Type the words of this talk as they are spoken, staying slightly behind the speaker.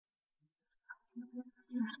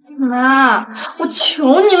妈，我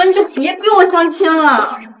求你了，你就别逼我相亲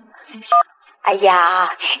了。哎呀，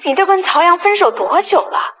你都跟曹阳分手多久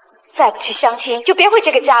了？再不去相亲，就别回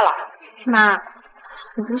这个家了。妈，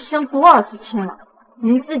我都相多少次亲了？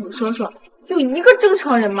您自己说说，有一个正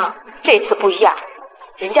常人吗？这次不一样，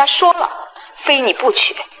人家说了，非你不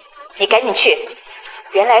娶。你赶紧去，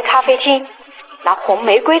原来咖啡厅拿红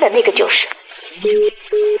玫瑰的那个就是。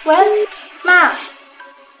喂，妈，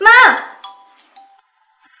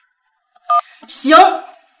行。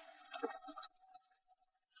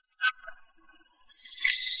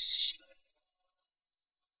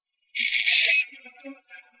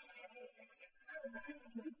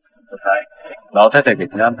老太太给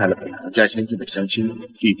您安排了北唐家千金的相亲，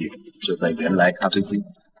地点就在原来咖啡厅。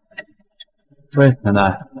喂，奶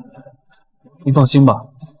奶，您放心吧，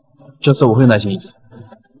这次我会耐心一点，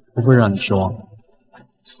不会让你失望的。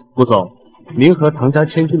顾总，您和唐家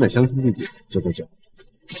千金的相亲地点就在这，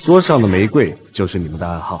桌上的玫瑰就是你们的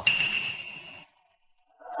暗号。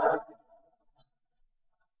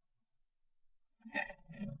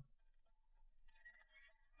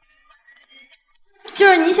就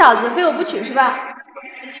是你小子非我不娶是吧？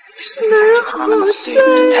男人好帅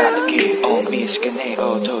呀！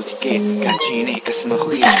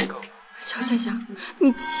乔夏夏，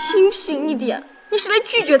你清醒一点，你是来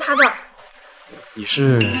拒绝他的。你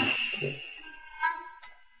是？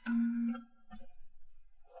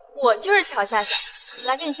我就是乔夏夏，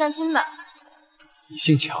来跟你相亲的。你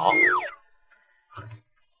姓乔？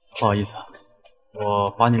不好意思啊，我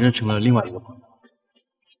把你认成了另外一个朋友。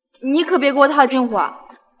你可别给我套近乎，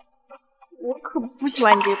我可不喜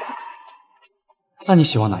欢你这款。那你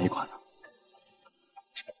喜欢哪一款呢？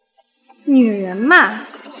女人嘛，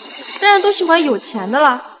当然都喜欢有钱的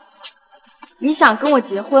了。你想跟我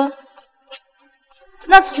结婚，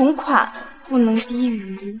那存款不能低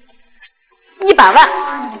于100万，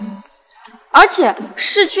而且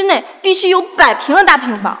市区内必须有100平的大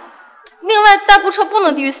平房，另外代步车不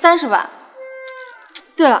能低于30万。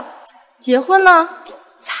对了，结婚呢，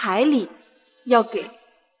彩礼要给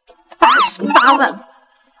88万，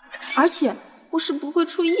而且我是不会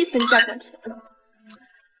出1分嫁妆钱的。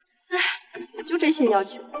唉，就这些要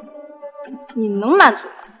求，你能满足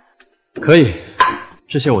吗？可以，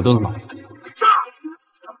这些我都能满足。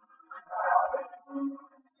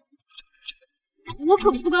我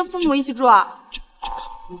可不跟父母一起住啊。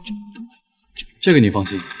这个你放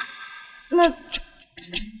心。那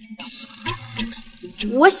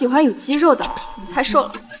我喜欢有肌肉的，你太瘦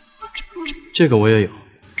了。这个我也有。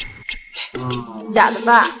假的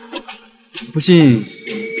吧？不信，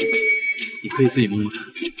你可以自己摸摸看。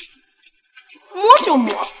摸就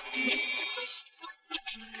摸，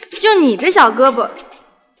就你这小胳膊，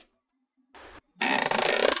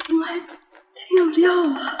怎么还挺有料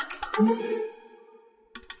啊！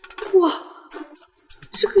哇，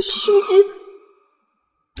这个胸肌，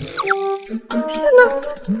天哪，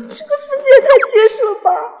这个腹肌也太结实了吧！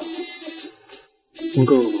摸够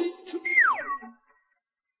了吗？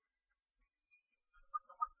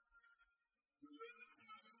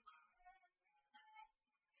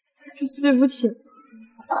对不起，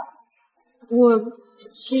我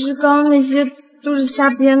其实刚刚那些都是瞎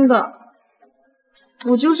编的，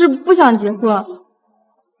我就是不想结婚。我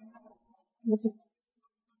走。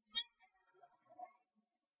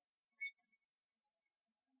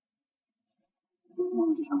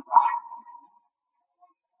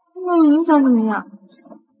那你想怎么样？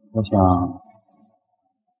我想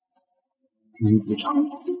给你补偿。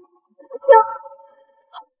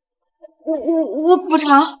我补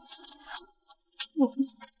偿。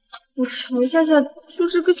我乔夏夏就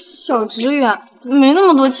是个小职员，没那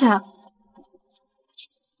么多钱。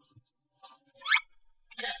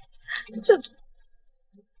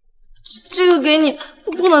这个给你，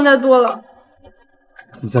不能再多了。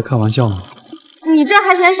你在开玩笑吗？你这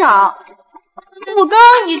还嫌少？我刚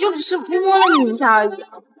刚也就只是摸了你一下而已。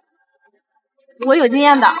我有经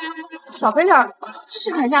验的，小白脸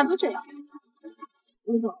市场价都这样。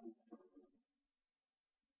吴总。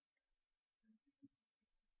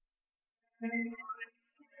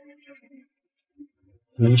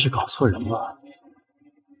你们是搞错人了。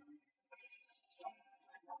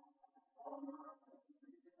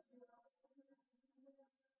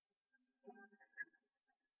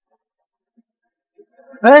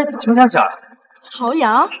哎，乔夏夏，曹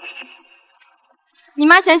阳，你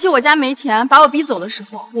妈嫌弃我家没钱，把我逼走的时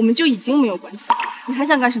候，我们就已经没有关系了。你还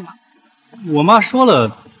想干什么？我妈说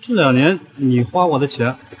了，这2年你花我的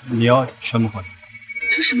钱，你要全部还。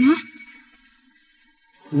说什么？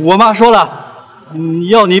我妈说了，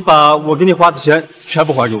要你把我给你花的钱全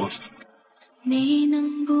部还给我。你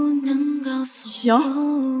能不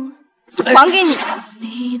行，还给你，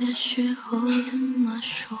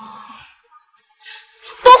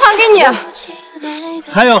都还给你。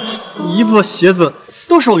还有衣服、鞋子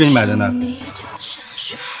都是我给你买的呢。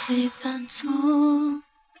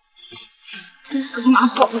个妈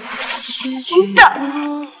宝，混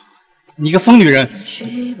蛋！你个疯女人！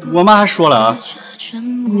我妈还说了啊，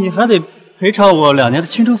你还得赔偿我2年的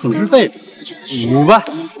青春损失费5万。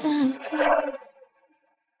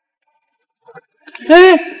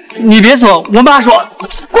哎，你别走，我妈说。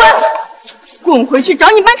滚回去找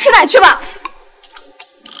你爸吃奶去吧！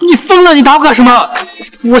你疯了？你打我干什么？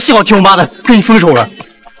我幸好听我妈的，跟你分手了。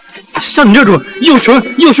像你这种又穷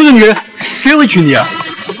又凶的女人，谁会娶你啊？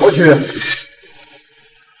我娶。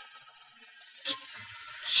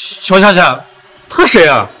乔夏夏，他谁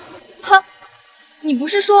啊？哼，你不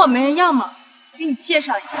是说我没人要吗？给你介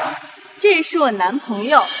绍一下，这是我男朋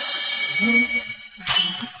友。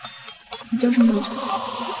你叫什么名字？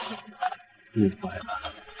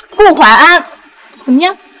顾怀安。怎么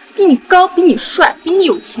样？比你高，比你帅，比你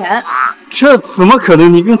有钱。这怎么可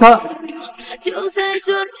能？你跟他……就在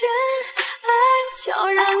昨天，爱悄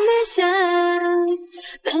然离线，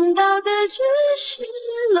等到的只是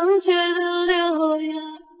冷却的留言。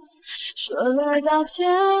说了道歉，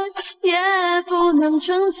也不能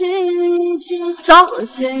澄清。走，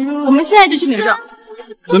我们现在就去领证。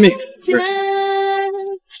遵命。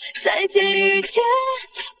再见雨天，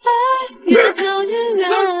爱越走越远，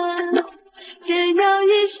煎熬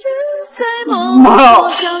一时在梦中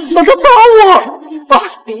相见。妈，他打我！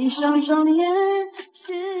闭上双眼，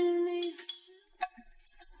心里。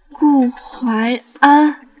顾怀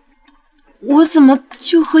安，我怎么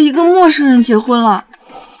就和一个陌生人结婚了？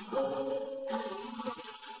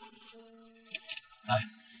来，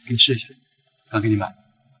给你试一下，刚给你买。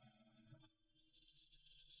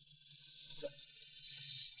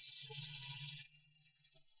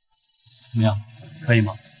怎么样？可以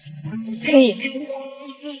吗？可以，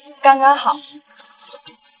刚刚好。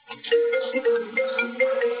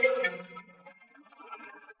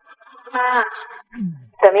妈，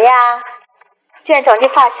怎么样？见着你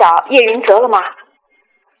发小叶云泽了吗？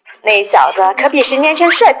那小子可比10年前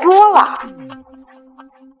帅多了。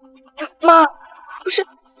妈，不是，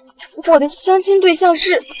我的相亲对象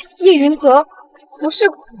是叶云泽，不是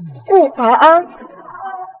顾怀安。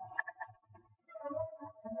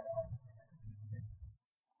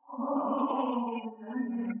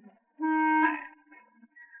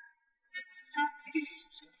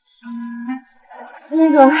那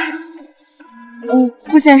个，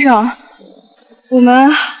顾先生，我们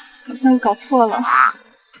好像搞错了。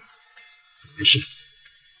没事。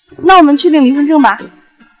那我们去领离婚证吧。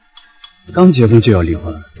刚结婚就要离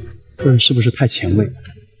婚，这是不是太前卫？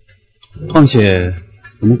况且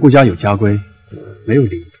我们顾家有家规，没有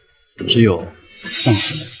离，只有丧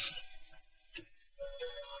失。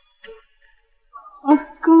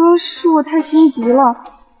刚刚是我太心急了，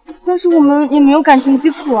但是我们也没有感情基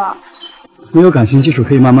础啊。没有感情基础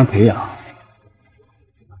可以慢慢培养，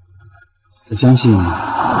我相信会爱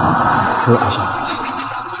上爱情。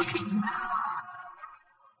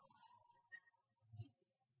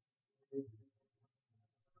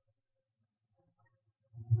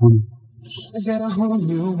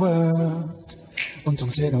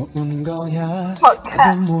好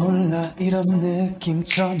看。不，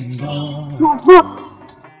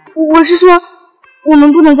我是说，我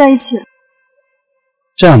们不能在一起。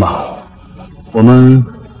这样吧，我们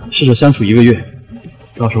试着相处1个月，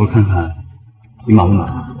到时候看看你满不满。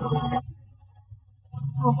好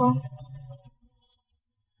吧。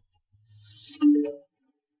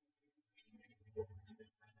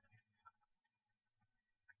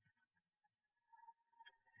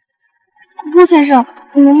顾先生，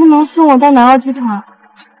你能不能送我到南澳集团？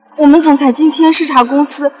我们总裁今天视察公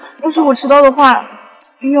司，要是我迟到的话，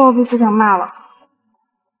又要被组长骂了。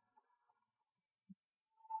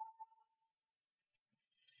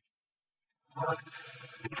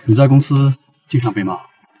你在公司经常被骂？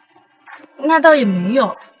那倒也没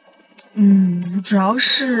有，主要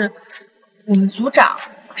是我们组长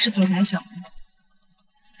是总裁小姑。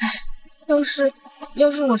哎，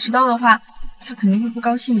要是我迟到的话，他肯定会不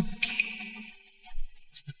高兴的。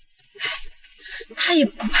他也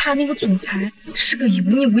不怕那个总裁是个油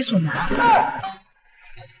腻猥琐男。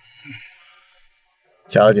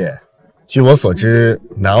乔姐，据我所知，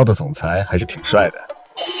南澳的总裁还是挺帅的。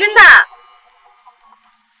真的？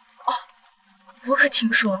哦，我可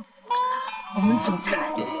听说我们总裁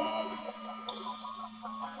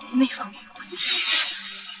那方面有问题。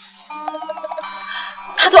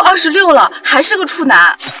他都26了，还是个处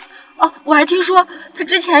男。哦，我还听说他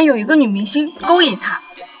之前有一个女明星勾引他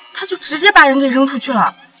他就直接把人给扔出去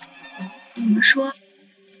了。你们说，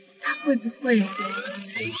他会不会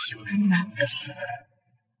喜欢男的？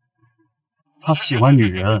他喜欢女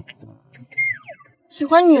人。喜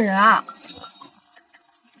欢女人啊？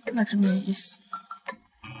那真没意思。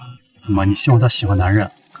怎么，你希望他喜欢男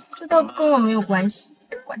人？这倒跟我没有关系，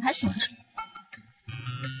管他喜欢什么。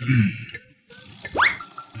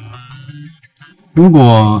如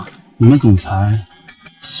果你们总裁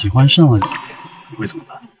喜欢上了你会怎么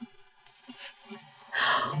办？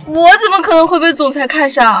我怎么可能会被总裁看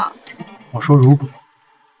上？我说如果。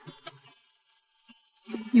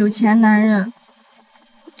有钱男人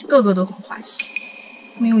个个都很花心，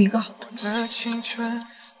没有一个好东西。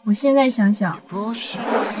我现在想想，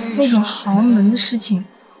那种豪门的事情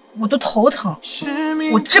我都头疼，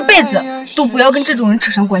我这辈子都不要跟这种人扯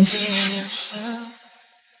上关系。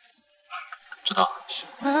知道。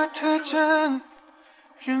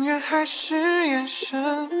人缘还是眼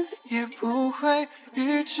神，也不会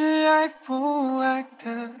预知爱不爱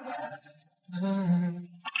的。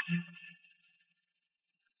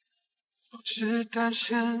保持单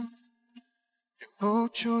身，忍不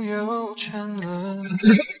住又沉沦。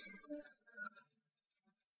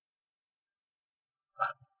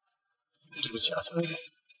对不起啊，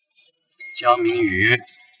江明宇，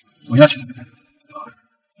我要求你。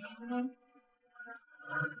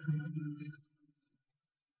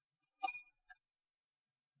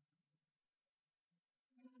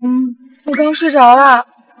我刚睡着了。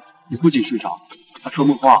你不仅睡着，还说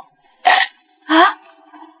梦话。啊？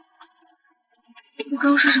我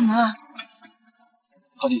刚说什么了？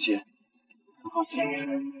靠近些，我告诉你。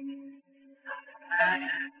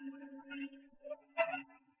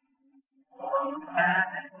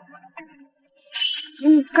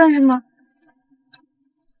你干什么？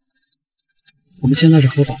我们现在是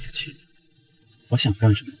合法夫妻，我想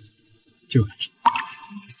干什么就干什么。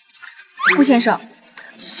顾先生，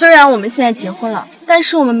虽然我们现在结婚了，但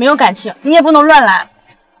是我们没有感情，你也不能乱来。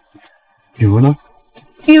比如呢？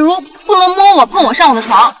比如不能摸我、碰我、上我的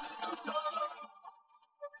床。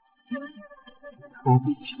我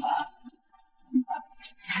不起来。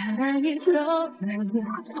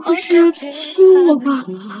你是要亲我吧？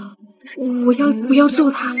我要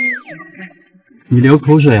揍他。你流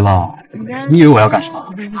口水了，你以为我要干什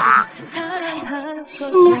么？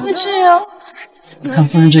怎么会这样？看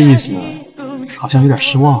夫人这意思，好像有点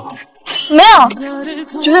失望啊。没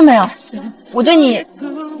有，绝对没有，我对你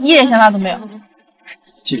一点想法都没有。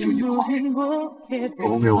记住你的话，我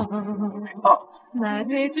不会忘。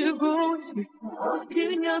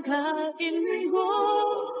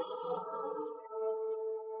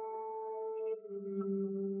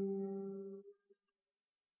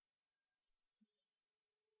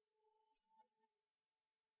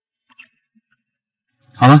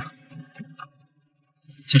好了，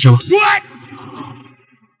下车吧。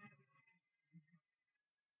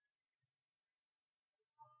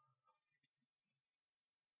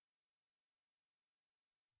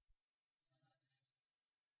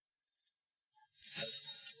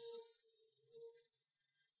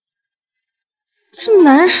这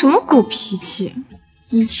男人什么狗脾气，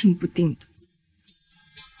阴晴不定的。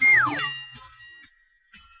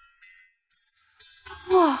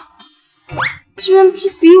哇，居然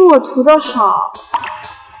比我涂的好，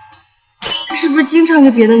他是不是经常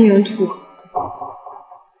给别的女人涂？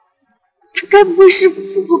他该不会是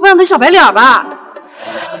富婆般的小白脸吧？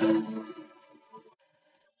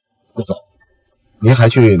顾总，您还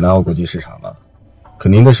去南澳国际市场吗？可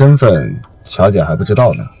您的身份，乔姐还不知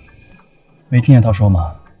道呢。没听见他说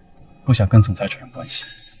吗？不想跟总裁扯上关系。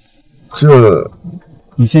这，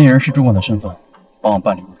你先以人事主管的身份帮我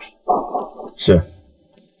办理入职。是。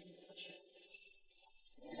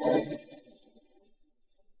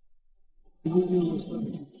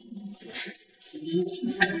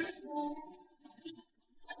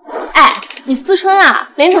哎，你思春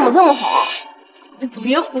啊，脸怎么这么红？你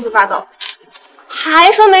别胡说八道。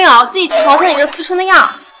还说没有，自己瞧瞧你这思春的样。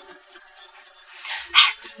哎，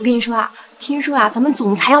我跟你说啊，听说啊，咱们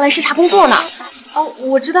总裁要来视察工作呢。哦，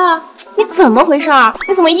我知道啊。你怎么回事？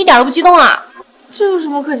你怎么一点都不激动啊？这有什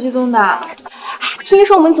么可激动的？听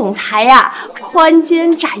说我们总裁呀，宽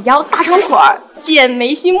肩窄腰、大长腿儿、剑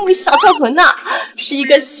眉星目、小翘臀呢，是一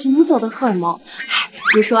个行走的荷尔蒙。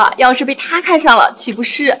别说啊，要是被他看上了，岂不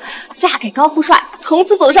是嫁给高富帅，从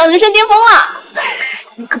此走上人生巅峰了？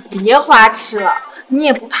你可别花痴了，你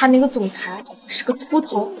也不怕那个总裁是个秃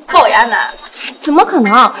头龅牙男？怎么可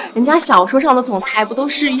能？人家小说上的总裁不都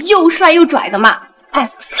是又帅又拽的吗？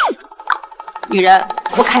哎，女人，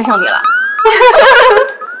我看上你了。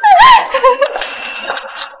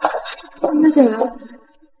你怎么了？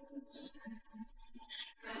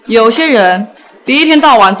有些人别一天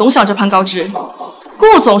到晚总想着攀高枝，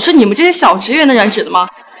顾总是你们这些小职员能染指的吗？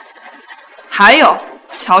还有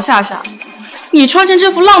乔夏夏，你穿成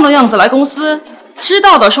这副浪的样子来公司，知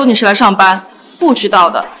道的说你是来上班，不知道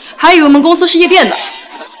的还以为我们公司是夜店的。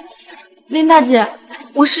林大姐，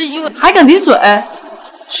我是因为……还敢顶嘴？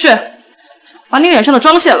去，把你脸上的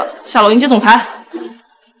妆卸了，下楼迎接总裁。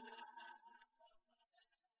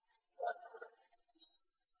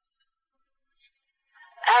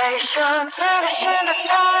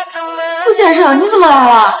顾先生，你怎么来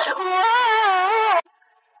了？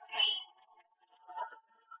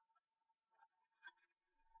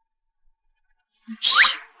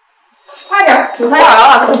快点，总裁要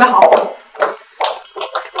来了，准备好。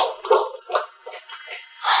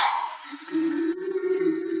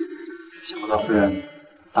想不到夫人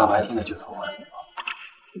大白天的就投怀送抱。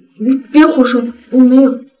别胡说，我没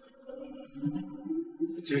有。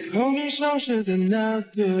最后你消失在那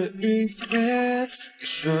个雨天，你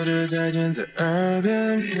说的再见在耳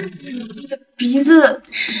边。你的鼻子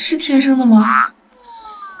是天生的吗？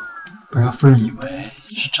不让夫人以为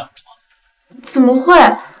是长的吗？怎么会？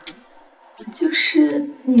就是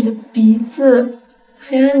你的鼻子，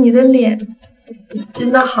还有你的脸，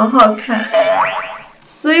真的好好看，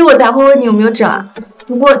所以我才会问你有没有整啊。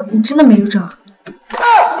不过你真的没有整啊？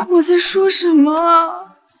我在说什么啊？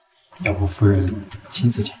要不夫人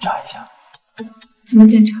亲自检查一下？怎么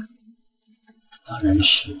检查？当然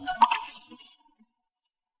是……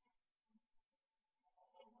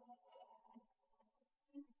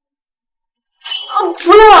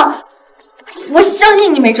不用了，我相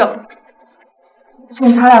信你没整。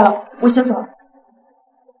总裁来了，我先走了。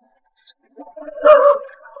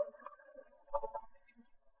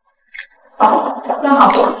站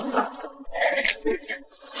好。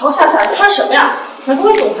乔夏夏，你看什么呀？才不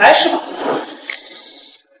会总裁是吧？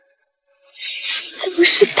怎么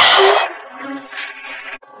是他？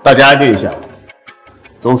大家安静一下，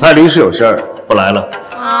总裁临时有事儿不来了。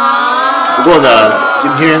不过呢，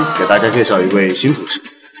今天给大家介绍一位新同事，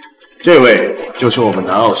这位就是我们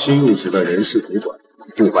南澳新入职的人事主管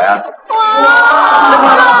顾淮安。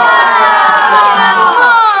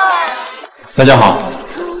大家好，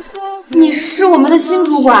你是我们的新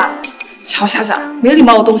主管。乔夏夏，没礼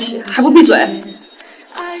貌的东西，还不闭嘴！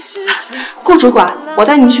顾主管，我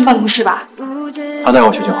带您去办公室吧。他带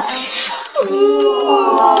我去就好。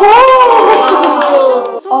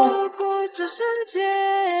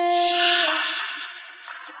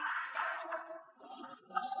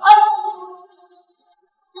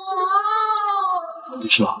没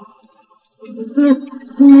事吧？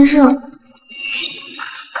没事。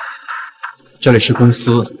这里是公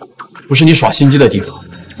司，不是你耍心机的地方。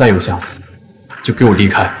再有下次，就给我离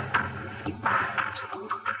开。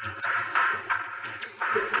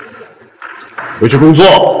回去工作。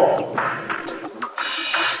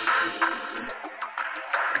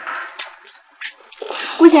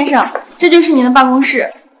顾先生，这就是您的办公室。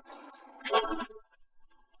哎，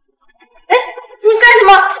你干什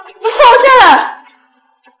么？你放我下来！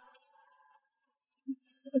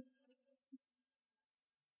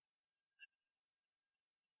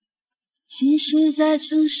其实在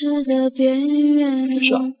城市的边缘，没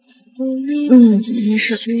事啊。没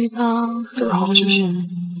事。早点好好休息。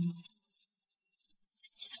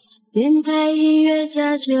电台音乐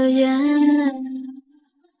夹着眼泪。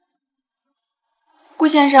顾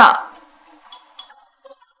先生，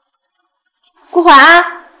顾淮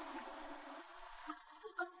安，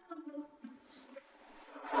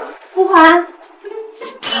顾淮安，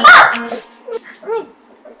你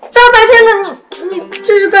大白天的，你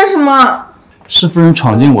这是干什么？是夫人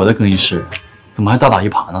闯进我的更衣室，怎么还大打一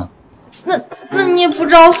耙呢？那你也不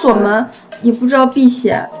知道锁门，也不知道避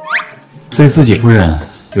嫌。对自己夫人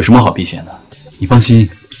有什么好避嫌的？你放心，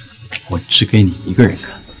我只给你一个人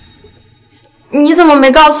看。你怎么没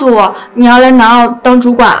告诉我你要来南澳当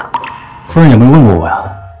主管？夫人有没有问过我呀？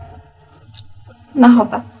那好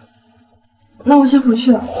吧，那我先回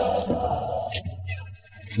去了。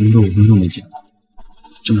怎么都5分钟没见了，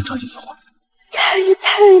这么着急走啊？他也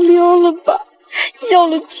太撩了吧，要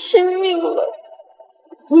了亲命了。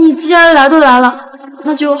你既然来都来了，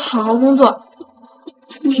那就好好工作，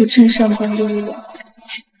不许趁上班溜达。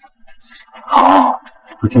好，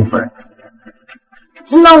不听夫人。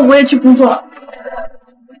那我也去工作了。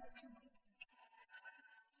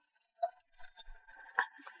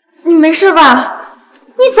你没事吧？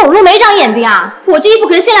你走路没长眼睛啊！我这衣服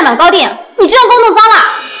可是限量版高定，你就让给我弄脏了。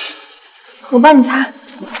我帮你擦。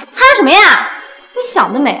擦什么呀？你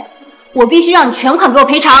想得美！我必须让你全款给我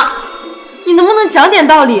赔偿。你能不能讲点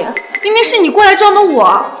道理？明明是你过来撞的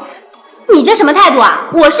我。你这什么态度啊？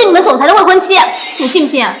我是你们总裁的未婚妻，你信不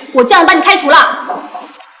信我这样把你开除了？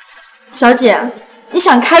小姐，你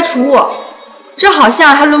想开除我，这好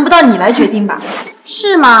像还轮不到你来决定吧？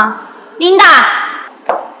是吗，琳达？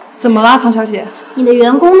怎么了，唐小姐？你的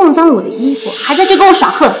员工弄脏了我的衣服，还在这跟我耍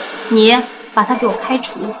横，你把他给我开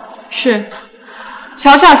除了。是。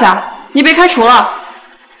乔夏夏，你被开除了。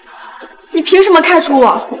你凭什么开除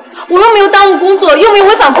我？我又没有耽误工作，又没有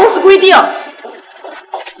违反公司规定。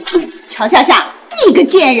乔夏夏，你个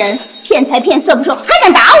贱人，骗财骗色不说，还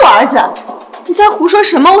敢打我儿子！你在胡说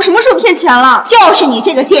什么？我什么时候骗钱了？就是你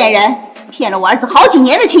这个贱人，骗了我儿子好几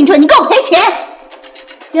年的青春，你给我赔钱！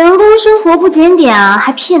员工生活不检点啊，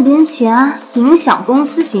还骗别人钱，影响公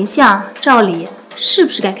司形象，照理是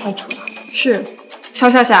不是该开除？是。乔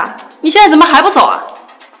夏夏，你现在怎么还不走啊？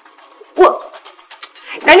我，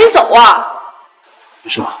赶紧走啊！没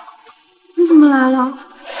事吧？你怎么来了？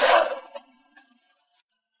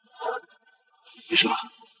没事吧？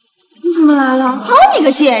你怎么来了？好你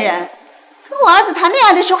个贱人，跟我儿子谈恋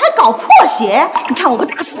爱的时候还搞破鞋，你看我不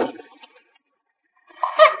打死你！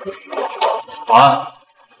保安，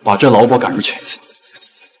把这老鸨赶出去。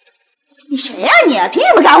你谁呀你？凭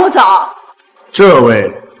什么赶我走？这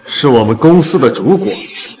位是我们公司的主管。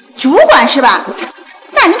主管是吧？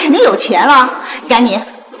那你肯定有钱了，赶紧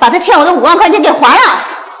把他欠我的5万块钱给还了。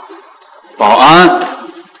保安，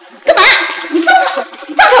干嘛？你松手！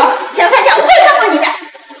你放手！小夏夏，我不会放过你的。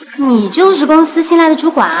你就是公司新来的主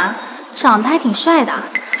管啊，长得还挺帅的。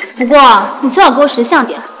不过你最好给我识相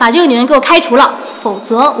点，把这个女人给我开除了，否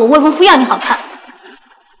则我未婚夫要你好看。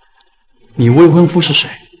你未婚夫是谁？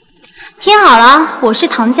听好了，我是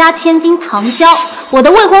唐家千金唐娇，我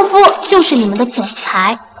的未婚夫就是你们的总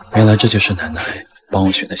裁。原来这就是奶奶帮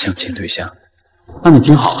我选的相亲对象。那你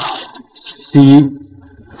听好了，第一，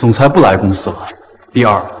总裁不来公司了；第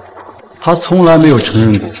二，他从来没有承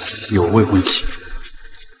认过有未婚妻。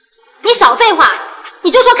你少废话，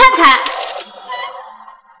你就说开不开？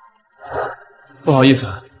不好意思，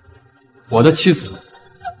我的妻子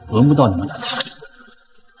轮不到你们来妻。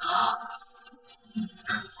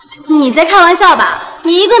你在开玩笑吧？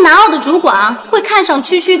你一个南澳的主管会看上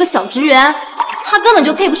区区一个小职员，他根本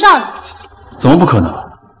就配不上你。怎么不可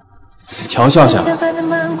能？乔夏夏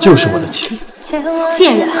就是我的妻子。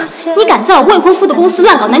贱人，你敢在我未婚夫的公司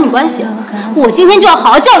乱搞男女关系，我今天就要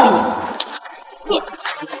好好教育你！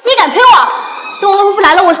你敢推我？等我未婚夫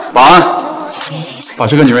来了，我……保安，把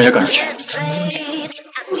这个女人也赶出去。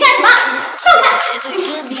你干什么？放开！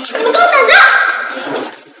你们给我等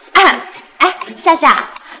着！哎，夏夏，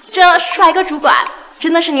这帅哥主管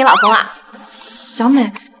真的是你老公啊？小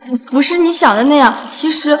美，不是你想的那样，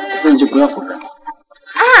其实……那你就不要否认了。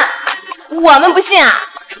我们不信啊，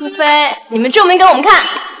除非你们证明给我们看。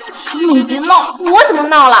小美，你别闹，我怎么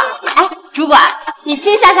闹了？哎，主管，你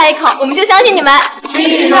亲夏夏一口，我们就相信你们。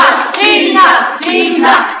亲他，亲他，亲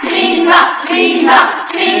他，亲他，亲他，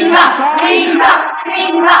亲他，亲他，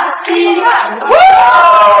亲他，亲他。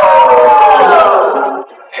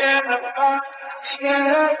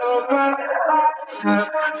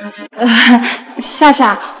夏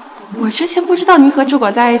夏，我之前不知道您和主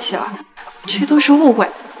管在一起了，这都是误会，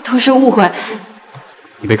都是误会。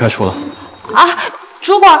你被开除了。啊，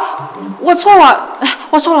主管，我错了，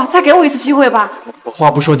我错了，再给我一次机会吧。我话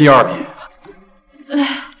不说第二遍。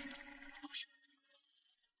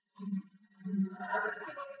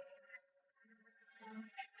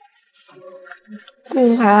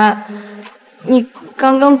顾寒，你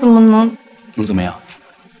刚刚怎么能怎么样？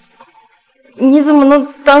你怎么能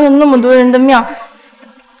当着那么多人的面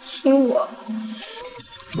亲我？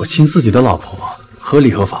我亲自己的老婆，合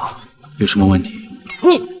理合法，有什么问题？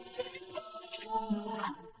你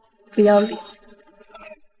不要脸！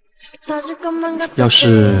要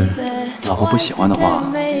是老婆不喜欢的话，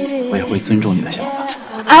我也会尊重你的想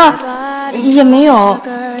法。啊，也没有，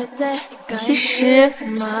其实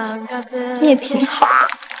你也挺好。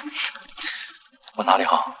我哪里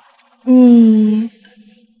好？你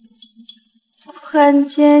宽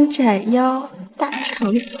肩窄腰，大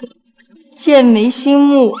长腿，剑眉星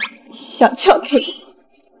目，小翘腿。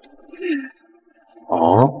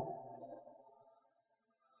哦。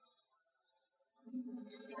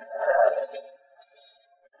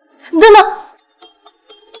等等，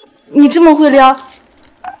你这么会撩，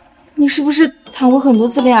你是不是谈过很多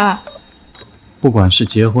次恋爱？不管是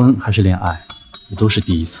结婚还是恋爱，也都是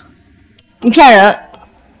第一次。你骗人，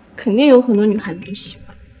肯定有很多女孩子都喜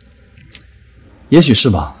欢。也许是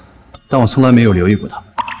吧，但我从来没有留意过他们，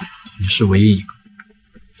你是唯一一个。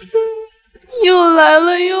又来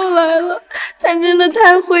了又来了，他真的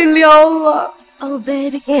太会撩了。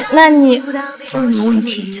那你有什么问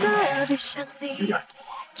题？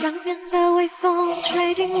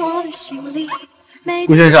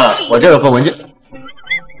顾先生，我这有份文件。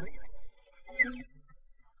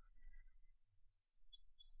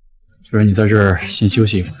主任，你在这儿先休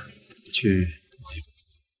息一会儿，去。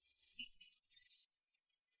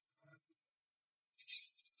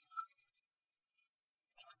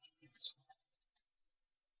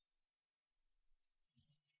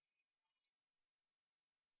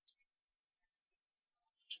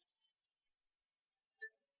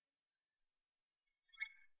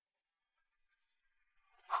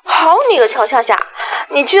好你个乔夏夏，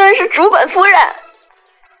你居然是主管夫人！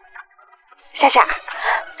夏夏，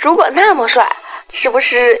主管那么帅，是不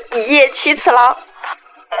是一夜七次郎？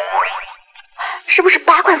是不是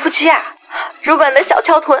8块腹肌啊？主管的小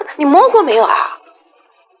翘臀你摸过没有啊？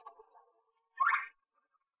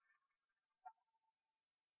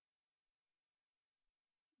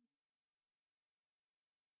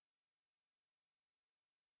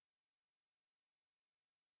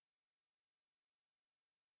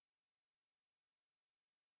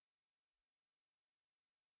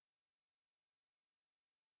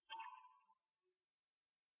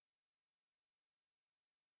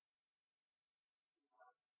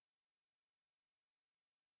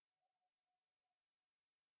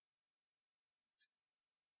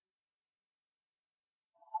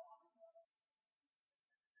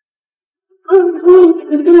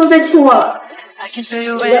你不能再亲我了，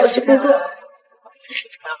我要去工作。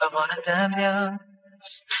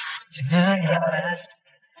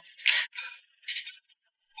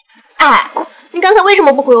哎，你刚才为什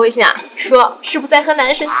么不回我微信啊？说是不是在和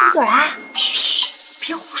男神亲嘴啊？嘘，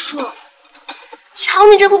别胡说。瞧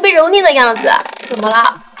你这副被蹂躏的样子，怎么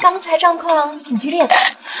了？刚才战况挺激烈的。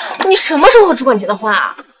你什么时候和主管结的婚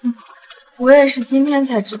啊？我也是今天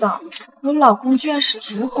才知道，我老公居然是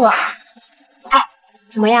主管。哎，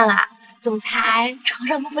怎么样啊？总裁床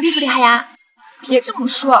上功夫厉不厉害呀？别这么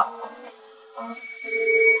说。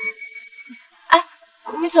哎，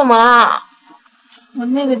你怎么了？我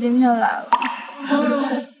那个今天来了。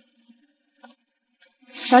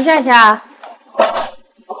乔夏夏，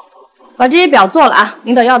把这些表做了啊，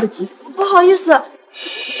领导要的急。不好意思，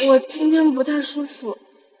我今天不太舒服。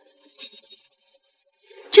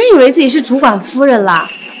真以为自己是主管夫人啦？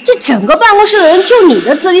这整个办公室的人就你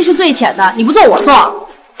的资历是最浅的，你不做我做。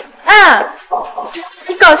哎，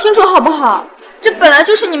你搞清楚好不好？这本来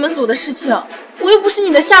就是你们组的事情，我又不是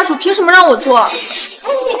你的下属，凭什么让我做？哎，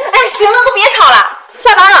行了，都别吵了，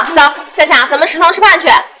下班了，走，夏夏，咱们食堂吃饭去。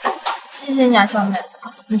谢谢你啊，小美，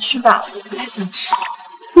你去吧，我不太想吃。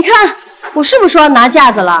你看，我是不是说要拿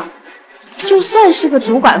架子了？就算是个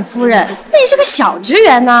主管夫人，那也是个小职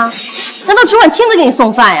员呢。难道主管亲自给你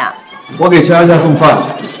送饭呀？我给乔家送饭，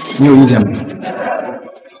你有意见吗？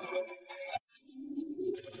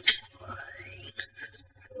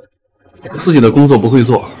自己的工作不会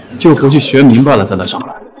做，就回去学明白了再来上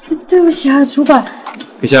来。对不起啊，主管。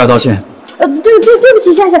给夏夏道歉。对不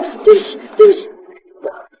起，夏夏，对不起。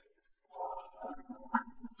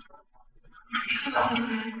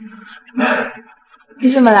你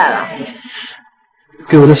怎么来了？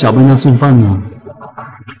给我的小笨蛋送饭呢。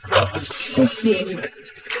谢谢。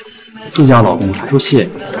自家老公还说谢。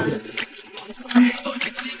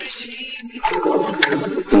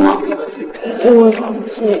怎么了？我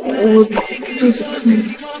肚子痛。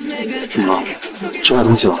怎么了？吃坏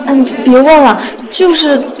东西了？哎，你别忘了，就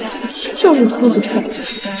是肚子痛。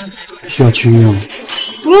需要去医院吗？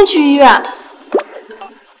不用去医院，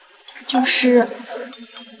就是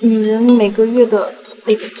女人每个月的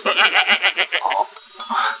那种痛。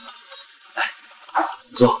好，来，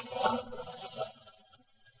坐。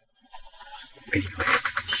给你。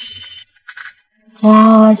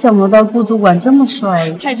哇，想不到顾主管这么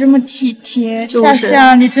帅，还这么体贴，夏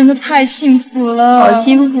夏，你真的太幸福了，好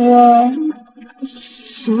幸福哦。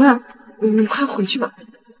行了，你快回去吧。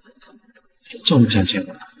这么不想见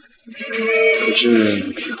我，可是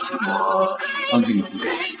我刚给你分配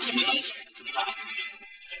不想见，怎么办？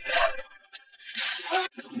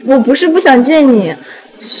我不是不想见你，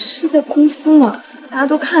是在公司呢，大家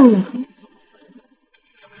都看着呢。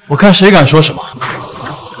我看谁敢说什么。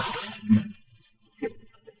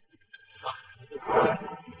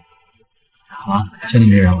好啊，现在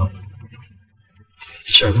没人了，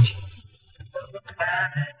吃点东西。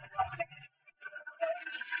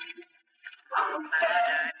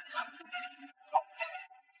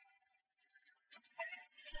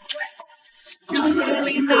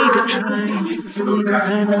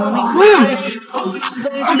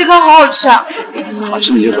这个好好吃啊！好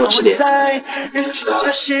吃你就多吃点。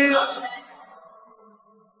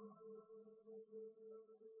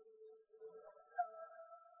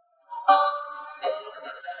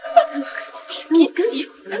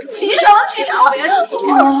骑上了，骑上了！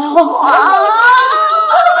哇！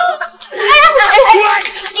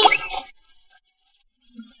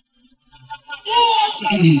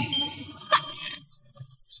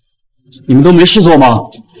你们都没事做吗？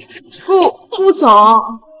顾总，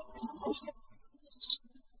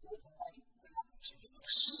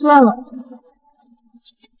算了。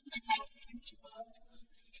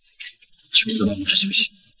去我的办公室休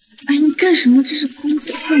息。哎，你干什么？这是公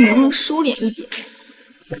司，能不能收敛一点？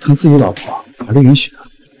我疼自己老婆，法律允许的。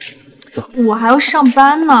走，我还要上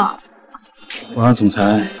班呢。我让总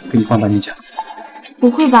裁给你放半年假。不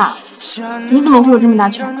会吧？你怎么会有这么大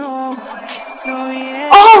权？哦，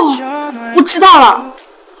我知道了。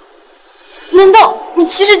难道你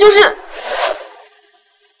其实就是？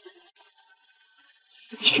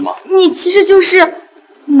什么？你其实就是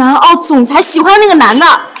南澳总裁喜欢那个男的。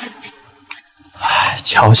哎，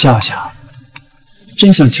乔夏夏，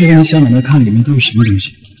真想切人香囊的看里面都有什么东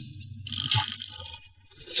西。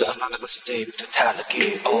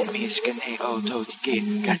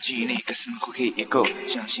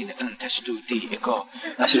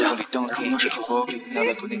那些让我水头。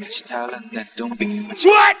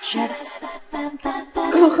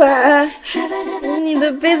顾海，你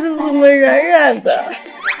的杯子怎么软软的？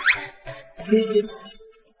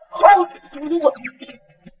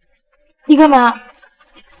你干嘛？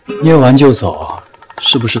捏完就走，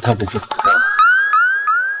是不是太不负责任了？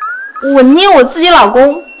我捏我自己老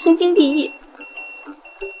公，天经地义。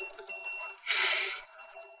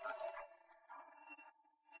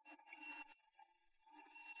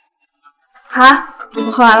好，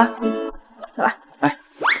我喝完了，走吧。哎，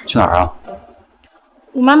去哪儿啊？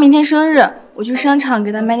我妈明天生日，我去商场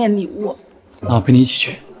给她买点礼物。那我陪你一起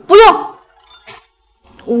去。不用，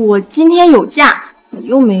我今天有假，你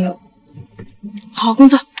又没有。好好工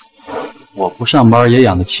作。我不上班也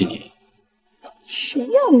养得起你。谁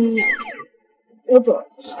要你养？我走了。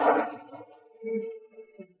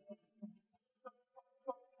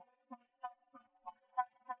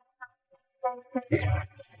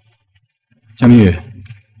江明宇，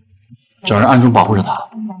找人暗中保护着他，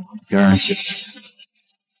别让人欺负。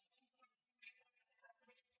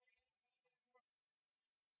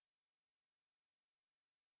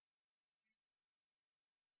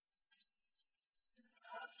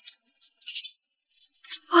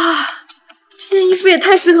哇，这件衣服也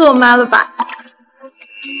太适合我妈了吧！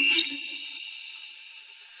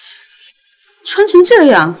穿成这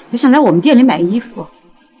样也想来我们店里买衣服，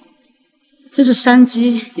真是山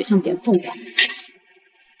鸡也想点凤凰。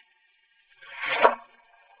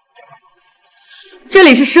这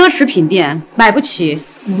里是奢侈品店，买不起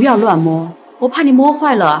不要乱摸，我怕你摸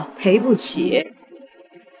坏了赔不起。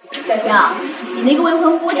娇娇，你那个未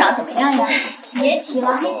婚夫长怎么样呀？别提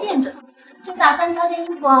了，没见着。就打算挑件衣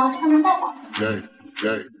服他能带吗？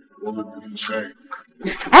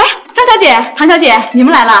哎，张小姐、唐小姐，你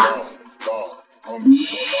们来了。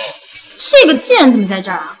这个贱人怎么在这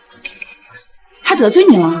儿啊？他得罪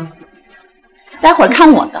你了？待会儿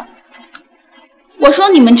看我的。我说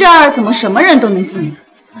你们这儿怎么什么人都能进来？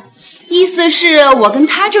意思是我跟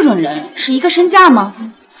他这种人是一个身价吗？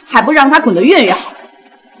还不让他滚得越来越好？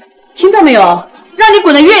听到没有？让你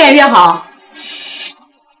滚得越远越好。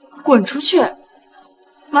滚出去！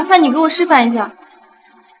麻烦你给我示范一下。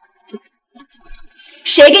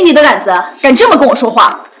谁给你的胆子，敢这么跟我说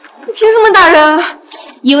话？你凭什么打人？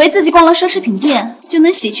以为自己逛了奢侈品店就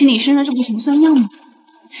能洗去你身上这股穷酸样吗？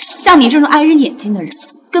像你这种碍人眼睛的人，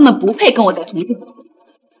根本不配跟我在同一个屋。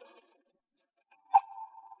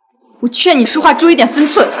我劝你说话注意点分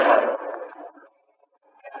寸。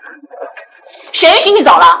谁允许你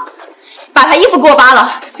走了？把他衣服给我扒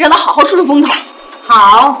了，让他好好出出风头。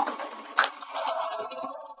好。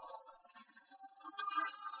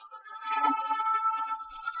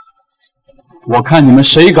我看你们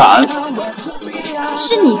谁敢！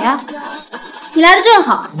是你呀，你来的正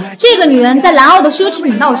好。这个女人在南澳的奢侈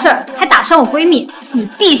品闹事儿，还打伤我闺蜜，你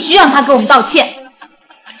必须让她给我们道歉。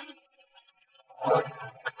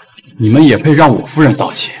你们也配让我夫人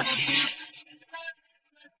道歉？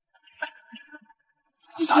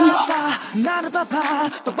打你了，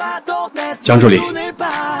江助理，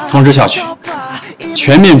通知下去，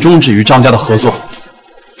全面终止与张家的合作。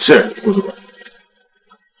是。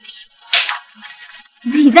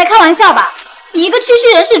你在开玩笑吧？你一个区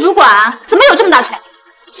区人事主管，怎么有这么大权？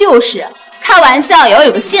就是，开玩笑也要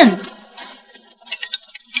有个限度。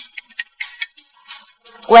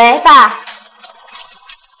喂，爸。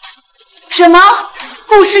什么？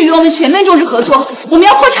不适于我们全面终止合作，我们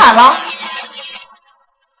要破产了。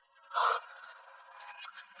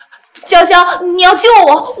娇娇，你要救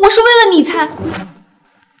我，我是为了你才……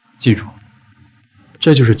记住，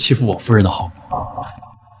这就是欺负我夫人的后果。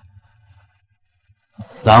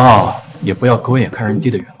蓝傲也不要狗眼看人低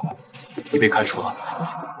的员工，你被开除了。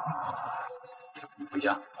回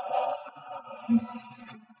家。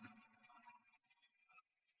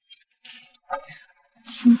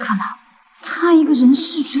怎么可能？他一个人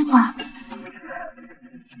事主管，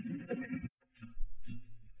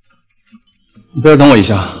你在这等我一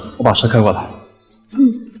下，我把车开过来。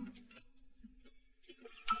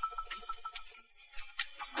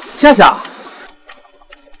夏夏，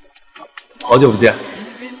好久不见。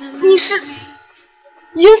你是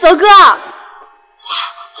云泽哥，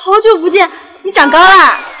好久不见，你长高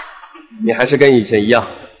了。你还是跟以前一样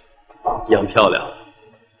漂亮。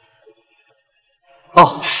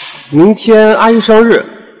哦，明天阿姨生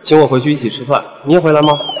日，请我回去一起吃饭，你也回来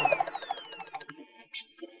吗？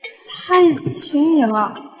他也请你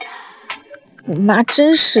了。我妈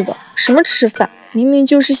真是的，什么吃饭，明明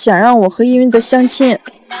就是想让我和叶云泽相亲，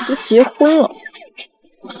都结婚了。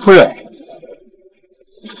夫人，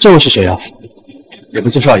这位是谁呀？也不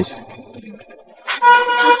介绍一下。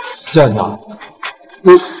夏夏，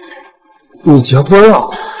你结婚了？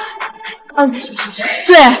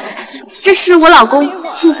对，这是我老公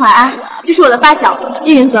舒怀安，这是我的发小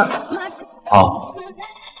叶云泽。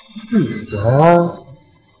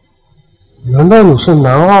难道你是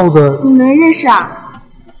南澳的？你们认识啊？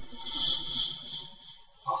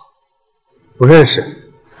不认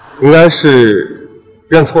识，应该是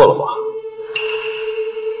认错了吧？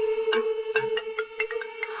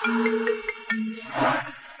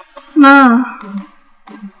妈，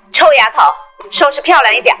臭丫头，收拾漂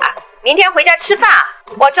亮一点，明天回家吃饭，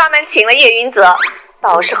我专门请了叶云泽，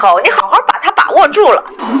到时候你好好把他把握住了。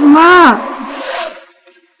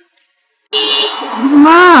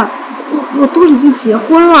妈，我都已经结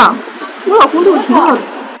婚了，我老公对我挺好的。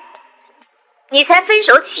你才分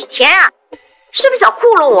手几天啊？是不是想糊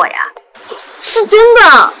弄我呀？是真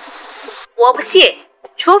的。我不信，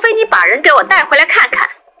除非你把人给我带回来看看，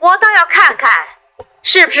我倒要看看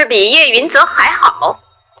是不是比叶云泽还好。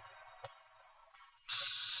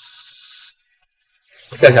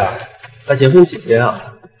夏夏，他结婚几天啊？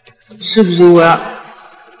是不是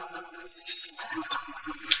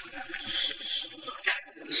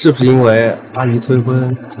因为阿姨催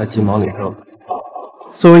婚才急忙领证？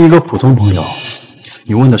作为一个普通朋友，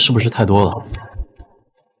你问的是不是太多了？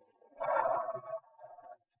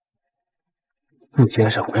顾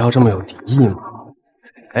先生不要这么有敌意嘛。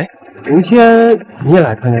哎，明天你也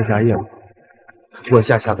来参加家宴吗？不过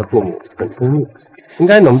夏夏的父母很聪明，应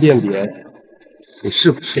该能辨别你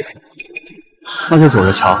是不是。那就走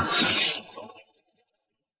着瞧。夏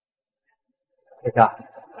夏，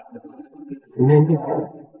明天见。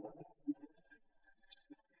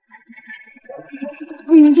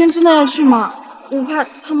你明天真的要去吗？我怕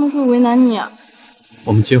他们会为难你啊。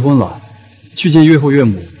我们结婚了，去见岳父岳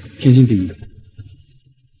母，天经地义。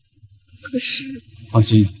可是，放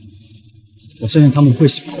心，我相信他们会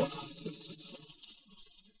喜欢我的。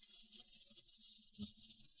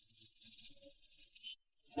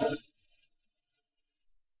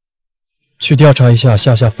去调查一下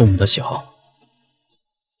夏夏父母的喜好。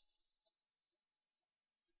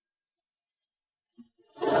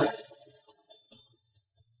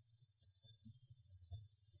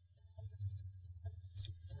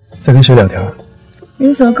在跟谁聊天？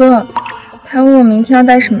云泽哥，他问我明天要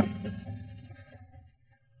带什么。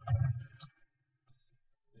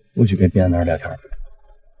不许跟别人那儿聊天。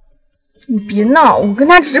你别闹，我跟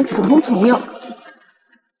他只是普通朋友。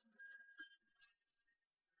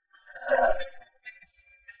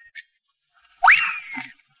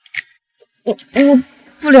我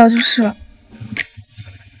不聊就是了。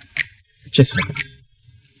这次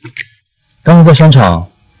刚刚在商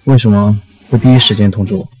场，为什么不第一时间通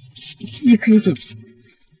知我？自己可以解决。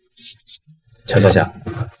夏，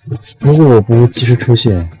如果我不及时出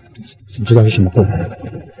现，你知道是什么后果吗？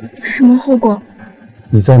什么后果？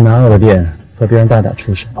你在南澳的店和别人大打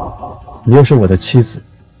出手，你又是我的妻子，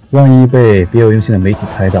万一被别有用心的媒体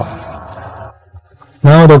拍到，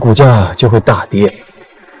南澳的股价就会大跌。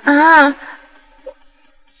啊！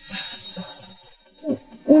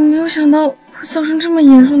我没有想到会造成这么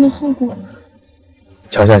严重的后果。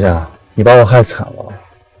夏，你把我害惨了，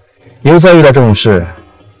以后再遇到这种事，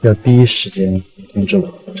要第一时间通知我，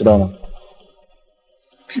知道吗？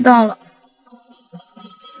知道了。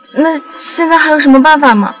那现在还有什么办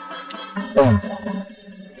法吗？办法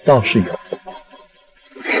倒是有。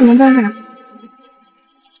什么办法？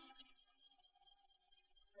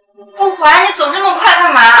顾怀，你走这么快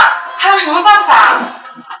干嘛？还有什么办法？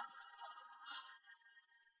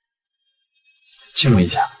亲我一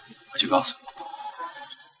下，我就告诉你。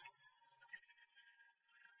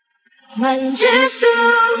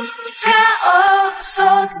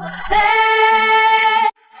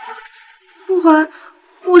顾寒，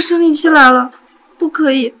我生理期来了，不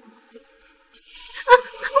可以。啊，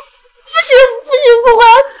不行不行，顾寒。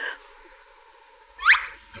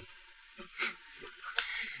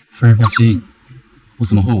夫人放心，我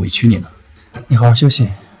怎么会委屈你呢？你好好休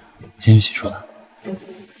息，我先去洗漱了。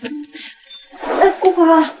哎，顾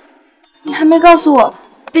寒，你还没告诉我，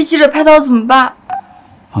被记者拍到怎么办？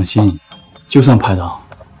放心，就算拍到，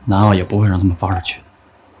南澳也不会让他们发出去的。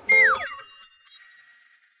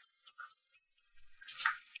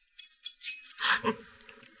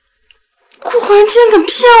顾寒竟然敢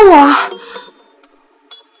骗我！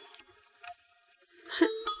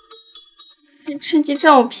还趁机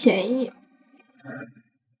占我便宜。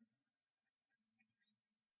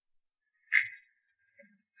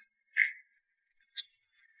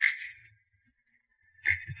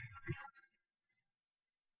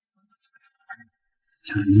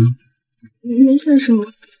想什么？没想什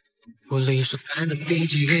么。我理所犯的笔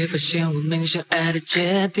记也发现我们相爱的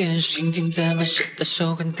节点，心情怎么写在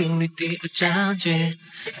手环定律第2章节，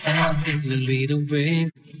爱定律里的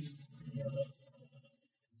唯。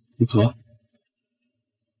如何？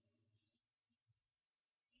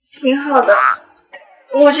挺好的，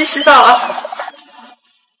我去洗澡了。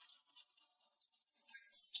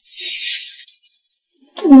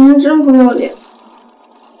这男人真不要脸，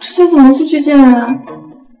这下怎么出去见人啊？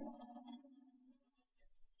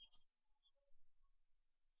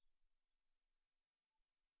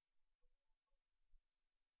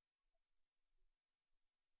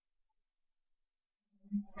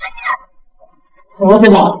怎么了，飞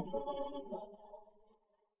总？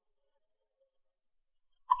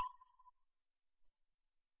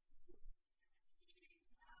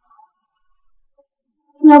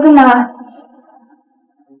你要干嘛？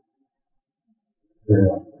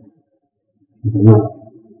你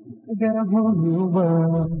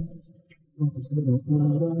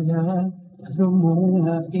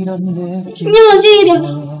冷静一点，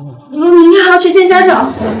我明天还要去见家长。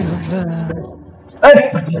哎。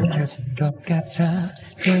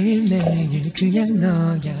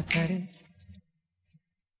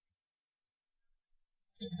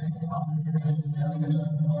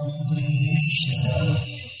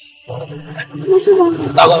没事吧？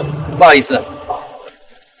大哥，不好意思。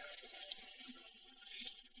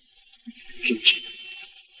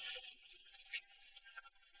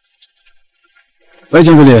喂，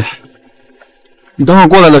江助理，你等会儿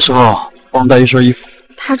过来的时候，帮我带一身衣服。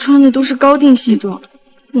他穿的都是高定西装，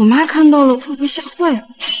我妈看到了会不会吓坏啊？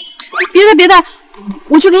别带别带，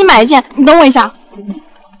我去给你买一件，你等我一下。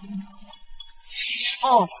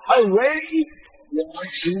Oh, I'm ready.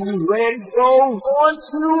 Want you ready go? Want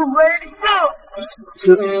you ready go?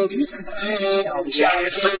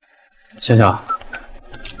 夏夏，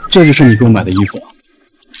这就是你给我买的衣服。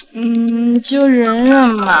就忍忍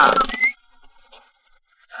嘛。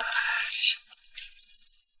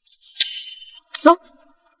走。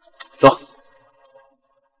走。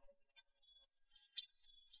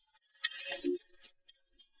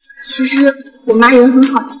其实我妈人很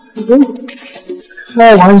好，你不用管。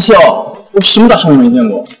开玩笑，我什么大场面没见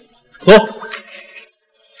过。走。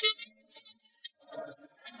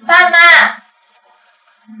爸妈。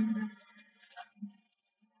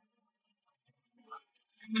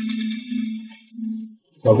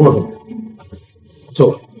小顾子，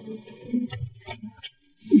坐。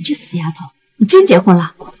你这死丫头，你真结婚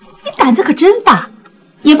了？你胆子可真大，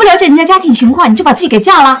也不了解人家家庭情况，你就把自己给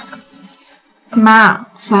嫁了？妈，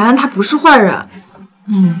淮安他不是坏人。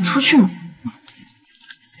出去嘛。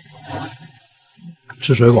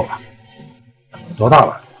吃水果吧。多大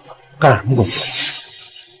了？干什么工作？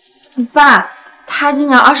爸，他今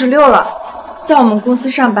年26了，在我们公司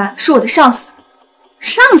上班，是我的上司。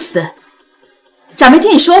上司？咋没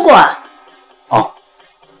听你说过啊？哦，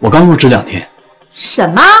我刚入职2天。什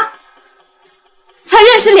么？才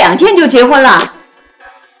认识2天就结婚了？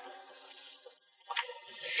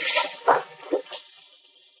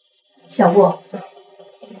小顾，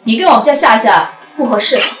你跟我们家夏夏不合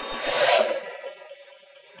适。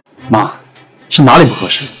妈，是哪里不合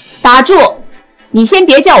适？打住！你先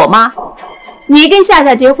别叫我妈。你跟夏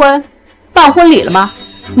夏结婚，办婚礼了吗？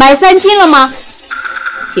买3金了吗？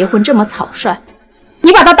结婚这么草率，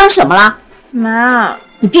你把她当什么了？妈，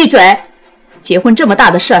你闭嘴！结婚这么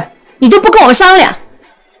大的事儿，你都不跟我们商量，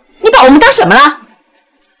你把我们当什么了？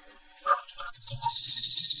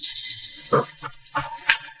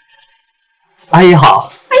阿姨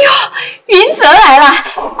好。哎呦，云泽来了！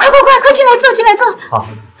快进来坐，进来坐。好。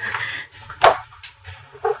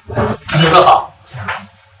云泽好。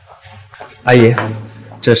阿姨，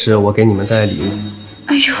这是我给你们带的礼物。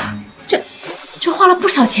哎呦，这花了不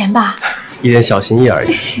少钱吧？一点小心意而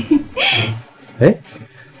已。哎，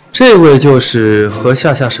这位就是和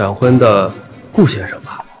夏夏闪婚的顾先生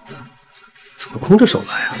吧？怎么空着手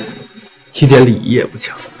来啊？一点礼仪也不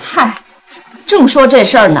强。嗨，正说这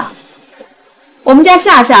事儿呢，我们家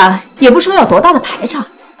夏夏也不说有多大的排场，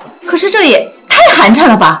可是这也太寒碜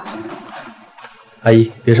了吧？阿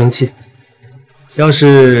姨，别生气。要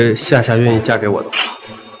是夏夏愿意嫁给我的话，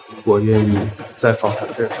我愿意在房产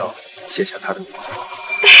证上写下她的名字。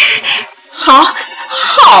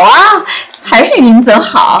好啊，还是云泽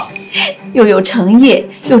好，又有诚意，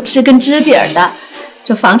又知根知底儿的。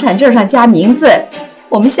这房产证上加名字，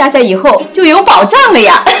我们夏夏以后就有保障了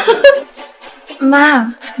呀。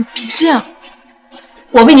妈，你别这样。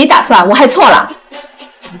我为你打算，我还错了。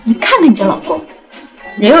你看看你这老公，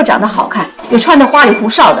人又长得好看，又穿得花里胡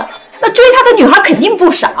哨的，那追他的女孩肯定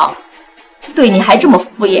不少。对你还这么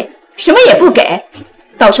敷衍，什么也不给，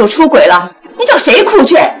到时候出轨了，你找谁哭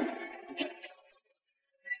去？哎，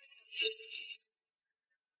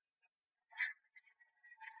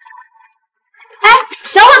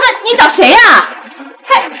小伙子，你找谁呀？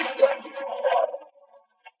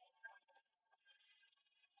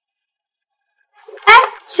哎，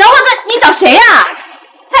小伙子，你找谁呀？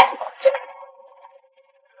哎，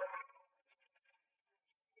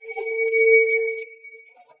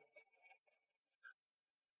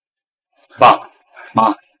爸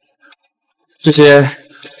妈，这些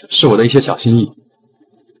是我的一些小心意，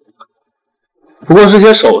不过是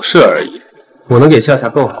些首饰而已，我能给夏夏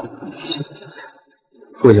更好的。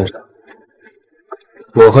顾先生，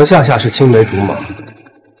我和夏夏是青梅竹马，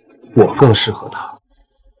我更适合她。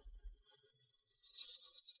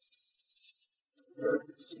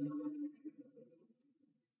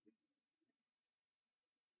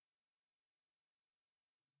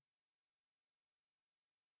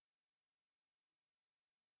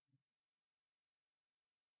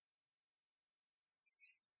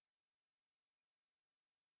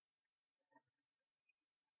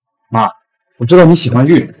妈，我知道你喜欢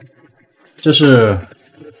玉，这是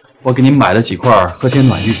我给你买的几块和田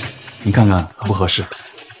暖玉，你看看合不合适？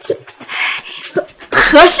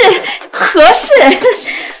合适。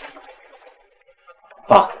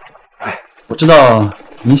爸，我知道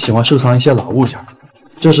你喜欢收藏一些老物件，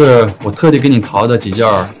这是我特地给你淘的几件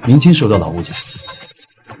明清时候的老物件，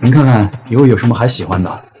您看看以后有什么还喜欢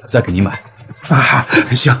的，再给你买。啊，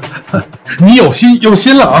行，你有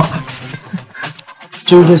心了啊！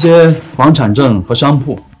至于这些房产证和商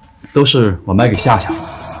铺，都是我卖给夏夏的，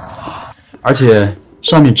而且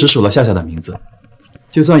上面只署了夏夏的名字。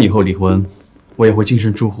就算以后离婚，我也会净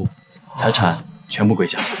身出户，财产全部归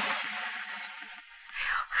夏夏。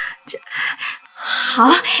这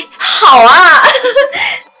好啊！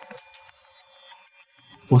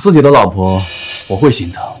我自己的老婆，我会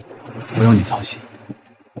心疼，不用你操心。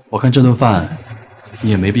我看这顿饭，你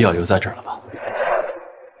也没必要留在这儿了吧？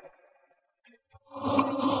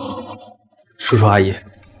叔叔阿姨，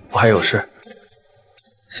我还有事，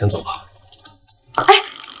先走了。哎，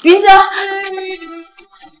云泽，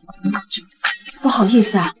不好意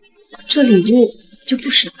思啊，这礼物就不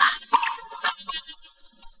收了。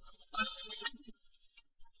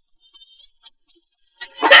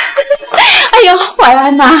哎呀，怀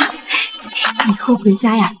安呐，以后回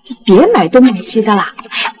家呀就别买东买西的啦，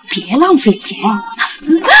别浪费钱。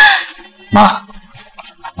妈，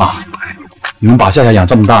你们把夏夏养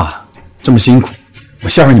这么大，这么辛苦，我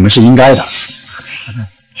孝顺你们是应该的。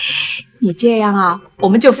你这样啊，我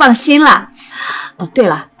们就放心了。哦，对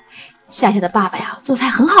了，夏夏的爸爸呀，做菜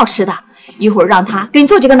很好吃的，一会儿让他给你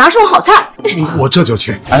做几个拿手好菜。我这就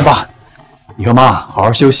去。哎，爸，你和妈好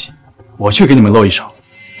好休息，我去给你们露一手。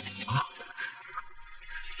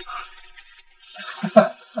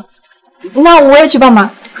那我也去帮忙。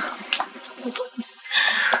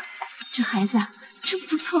这孩子真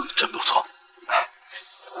不错，真不错。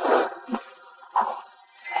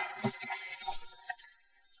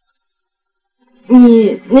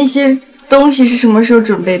你那些东西是什么时候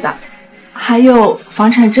准备的？还有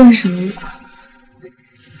房产证是什么意思？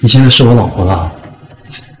你现在是我老婆了，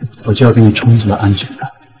我就要给你充足的安全感。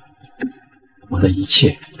我的一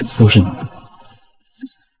切都是你的。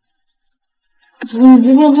你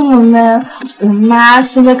今天这么闷，我妈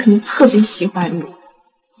现在肯定特别喜欢你。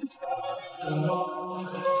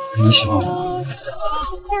你喜欢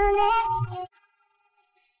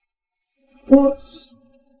我？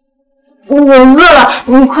我饿了，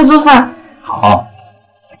你快做饭。好。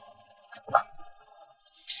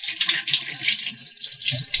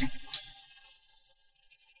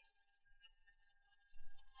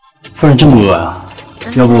夫人这么饿啊？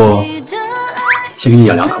要不先给你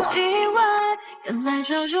咬两口。原来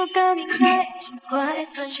早就该明白，只怪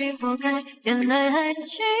自己活该。原来爱的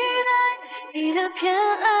期待，你的偏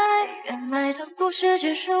爱，原来的故事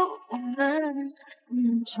结束，我们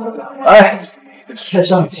哎，该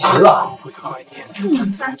上棋了。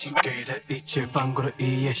曾经给的一切，翻过了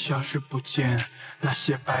一页，消失不见。那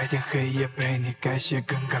些白天黑夜被你改写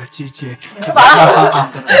更改的季节。吃饱了，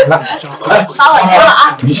来，把我吃了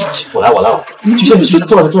啊！没事，我来，去先去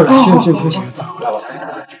坐着，休息。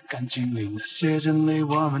感情里那些真理，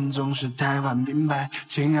我们总是太晚明白。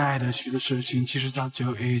亲爱的，许多事情其实早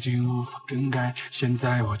就已经无法更改。现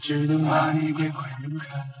在我只能把你归还人海。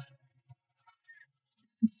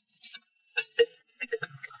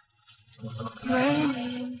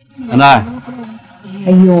奶奶，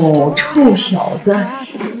哎呦，臭小子，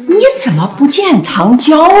你怎么不见唐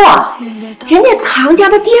娇啊？人家唐家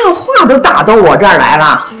的电话都打到我这儿来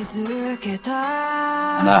了。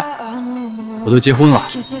奶奶，我都结婚了。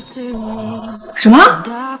什么？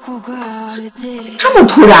这么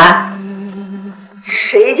突然？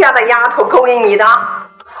谁家的丫头勾引你的？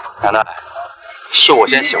奶奶，是我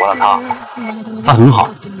先喜欢了她，她很好。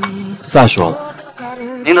再说了，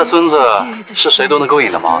您的孙子是谁都能勾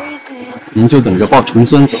引的吗？您就等着抱重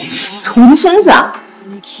孙子。重孙子？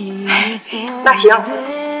那行，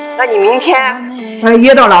那你明天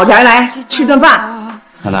约到老宅来吃顿饭。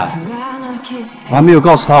奶奶，我还没有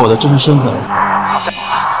告诉他我的真实身份，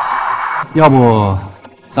要不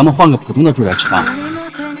咱们换个普通的住宅吃饭？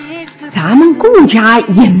咱们顾家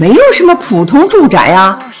也没有什么普通住宅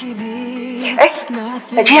呀。哎，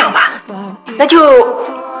那这样吧，那就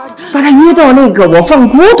把他约到那个我放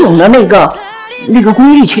古董的那个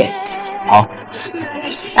公寓去。好。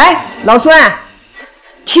哎，老孙，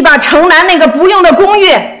去把城南那个不用的公寓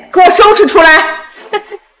给我收拾出来。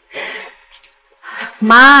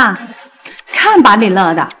妈，看把你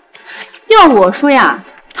乐的！要我说呀，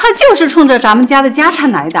他就是冲着咱们家的家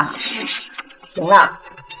产来的。行了，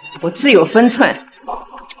我自有分寸。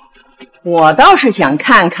我倒是想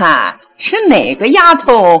看看是哪个丫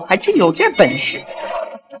头还真有这本事。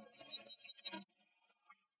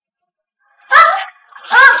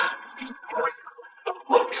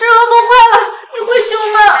水龙头坏了，你会修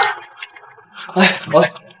吗？哎，我来，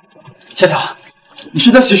夏夏，你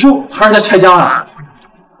是在洗漱还是在拆家啊？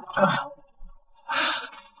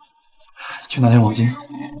去拿条毛巾。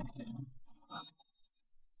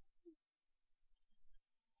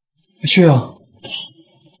去啊！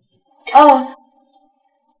哦。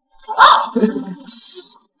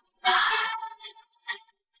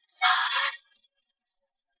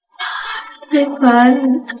没烦你，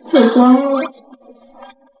走光了。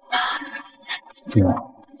夫人，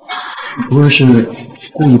你不会是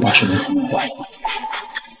故意把水龙头弄坏？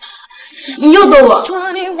你又逗我，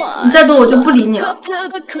你再逗我就不理你了。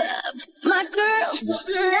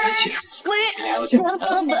结束。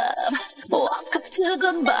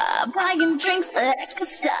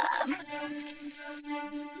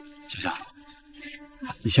小夏，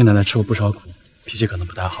你现奶奶吃过不少苦，脾气可能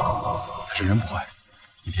不太好，但是人不坏，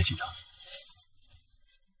你别紧张。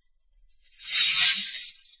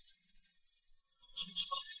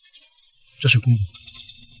这是姑姑。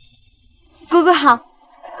姑姑好。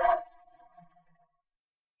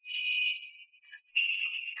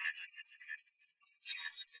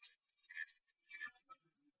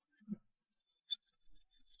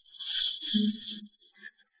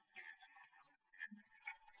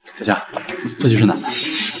小夏，这就是奶奶。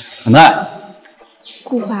奶奶，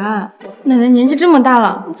顾华，奶奶年纪这么大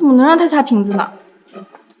了，你怎么能让她擦瓶子呢？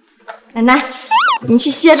奶奶，你去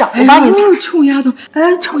歇着，我帮你擦。臭丫头，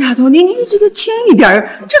哎，臭丫头，你这个轻一点，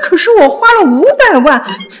这可是我花了500万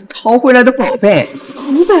淘回来的宝贝。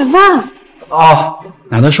500万？哦，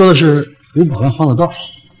奶奶说的是500万花了多少？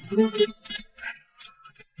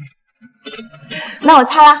那我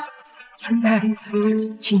擦啦。哎，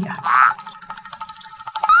轻点。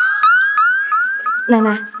奶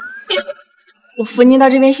奶，我扶您到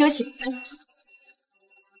这边休息。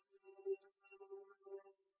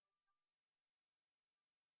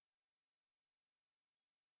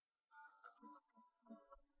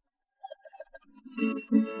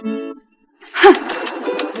哼，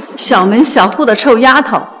小门小户的臭丫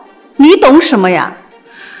头，你懂什么呀？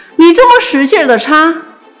你这么使劲的擦，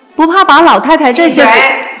不怕把老太太这些……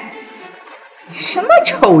什么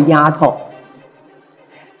臭丫头？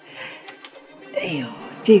哎呦，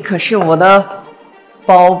这可是我的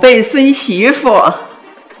宝贝孙媳妇，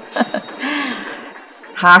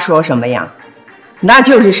她说什么样，那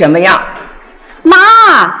就是什么样。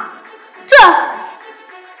妈，这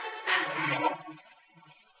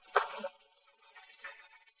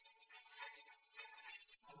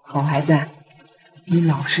好孩子，你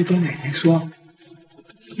老实跟奶奶说，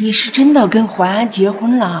你是真的跟淮安结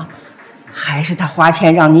婚了，还是他花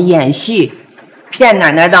钱让你演戏，骗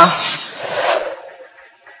奶奶的？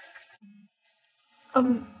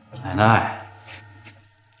奶奶，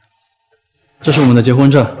这是我们的结婚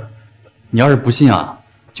证，你要是不信啊，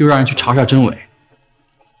就让人去查查真伪。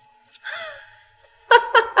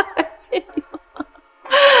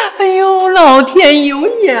哎呦，老天有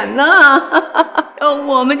眼呐！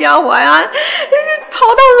我们家淮安讨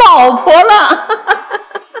到老婆了。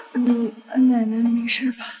奶奶没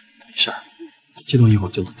事吧？没事儿，激动一会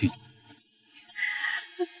儿就冷静。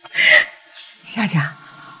夏夏，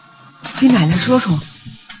跟奶奶说说，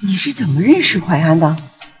你是怎么认识淮安的？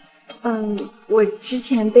我之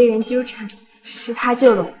前被人纠缠，是他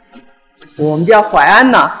救了我。我们家淮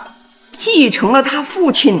安呐，继承了他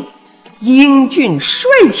父亲英俊帅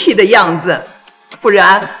气的样子，不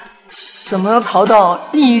然怎么能讨到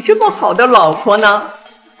你这么好的老婆呢？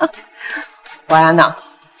淮安呐，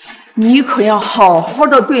你可要好好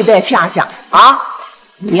的对待夏夏啊！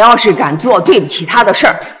你要是敢做对不起她的事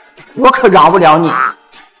儿，我可饶不了你。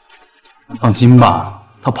放心吧，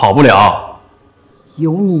他跑不了。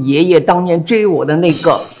有你爷爷当年追我的那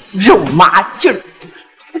个肉麻劲儿。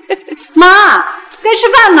妈，该吃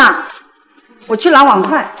饭了，我去拿碗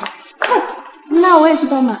筷。那我也去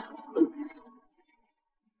帮忙。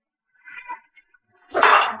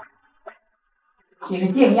你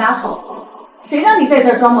个贱丫头，谁让你在这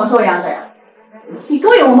儿装模作样的呀？你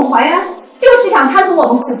勾引我们淮安，就是想贪图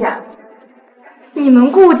我们顾家。你们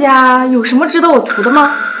顾家有什么值得我图的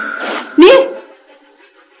吗？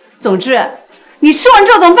总之，你吃完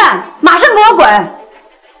这顿饭，马上给我滚！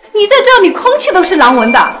你在这里空气都是难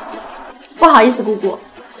闻的。不好意思，姑姑，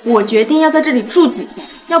我决定要在这里住几天，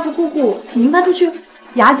要不姑姑您搬出去？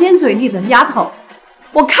牙尖嘴利的丫头，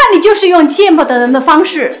我看你就是用见不得人的方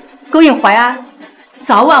式勾引淮安，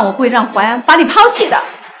早晚我会让淮安把你抛弃的。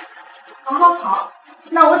好，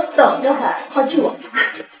那我等着还抛弃我。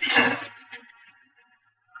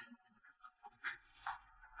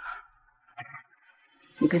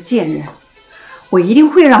你个贱人，我一定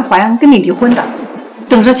会让淮安跟你离婚的，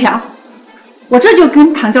等着瞧！我这就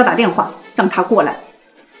跟唐娇打电话，让他过来，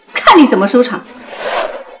看你怎么收场。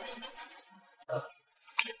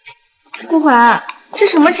顾淮，这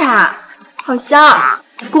什么茶？好香！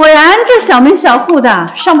果然这小门小户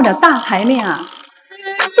的上不了大台面啊！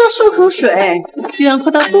这漱口水居然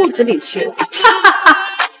喝到肚子里去了，哈哈哈！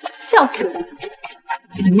笑死我！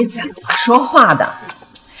你怎么说话的？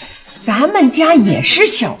咱们家也是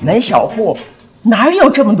小门小户，哪有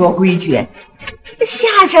这么多规矩？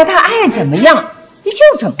夏夏她爱怎么样，你就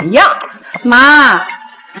怎么样。妈，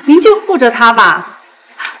您就护着她吧。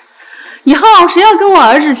以后谁要跟我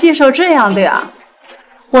儿子介绍这样的呀，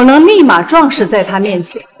我能立马撞死在他面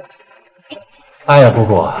前。哎呀，姑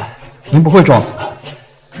姑，您不会撞死的，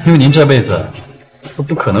因为您这辈子都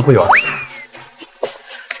不可能会有儿子。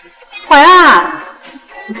淮安，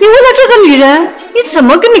你为了这个女人，你怎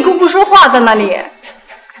么跟你姑姑说话的呢？你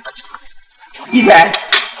闭嘴！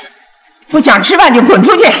不想吃饭就滚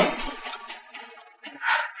出去！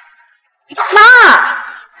妈，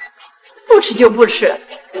不吃就不吃，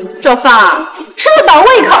这饭是我倒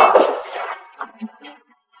胃口。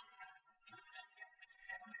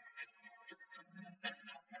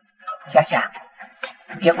夏夏，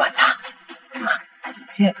别管他。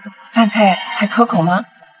这饭菜还可口吗？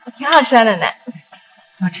挺好吃的，奶奶。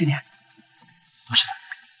多吃点。多吃。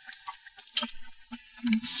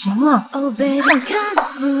行了。我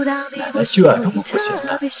就爱跟我付钱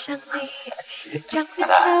的。奶奶，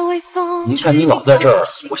您看您老在这儿，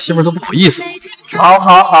我媳妇都不好意思。好，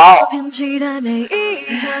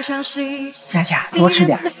夏夏多吃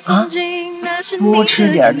点啊，多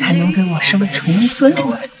吃点才能给我生重孙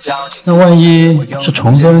女。那万一是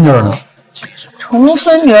重孙女呢？重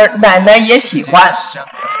孙女奶奶也喜欢，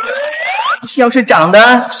要是长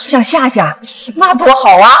得像夏夏，那多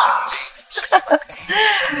好啊！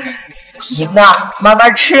你呢，慢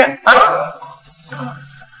慢吃啊。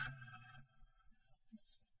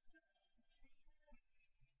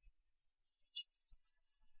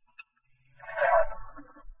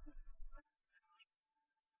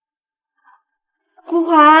顾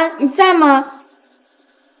淮，你在吗？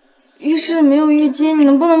浴室没有浴巾，你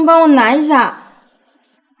能不能帮我拿一下？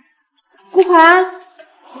顾淮，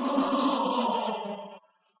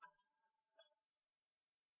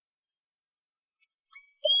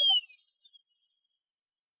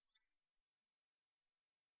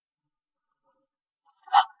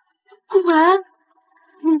顾淮，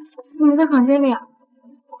怎么在房间里啊？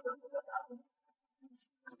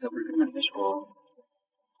刚才不是跟奶奶说，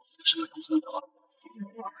生了重孙子了？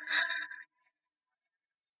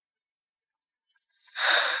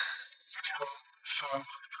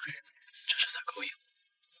这是在勾引。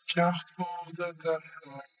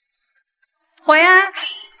淮安，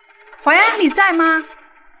淮安，你在吗？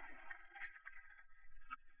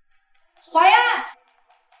淮安，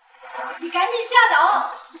你赶紧下楼，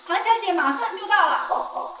唐小姐马上就到了。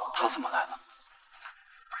她怎么来了？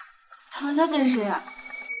唐小姐是谁呀？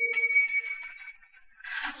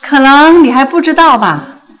可能你还不知道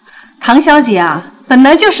吧？唐小姐啊，本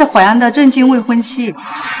来就是淮安的正经未婚妻，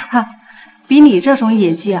哈，比你这种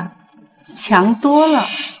野鸡啊强多了。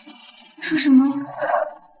说什么？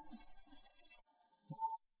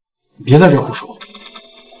别在这胡说！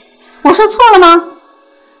我说错了吗？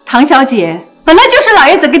唐小姐本来就是老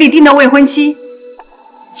爷子给你定的未婚妻，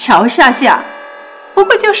乔夏夏不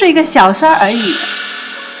过就是一个小三而已。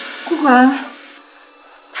顾环，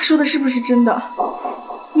他说的是不是真的？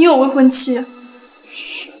你有未婚妻？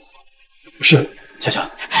不是，夏夏，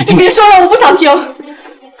你别说了，我不想听。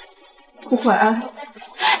顾环，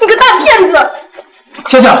你个大骗子！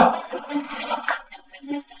夏夏，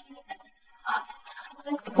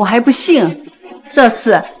我还不信，这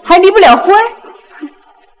次还离不了婚。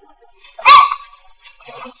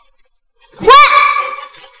喂，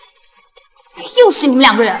又是你们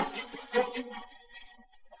两个人。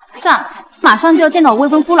算了，马上就要见到我未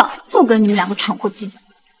婚夫了，不跟你们两个蠢货计较。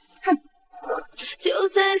哼！就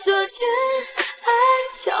在昨天，爱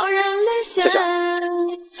悄然离散。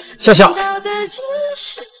夏夏，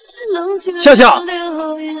夏夏，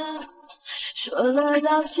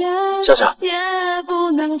夏夏，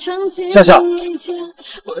夏夏，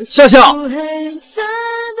夏夏。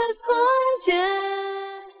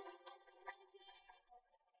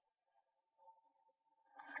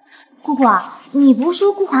姑姑，你不是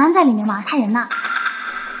说顾淮安在里面吗？他人呢？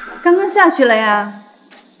刚刚下去了呀，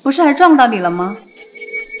不是还撞到你了吗？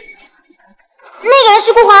那个人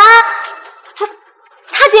是顾淮安，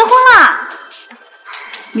他结婚了。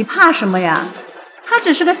你怕什么呀？他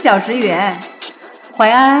只是个小职员，淮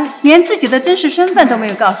安连自己的真实身份都没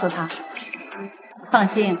有告诉他。放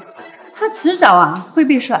心，他迟早啊会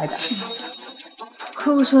被甩的。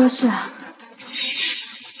可我说的是，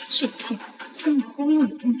这气千里孤影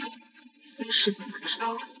里，实在不知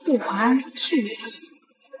道顾淮安是我。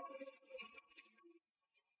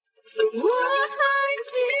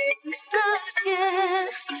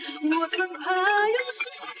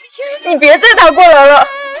你别再打过来了，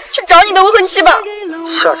去找你的未婚妻吧。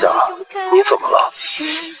夏夏，你怎么了？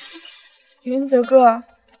云泽哥，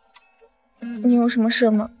你有什么事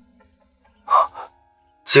吗？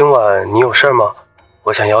今晚你有事吗？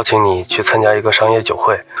我想邀请你去参加一个商业酒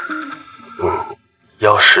会。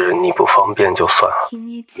要是你不方便就算了。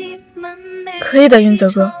可以的，云泽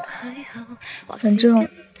哥，反正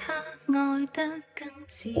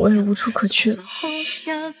我也无处可去。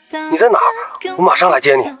你在哪儿？我马上来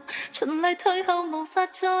接你。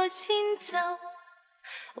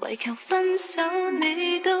為求分手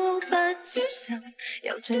你都不接受，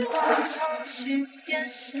又像當初說一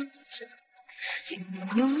生情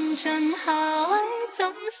用盡下位怎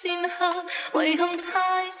善後，遺憾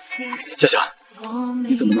太遲。夏夏，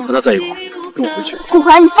你怎么能和他在一块儿？跟我回去。顾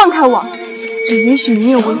淮安，你放开我！只允许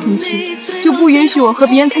你有未婚妻，就不允许我和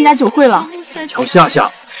别人参加酒会了。乔夏夏，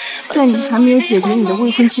在你还没有解决你的未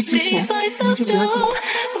婚妻之前，我们就不要见面。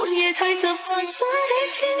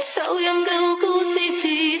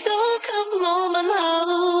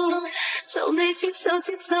就你接受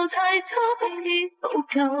太多的補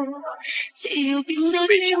救，只要變咗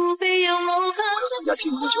要被由無限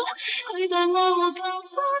中佢在愛護更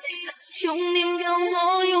多的用念舊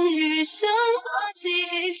我用餘生把自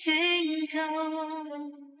己拯救。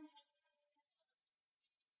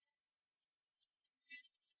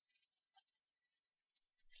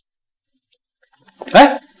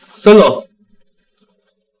哎，孙总，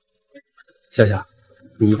夏夏，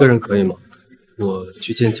你一个人可以吗？我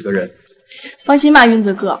去见几个人。放心吧，云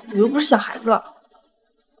泽哥，我又不是小孩子了。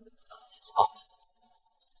好。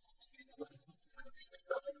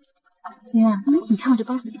云安，你看我这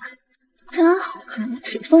包怎么样？真好看呀，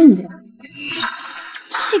谁送你的呀？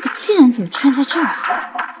这个贱人怎么出现在这儿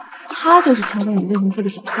啊？他就是抢走你未婚夫的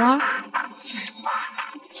小三儿。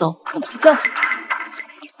走，我们去教训他。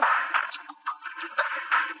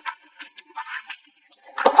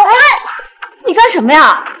你干什么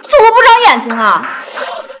呀？做活不长眼睛啊！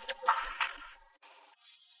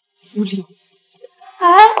无聊。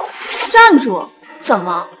哎，站住！怎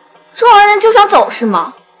么，撞完人就想走是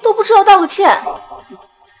吗？都不知道道个歉。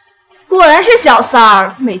果然是小三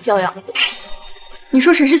儿，没教养的东西。你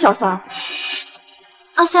说谁是小三儿？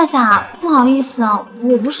啊，夏夏，不好意思啊，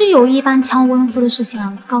我不是有意把你抢我未婚夫的事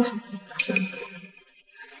情告诉你。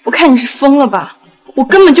我看你是疯了吧？我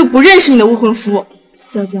根本就不认识你的未婚夫。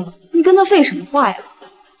娇娇，你跟他废什么话呀？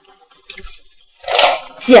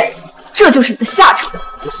贱，这就是你的下场。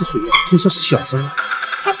我是谁呀？听说是小三。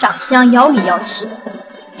看长相妖里妖气的，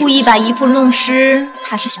故意把姨父弄湿，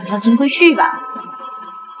怕是想要金龟婿吧？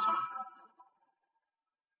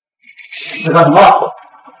在干什么？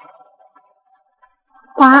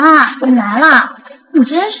华，你来啦！你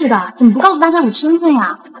真是的，怎么不告诉大家我的身份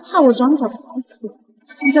呀？害我找你找不着处。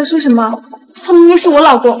你在说什么？他明明是我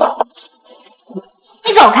老公。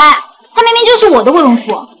你走开！他明明就是我的未婚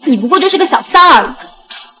夫，你不过就是个小三而已。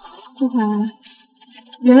顾华，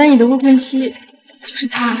原来你的未婚妻就是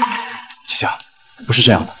他。夏夏，不是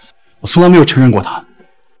这样的，我从来没有承认过他。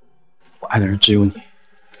我爱的人只有你。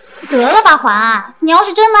得了吧，华！你要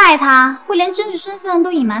是真的爱他，会连真实身份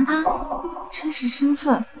都隐瞒他？真实身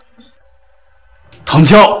份？唐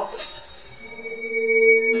娇，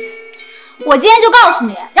我今天就告诉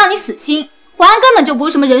你，让你死心。华安根本就不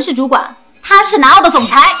是什么人事主管，他是南澳的总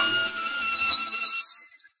裁。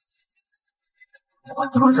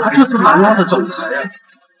他就是南澳的总裁呀。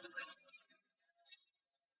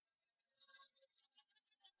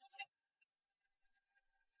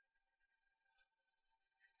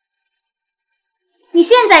你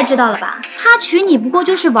现在知道了吧？他娶你不过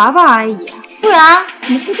就是玩玩而已，不然怎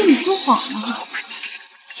么会对你说谎呢？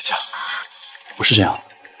夏夏，不是这样。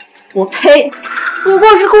我呸！不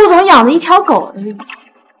过是顾总养的一条狗而已，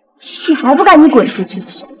你还不赶紧滚出去！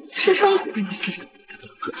身上一股垃圾，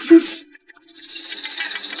恶心死！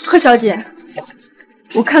贺小姐，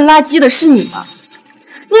我看垃圾的是你吧？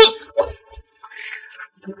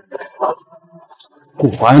顾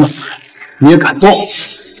华安的夫人，你也敢动？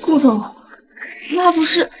顾总，那不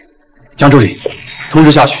是……江助理，通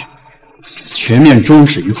知下去，全面终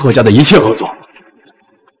止与贺家的一切合作。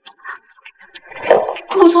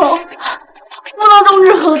顾总，不能终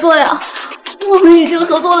止合作呀！我们已经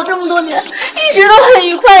合作了这么多年，一直都很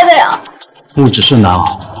愉快的呀。不只是南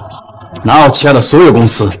澳，南澳旗下的所有公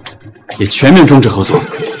司也全面终止合作。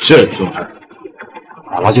是，总裁。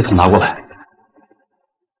把垃圾桶拿过来。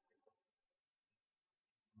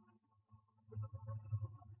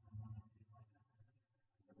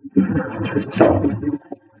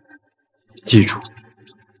记住，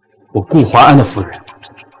我顾华安的夫人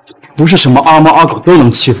不是什么阿猫阿狗都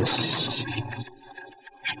能欺负的。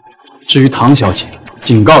至于唐小姐，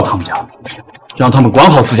警告唐家，让他们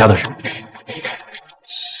管好自家的人。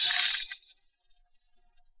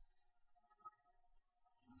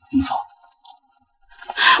我们走。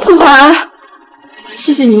顾华安，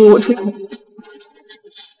谢谢你为我出头，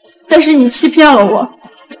但是你欺骗了我，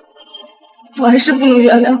我还是不能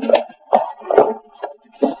原谅。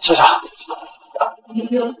夏夏，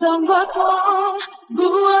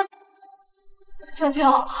乔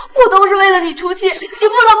乔，我都是为了你出气，你不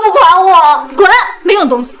能不管我。滚，没用的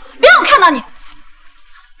东西，别让我看到你。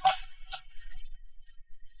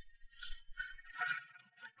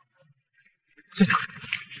夏夏，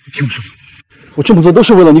你听我说，我这么做都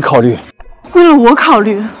是为了你考虑。为了我考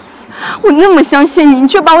虑？我那么相信你，你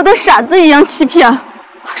却把我当傻子一样欺骗，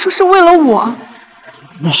还说是为了我。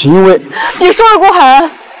那是因为……别说了，顾海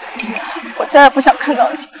安，我再也不想看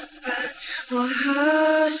到你。我好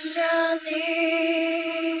想你，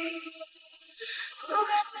不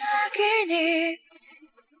敢打给你，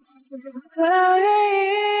不愿意。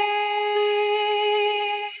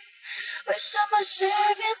为什么失眠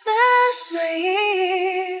的声音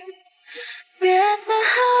变得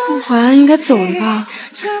好？顾淮安应该走了吧？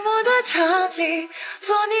沉默的场景，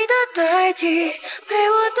做你的代替，陪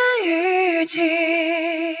我等雨停。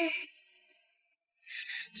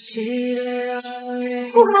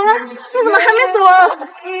顾淮安，你怎么还没走啊？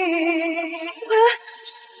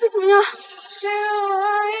你怎么样？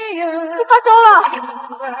你发烧了？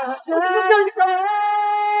我叫医生。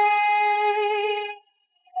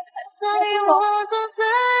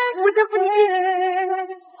我先扶你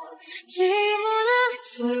进。寂寞的滋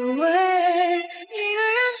味，一个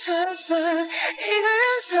人撑伞，一个人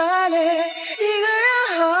擦泪，一个人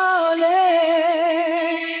好累。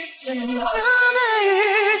怎样的日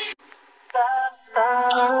子？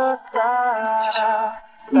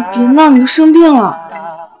你别闹，你都生病了。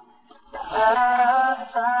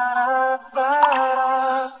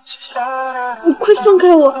你快放开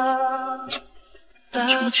我！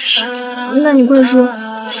听我解释。那你快说，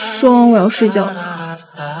说完我要睡觉。我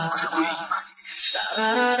是故意隐瞒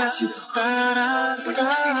你，记得不能这一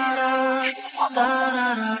天说的话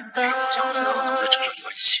吗？将我们和总裁扯上关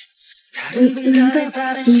系。难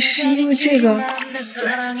道你是因为这个？对，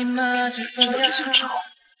知道真相之后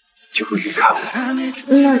就会离开我。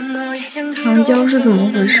那唐娇是怎么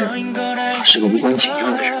回事？他是个无关紧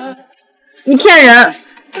要的人，你骗人！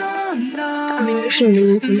他明明是你的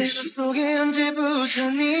未婚妻。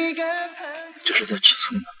这是在吃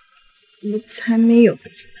醋吗？我才没有。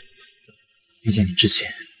遇见你之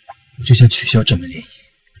前，我就想取消这门联谊。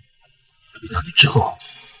遇到你之后，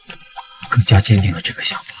我更加坚定了这个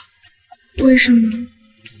想法。为什么？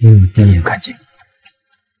因为我第一眼看见你，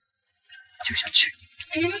就想娶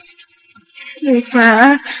你。陆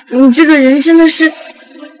凡，你这个人真的是……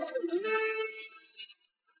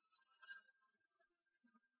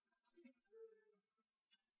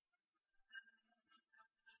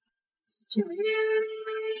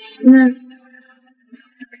那看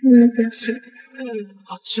你的表现。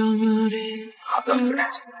好的，夫人。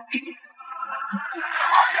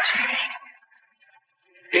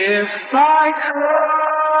If I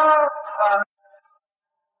could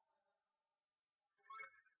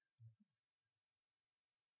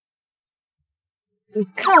你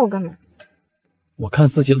看我干嘛？我看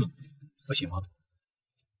自己冷，不行吗？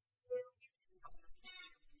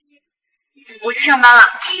我去上班了。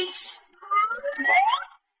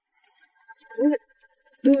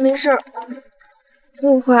没事儿。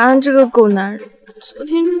陆淮安这个狗男人，昨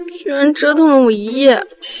天居然折腾了我一夜。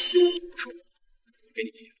给你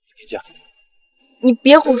1天假。你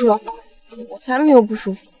别胡说，我才没有不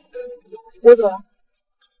舒服。我走了。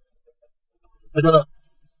哎，等等。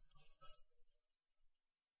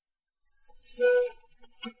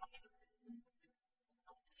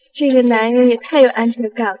这个男人也太有安全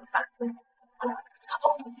感了吧！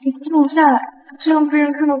你快放我下来，这样被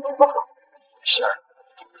人看到多不好。是。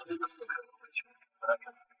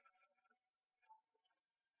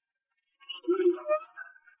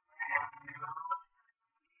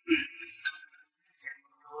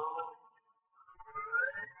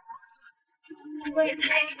我也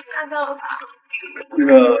太看到了吧！那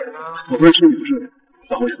个，我不是不是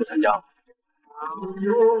早会不参加了。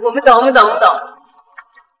我们等。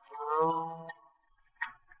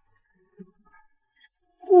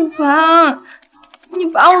顾凡，你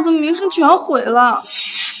把我的名声全毁了。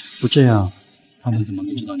不这样，他们怎么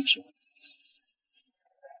能知道你是我？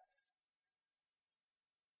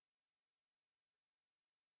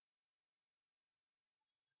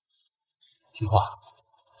听话，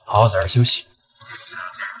好好在这儿休息。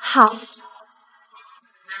好。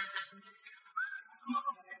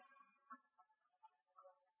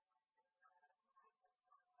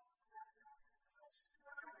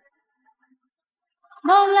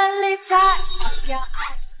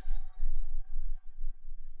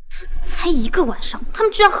才一个晚上，他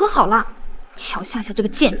们居然和好了。乔夏夏这个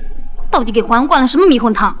贱人，到底给淮安灌了什么迷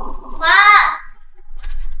魂汤？淮安，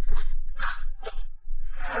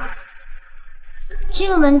这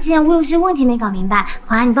个文件我有些问题没搞明白，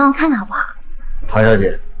淮安你帮我看看好不好？唐小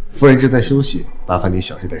姐，夫人正在休息，麻烦你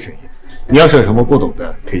小心点声音。你要是有什么不懂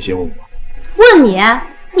的，可以先问我。问你？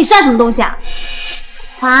你算什么东西啊？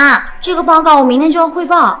淮安，这个报告我明天就要汇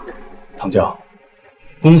报。唐娇，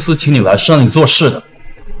公司请你来是让你做事的，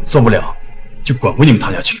做不了就滚回你们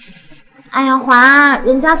唐家去。哎呀，淮安，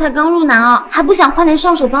人家才刚入男哦，还不想快点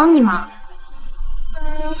上手帮你吗？哎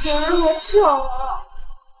呀，淮安好吵啊！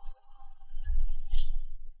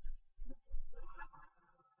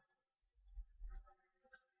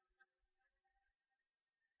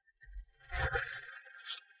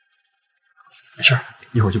没事，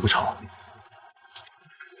一会儿就不吵了。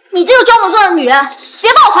你这个装模作样的女人，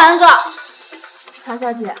别把我淮安哥！唐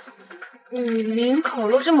小姐，你领口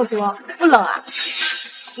肉这么多，不冷啊？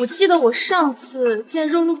我记得我上次见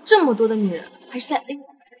肉露这么多的女人，还是在 A。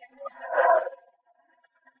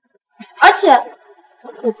而且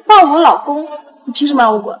我抱我老公，你凭什么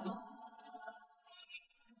让我滚？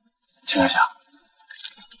秦夏夏，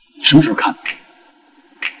你什么时候看的？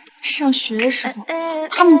上学的时候，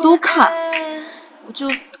他们都看，我就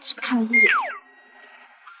只看了一眼。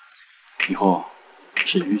以后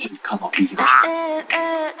只允许你看老公一个人。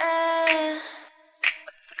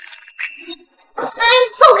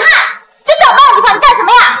走开！这小抱的地方你干什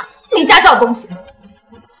么呀？没家教的东西！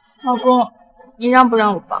老公，你让不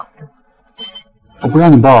让我抱？我不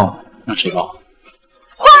让你抱，让谁抱？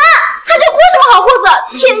淮安，他这不是什么好货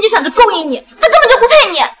色，天天就想着勾引你，他根本就不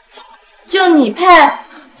配你。就你配？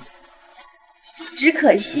只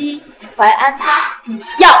可惜淮安他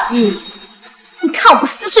要你。你看我不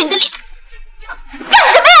撕碎你的脸！干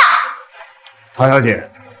什么呀？唐小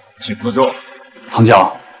姐，请自重。唐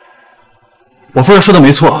娇，我夫人说的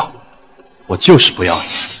没错，我就是不要你。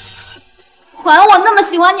淮安，我那么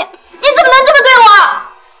喜欢你，你怎么能这么对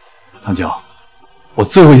我？唐娇，我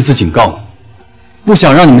最后一次警告你，不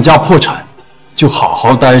想让你们家破产，就好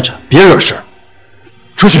好待着，别惹事儿。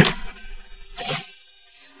出去。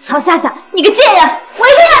乔夏夏，你个贱人，我一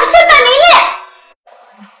定让你身败名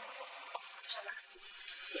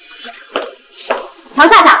裂！乔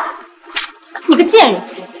夏夏，你个贱人，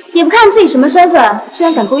也不看自己什么身份，居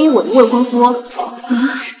然敢勾引我的未婚夫！啊，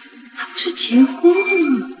他不是结婚了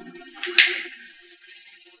吗？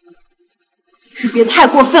你别太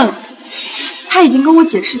过分了，他已经跟我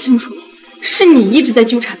解释清楚了，是你一直在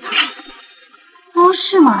纠缠他。哦，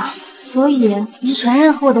是吗？所以你承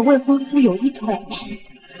认和我的未婚夫有一腿？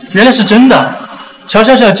原来是真的，乔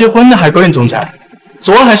夏夏结婚了还勾引总裁，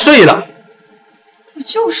昨晚还睡了。我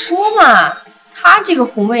就说嘛，他这个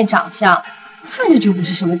红妹长相，看着就不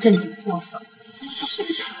是什么正经货色，是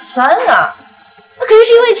个小三啊。那肯定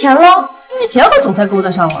是因为钱喽，因为钱和总裁勾搭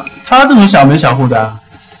上了。他这种小门小户的，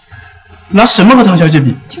拿什么和唐小姐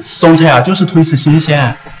比？总裁啊，就是图一次新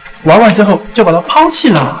鲜，玩完之后就把他抛弃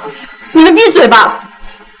了。你们闭嘴吧，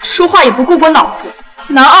说话也不顾过脑子。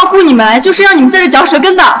男二雇你们来就是让你们在这嚼舌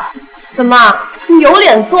根的。怎么，你有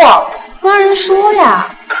脸做？不让人说呀？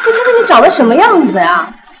你看看你长得什么样子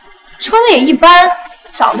呀？穿的也一般，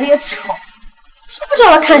长得也丑，知不知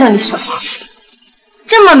道他看上你什么？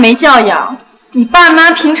这么没教养，你爸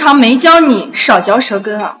妈平常没教你少嚼舌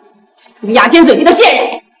根啊？你个牙尖嘴利的贱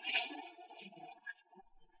人！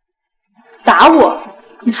打我，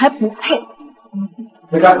你还不配！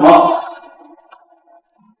在干什么？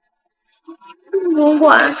总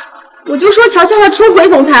管，我就说乔夏夏出轨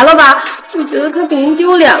总裁了吧，我觉得他给您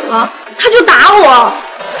丢脸了，他就打我。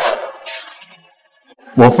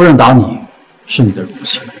我夫人打你，是你的荣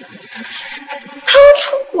幸。他都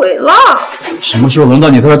出轨了，什么时候轮到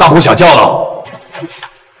你在这大呼小叫了？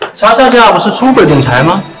乔夏夏不是出轨总裁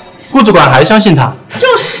吗？顾主管还相信他？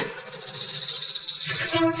就是。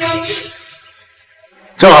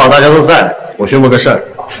正好大家都在，我宣布个事儿：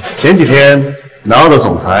前几天南澳的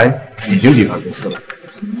总裁已经抵达公司了。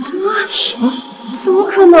什么？怎么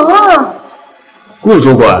可能啊？顾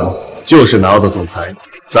主管就是南澳的总裁，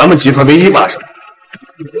咱们集团的一把手。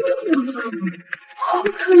怎么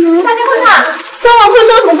可能？大家快看，官网推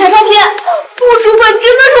销总裁招聘，顾主管真的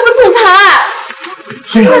是我们总裁，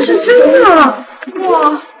对呀，是真的！哇，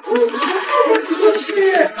乔夏夏可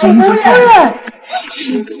是总裁夫人。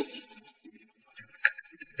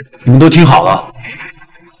你们都听好了，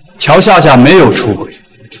乔夏夏没有出轨，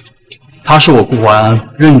她是我顾淮安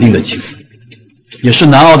认定的妻子，也是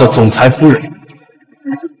南澳的总裁夫人。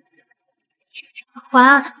淮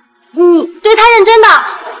安，你对他认真的？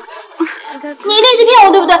你一定是骗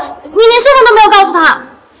我，对不对？你连身份都没有告诉他。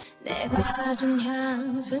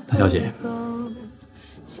谭小姐，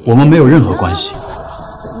我们没有任何关系。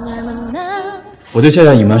我对夏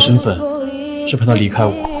夏隐瞒身份，是怕她离开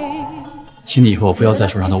我。请你以后不要再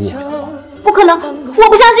说让她误会了。不可能，我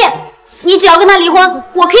不相信。你只要跟他离婚，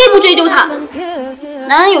我可以不追究他。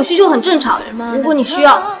男人有需求很正常，如果你需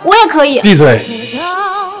要，我也可以。闭嘴，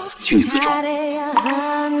请你自重。为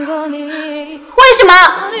什么？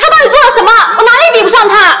他到底做了什么？我哪里比不上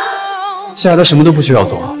他？夏夏她什么都不需要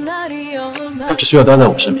做，她只需要待在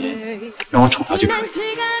我身边，让我宠她就可以。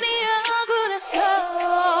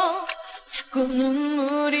看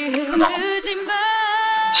到了，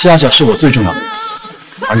夏夏是我最重要的人，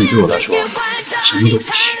而你对我来说什么都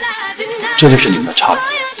不是，这就是你们的差别。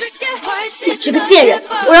你这个贱人，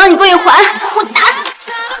我让你勾引淮安，我打死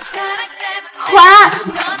淮安！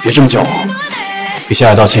别这么叫我，给夏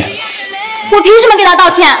夏道歉。我凭什么给他道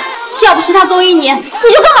歉？要不是他勾引你，你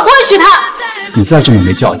就根本不会娶她。你再这么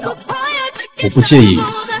没教养，我不介意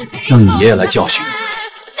让你爷爷来教训你。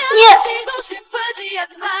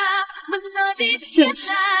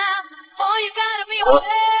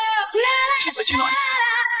对不起，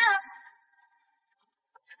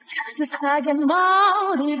现在见到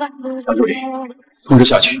你。张助理，通知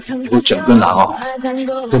下去，以后整个南澳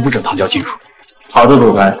都不准唐家进入。好的，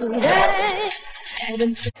总裁。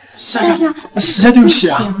夏夏，实在对不起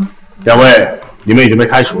啊。两位，你们已经被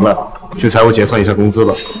开除了，去财务结算一下工资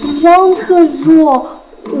吧。江特助，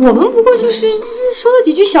我们不过就是说了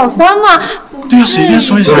几句小三嘛。对呀，随便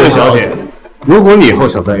说一下。这位小姐，如果你以后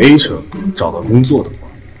想在 A 城找到工作的话，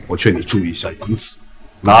我劝你注意一下言辞，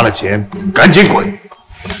拿了钱赶紧滚。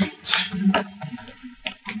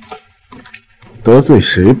得罪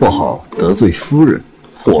谁不好，得罪夫人，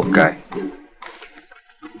活该。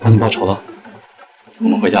帮你报仇了，我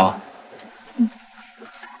们回家吧。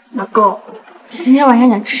老公，今天晚上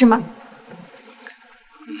想吃什么？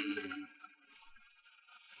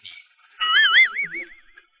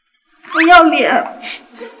不要脸！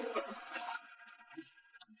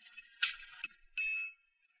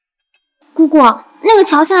姑姑，那个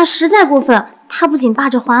乔夏实在过分，他不仅霸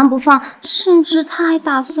着淮安不放，甚至他还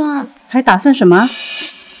打算什么？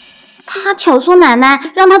他挑唆奶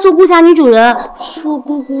奶让她做顾家女主人，说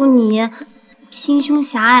姑姑你心胸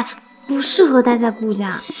狭隘，不适合待在顾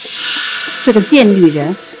家。这个贱女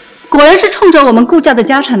人，果然是冲着我们顾家的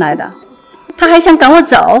家产来的。她还想赶我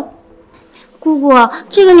走。姑姑，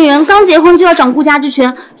这个女人刚结婚就要掌顾家之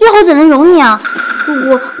权，日后怎能容你啊？姑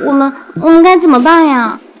姑，我们该怎么办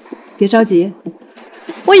呀？别着急，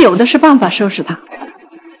我有的是办法收拾她。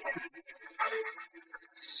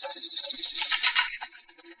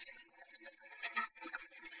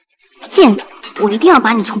贱人，我一定要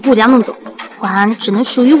把你从顾家弄走，淮安只能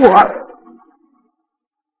属于我。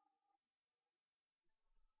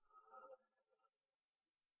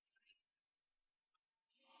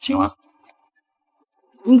行了。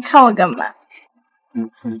你看我干嘛？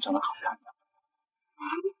夫人长得好看。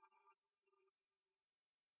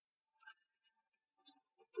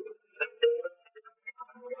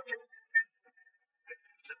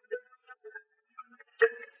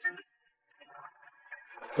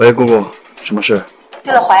喂，姑姑，什么事？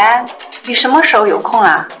对了，淮安，你什么时候有空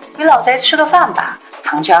啊？与老宅吃个饭吧。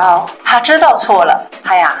唐娇他知道错了，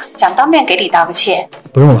他呀想当面给你道个歉。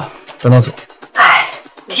不用了，让他走。哎，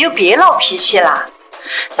你就别闹脾气啦。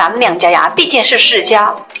咱们两家呀，毕竟是世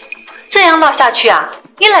交，这样闹下去啊，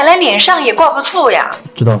你奶奶脸上也挂不住呀。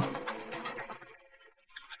知道了。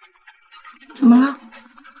怎么了？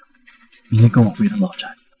明天跟我回趟老宅，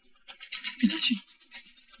别担心，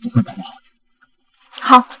我会保护好你。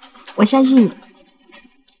好，我相信你。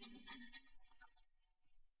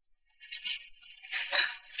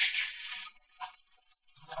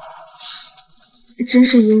真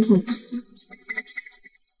是阴魂不散。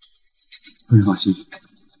夫人放心，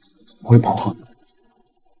我会保护好你。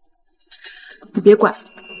你别管，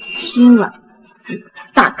今晚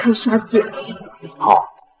大开杀戒。好，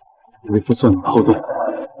为夫做你的后盾。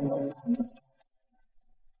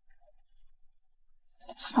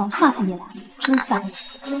乔夏夏也来了，真烦！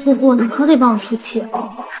姑姑，你可得帮我出气。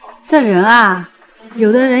这人啊，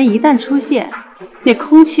有的人一旦出现，那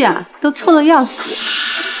空气啊都臭得要死。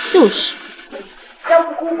就是。要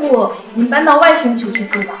不姑姑，你搬到外星球去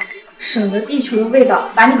住吧，省得地球的味道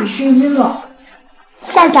把你给熏晕了。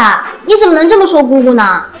夏夏，你怎么能这么说姑姑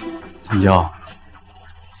呢？唐娇，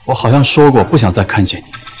我好像说过不想再看见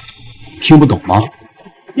你，听不懂吗？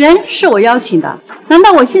人是我邀请的，难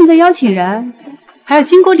道我现在邀请人还要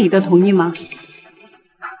经过你的同意吗？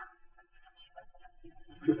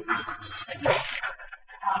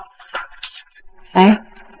哎，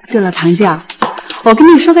对了，唐娇，我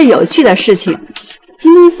跟你说个有趣的事情。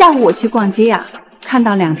今天下午我去逛街啊，看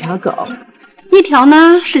到2条狗，一条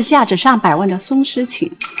呢是价值上百万的松狮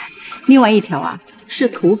群，另外一条啊是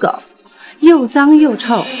土狗，又脏又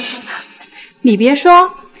臭。你别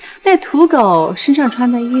说，那土狗身上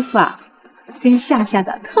穿的衣服啊，跟夏夏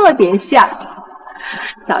的特别像。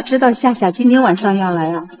早知道夏夏今天晚上要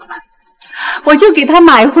来啊，我就给她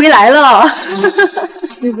买回来了。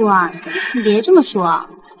姑姑啊，你别这么说。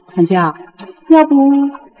唐娇，要不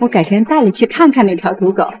我改天带你去看看那条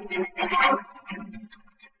土狗。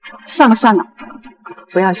算了算了，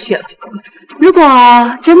不要去了。如果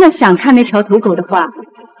真的想看那条土狗的话，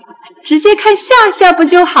直接看夏夏不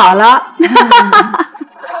就好了？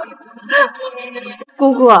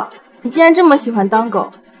姑姑，你既然这么喜欢当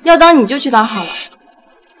狗，要当你就去当好了。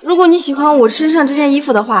如果你喜欢我身上这件衣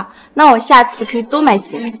服的话，那我下次可以多买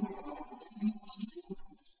几件。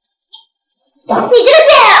你这个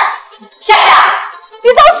贱人！夏夏，你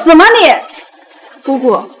找死吗你？姑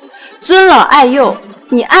姑，尊老爱幼，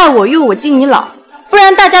你爱我幼我敬你老，不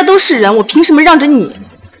然大家都是人，我凭什么让着你？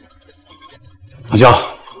唐娇，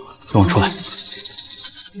跟我出来。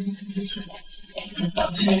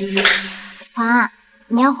淮安，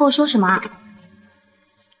你要和我说什么？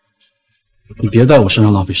你别在我身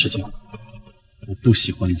上浪费时间了，我不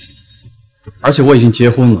喜欢你，而且我已经结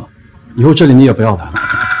婚了，以后这里你也不要来了，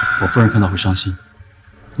我夫人看到会伤心。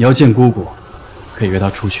你要见姑姑，可以约她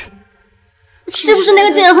出去。是不是那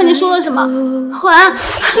个贱人和你说了什么？淮安，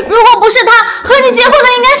如果不是他，和你结婚的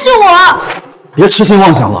应该是我。别痴心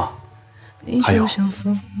妄想了。还有，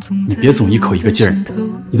你别总一口一个贱人，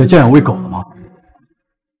你在家养喂狗了吗？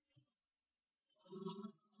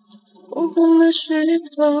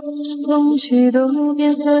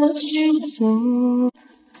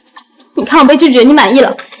你看我被拒绝，你满意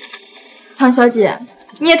了？唐小姐，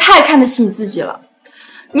你也太看得起你自己了。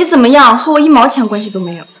你怎么样和我1毛钱关系都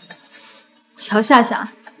没有。乔夏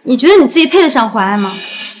夏，你觉得你自己配得上淮安吗？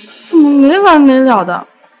怎么没完没了的，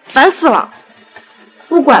烦死了！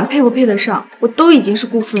不管配不配得上，我都已经是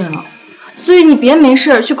顾夫人了，所以你别没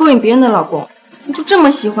事去勾引别人的老公。你就这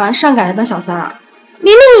么喜欢上赶着当小三啊？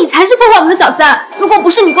明明你才是破坏我们的小三，如果不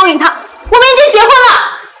是你勾引他，我们已经结婚了。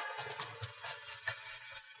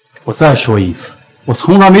我再说一次，我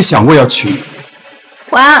从来没想过要娶你。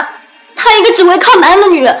环，她一个只会靠男人的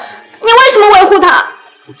女人，你为什么维护她？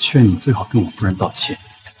我劝你最好跟我夫人道歉。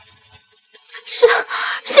是她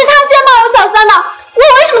先骂我小三的，我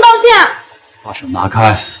为什么道歉？把手拿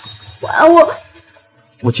开！环，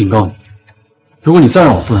我警告你，如果你再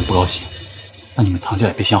让我夫人不高兴，那你们唐家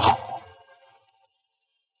也别想好活。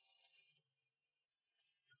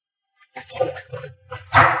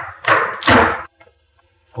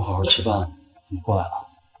不好好吃饭，怎么过来了？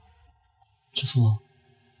吃醋了？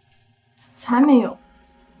才没有，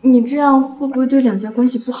你这样会不会对两家关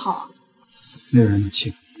系不好啊？没有人能欺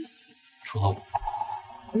负你，除了我。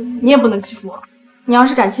你也不能欺负我，你要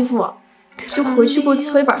是敢欺负我，就回去给我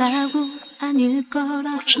搓衣板去。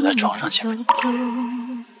我只在床上欺负你。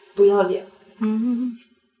不要脸！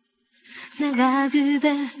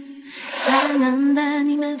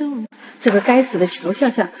这个该死的乔夏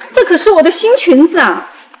夏，这可是我的新裙子啊！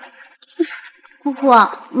姑姑，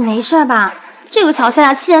没事吧？这个乔夏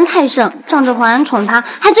夏欺人太甚，仗着环安宠她，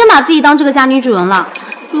还真把自己当这个家女主人了。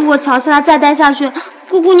如果乔夏夏再待下去，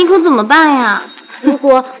姑姑你可怎么办呀？如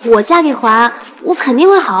果我嫁给环安，我肯定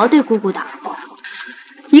会好好对姑姑的。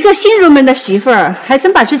一个新入门的媳妇儿，还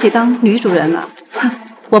真把自己当女主人了，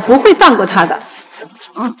我不会放过她的。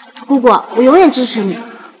姑姑，我永远支持你。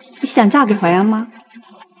你想嫁给淮安吗？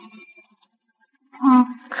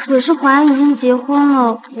可是淮安已经结婚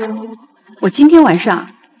了，我今天晚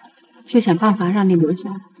上就想办法让你留下，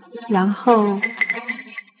然后……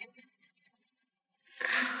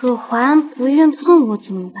可淮安不愿碰我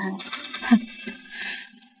怎么办？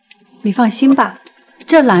你放心吧，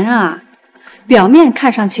这男人啊，表面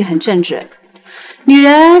看上去很正直，女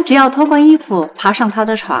人只要脱光衣服爬上他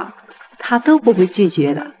的床，他都不会拒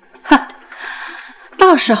绝的。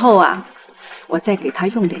到时候啊，我再给他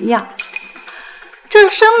用点药，这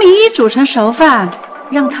生米煮成熟饭，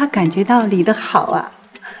让他感觉到你的好啊，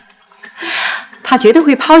他绝对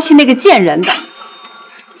会抛弃那个贱人的。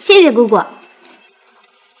谢谢姑姑。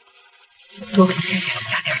多给夏夏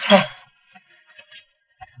加点菜。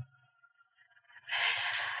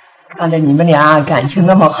看着你们俩感情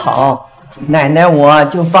那么好，奶奶我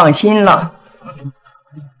就放心了。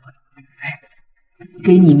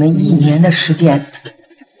给你们1年的时间，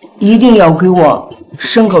一定要给我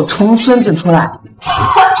生个重孙子出来。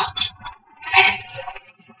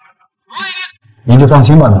您就放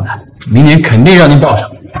心吧，奶奶，明年肯定让您抱上。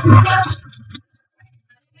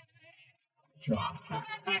是吧？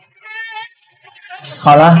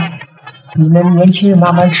好了，你们年轻人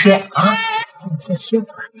慢慢吃啊，先歇会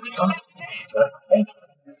儿啊。哎。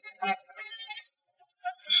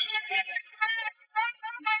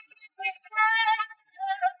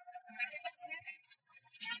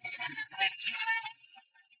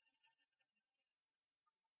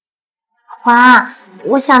华，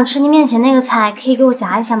我想吃你面前那个菜，可以给我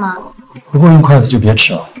夹一下吗？不会用筷子就别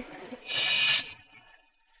吃了。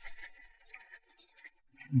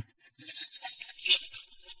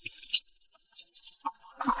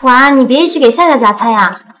华，你别一直给夏夏夹菜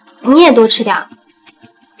呀，你也多吃点。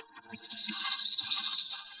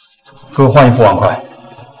给我换一副碗筷。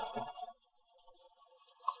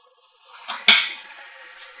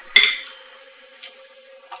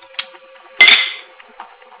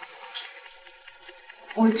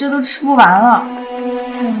我这都吃不完了，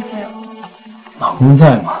太浪费了。老公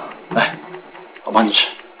在吗？来，我帮你吃。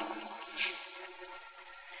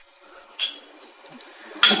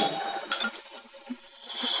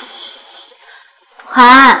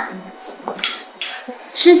华，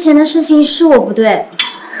之前的事情是我不对，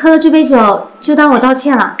喝了这杯酒就当我道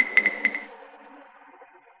歉了。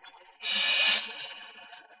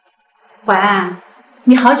淮安，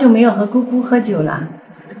你好久没有和姑姑喝酒了，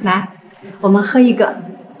来，我们喝一个。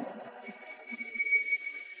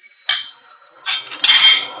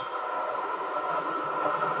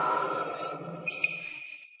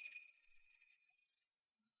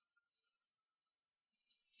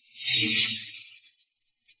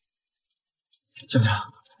怎么样？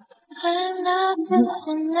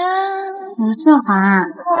没事，华安，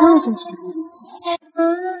喝了就行。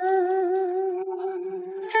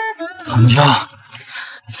唐家，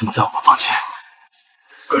你怎么在我们房间？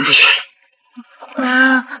滚出去！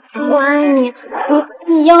华，我爱你，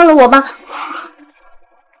你要了我吧？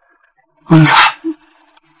滚开！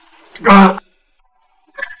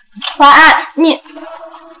华安，你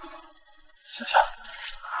夏夏，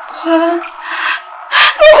华安，你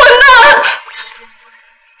混蛋！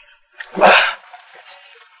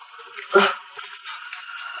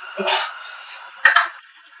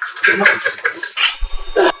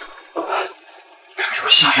敢给我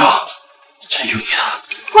下药，真有你的！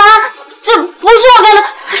华安，这不是我干的，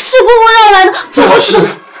是是。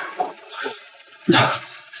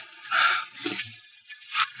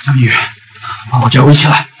江宇，把我这围起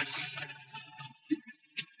来。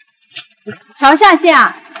乔夏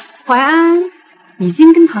夏，淮安已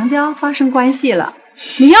经跟唐娇发生关系了。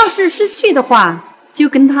你要是识趣的话，就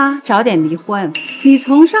跟他早点离婚。你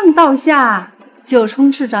从上到下就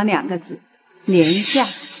充斥着2个字：廉价。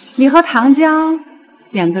你和唐娇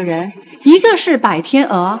2个人，一个是白天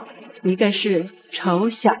鹅，一个是丑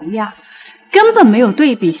小鸭，根本没有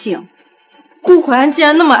对比性。顾淮安既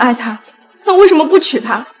然那么爱他，那为什么不娶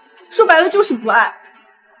她？说白了就是不爱。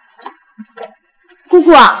姑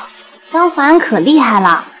姑，刚淮安可厉害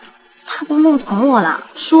了，他都弄疼我了，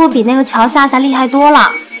说我比那个乔夏夏厉害多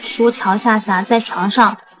了，说乔夏夏在床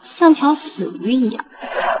上像条死鱼一样。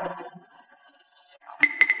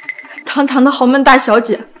堂堂的豪门大小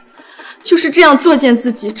姐，就是这样作践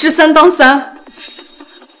自己，知3当3。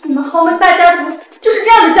你们豪门大家族就是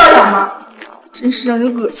这样的教养吗？真是让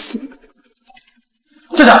人恶心。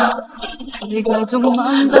校长，顾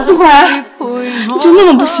淮安，你就那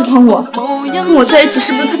么不喜欢我？跟我在一起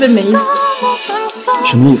是不是特别没意思？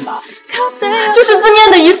什么意思啊？就是字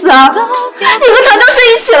面的意思啊！你和唐娇睡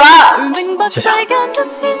一起了。夏夏，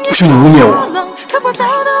不许你污蔑我！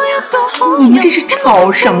你们这是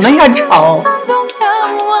吵什么呀？吵！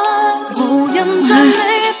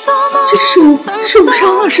这受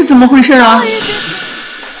伤了是怎么回事啊？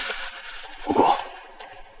不过，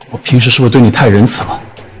我平时是不是对你太仁慈了？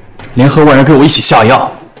联合外人跟我一起下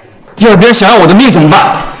药，要是别人想要我的命怎么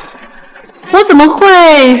办？我怎么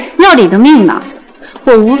会要你的命呢？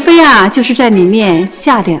我无非就是在里面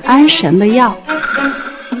下点安神的药。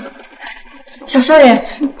小少爷，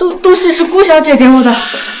东西是顾小姐给我的，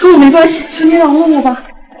跟我没关系，求你饶了我吧。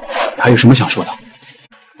还有什么想说的？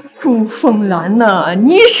顾凤兰呐，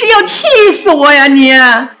你是要气死我呀你！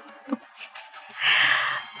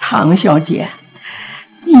唐小姐，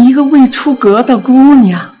你一个未出阁的姑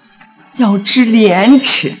娘，要知廉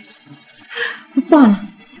耻。罢了，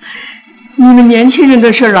你们年轻人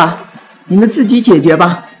的事儿你们自己解决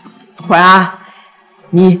吧。淮安，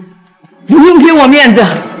你不用给我面子。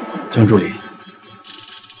江助理，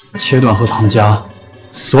切断和唐家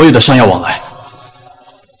所有的商业往来。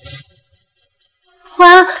淮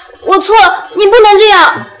安，我错了，你不能这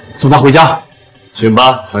样。送他回家。请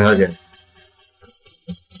吧，唐小姐。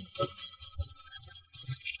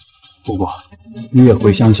不过，你也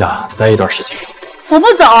回乡下待一段时间。我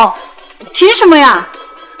不走，凭什么呀？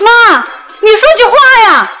妈，你说句话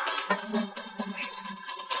呀！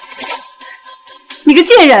你个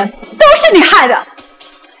贱人，都是你害的！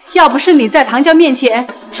要不是你在唐娇面前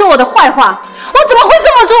说我的坏话，我怎么会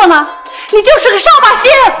这么做呢？你就是个扫把星！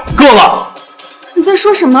够了！你在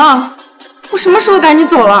说什么？我什么时候赶你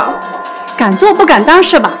走了？敢做不敢当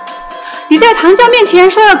是吧？你在唐娇面前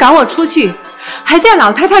说要赶我出去，还在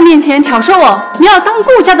老太太面前挑唆我你要当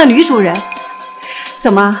顾家的女主人，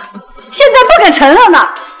怎么现在不肯承认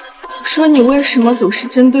了？我说你为什么总是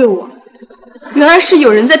针对我？原来是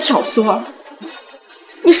有人在挑唆。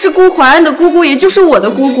你是顾淮安的姑姑，也就是我的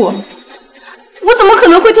姑姑，我怎么可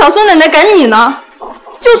能会挑唆奶奶赶你呢？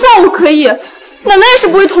就算我可以，奶奶也是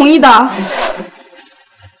不会同意的。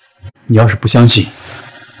你要是不相信，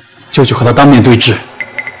就去和他当面对质。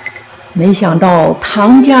没想到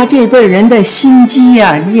唐家这辈人的心机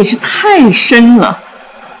也是太深了。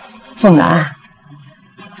凤兰，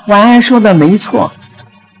淮安说的没错，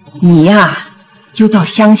你就到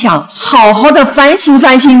乡下好好的反省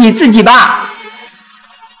反省你自己吧。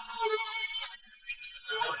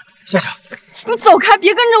夏夏，你走开，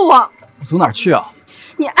别跟着我。我走哪儿去啊？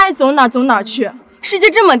你爱走哪儿走哪儿去，世界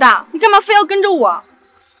这么大，你干嘛非要跟着我？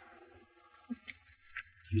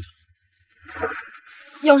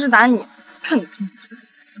要是打你，看你怎么办。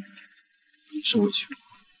你受委屈了。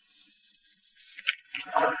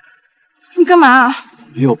你干嘛？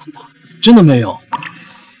没有，碰他，真的没有。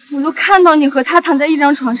我都看到你和他躺在一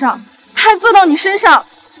张床上，他还坐到你身上。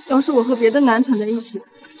要是我和别的男人躺在一起，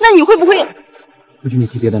那你会不会？不听你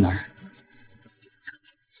提别的男人。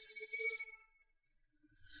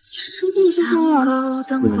你说的是这样？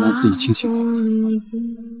为了让自己清醒。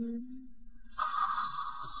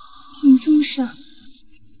怎么这么傻？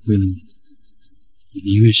为了你，我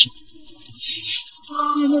宁愿是你。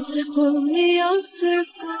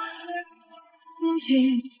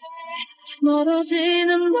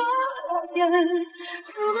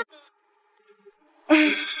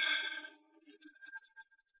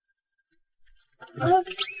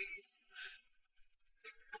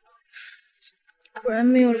果然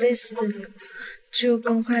没有累死的牛，只有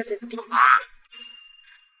耕坏的地。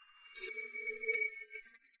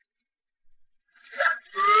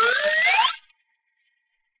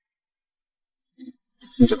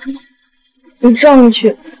你叫什么？你照你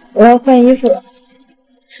去，我要换衣服了。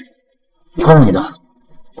看你的，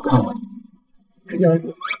不看我的。有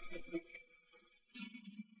理。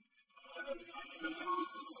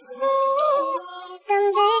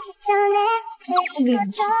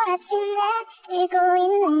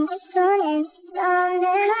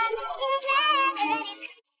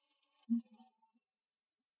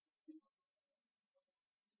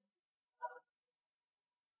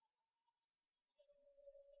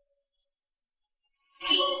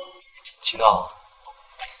秦道，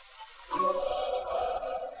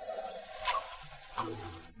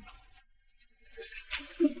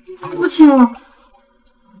不亲了。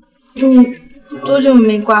你多久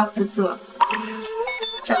没刮胡子了？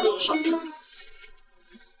长得好看。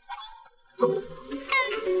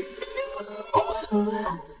刮胡子？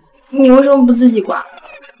你为什么不自己刮？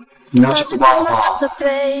你要是不刮的话，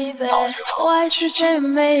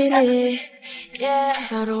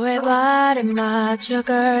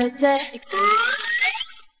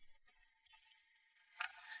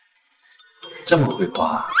这么会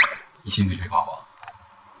刮，以前没被刮过？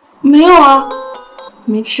没有啊，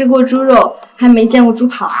没吃过猪肉，还没见过猪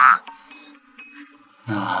跑。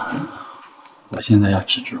那我现在要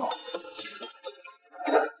吃猪肉。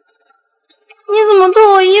你怎么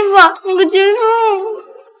脱我衣服啊？你可接受！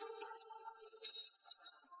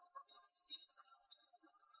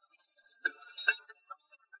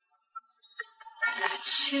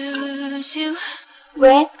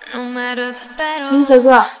喂，林泽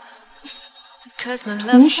哥，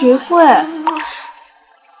同学会。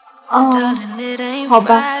哦，好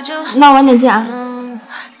吧，那晚点见啊。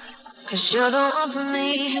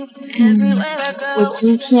我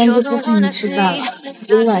今天就不陪你吃饭了，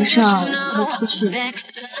我晚上要出去。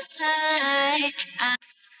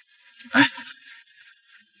哎，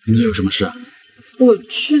你有什么事？我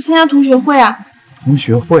去参加同学会啊。同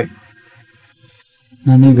学会？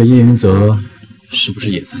那个叶云泽是不是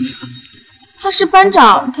也参加？他是班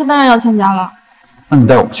长，他当然要参加了。那你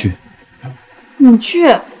带我去。你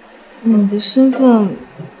去？你的身份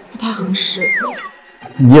不太合适。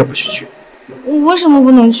你也不许去。我为什么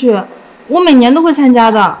不能去？我每年都会参加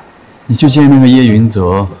的。你去见那个叶云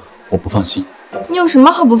泽，我不放心。你有什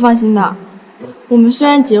么好不放心的？我们虽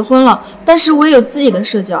然结婚了，但是我也有自己的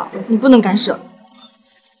社交，你不能干涉。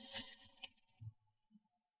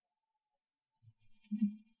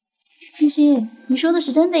欣欣，你说的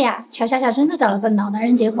是真的呀？乔夏夏真的找了个老男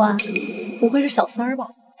人结婚？不会是小三儿吧？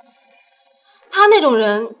他那种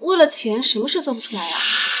人，为了钱什么事做不出来呀？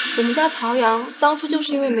我们家曹阳当初就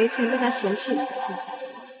是因为没钱被他嫌弃才分开。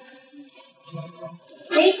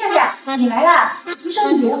哎，夏夏，你来啦！听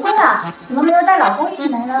说你结婚了，怎么没有带老公一起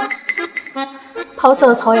来呢？抛弃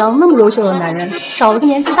了曹阳那么优秀的男人，找了个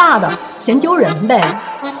年纪大的，嫌丢人呗。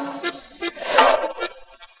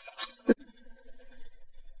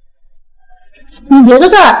你留在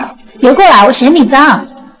这儿，别过来，我嫌你脏。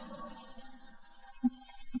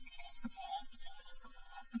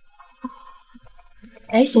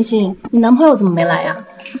哎，欣欣，你男朋友怎么没来呀？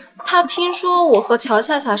他听说我和乔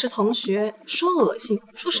夏夏是同学，说恶心，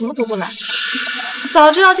说什么都不来。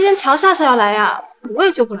早知道今天乔夏夏要来呀，我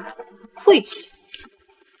也就不来了，晦气。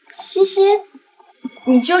欣欣，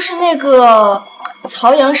你就是那个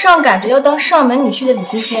曹阳上赶着要当上门女婿的李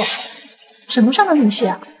欣欣。什么上门女婿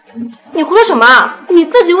啊？你胡说什么啊？你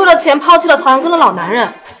自己为了钱抛弃了曹阳，跟了老男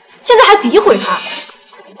人，现在还诋毁他。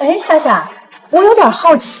哎，夏夏，我有点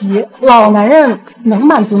好奇，老男人能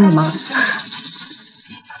满足你吗？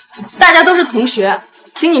大家都是同学，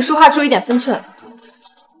请你说话注意点分寸。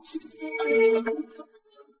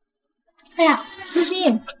哎呀，欣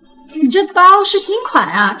欣，你这包是新款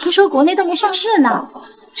啊，听说国内都没上市呢。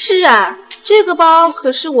是啊，这个包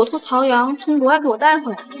可是我托曹阳从国外给我带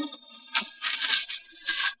回来的。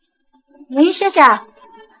哎，夏夏，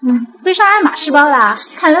背上爱马仕包啦，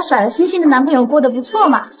看来甩了欣欣的男朋友过得不错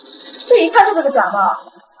嘛。这一看就是个假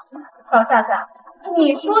包。乔夏夏，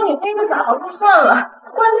你说你背个假包就算了，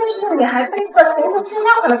关键是你还背个全球限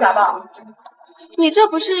量款的假包。你这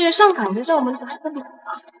不是上赶着让我们打分吗？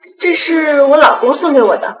这是我老公送给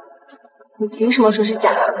我的，你凭什么说是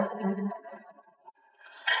假的？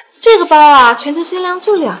这个包啊，全球限量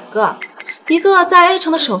就2个，一个在 A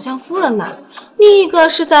城的首相夫人那儿，另一个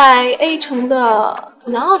是在 A 城的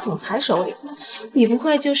南澳总裁手里。你不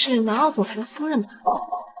会就是南澳总裁的夫人吧？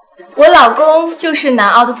我老公就是南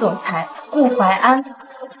澳的总裁顾淮安。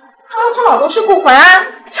她老公是顾淮安？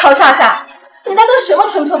乔夏夏，你在做什么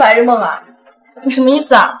春秋白日梦啊？你什么意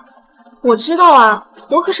思啊？我知道啊，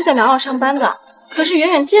我可是在南澳上班的，可是远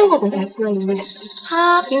远见过总裁夫人一面，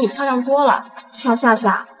她比你漂亮多了。乔夏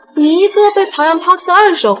夏，你一个被曹阳抛弃的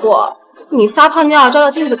二手货，你撒泡尿照照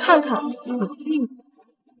镜子看看，有病！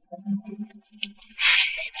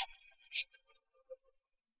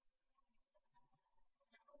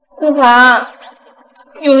顾华，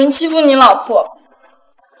有人欺负你老婆。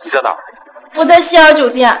你在哪儿？我在希尔酒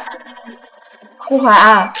店。顾华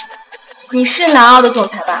啊，你是南澳的总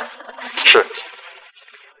裁吧？是。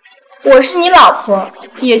我是你老婆，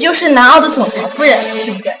也就是南澳的总裁夫人，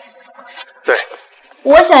对不对？对。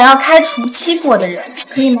我想要开除欺负我的人，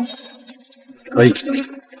可以吗？可以。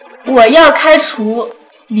我要开除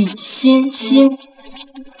李欣欣。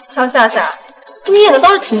乔夏夏，你演的倒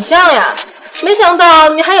是挺像呀，没想到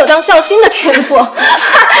你还有当孝心的天赋，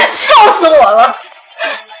笑死我了。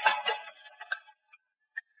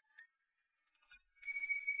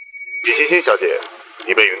李欣欣小姐，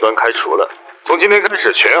你被云端开除了。从今天开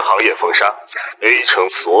始，全行业封杀 ，A 城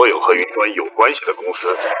所有和云端有关系的公司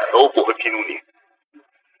都不会聘用你。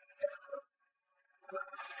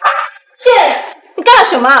贱人，你干了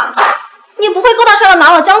什么？你不会勾搭上了南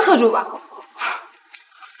澳的江特助吧？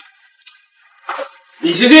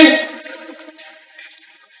李欣欣，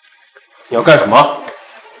你要干什么？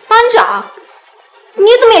班长，你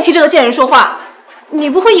怎么也替这个贱人说话？你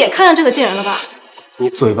不会也看上这个贱人了吧？你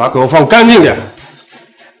嘴巴给我放干净点！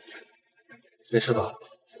没事吧？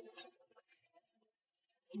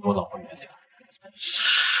离我老婆远点。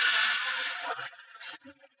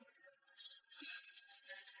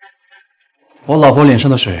我老婆脸上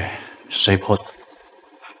的水谁泼的？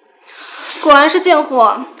果然是贱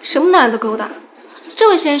货，什么男人都勾搭。这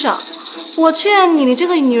位先生，我劝你离这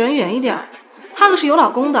个女人远一点，她可是有老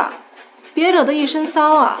公的，别惹得一身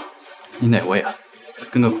骚啊！你哪位啊？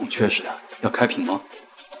跟个孔雀似的，要开屏吗？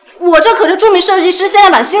我这可是著名设计师限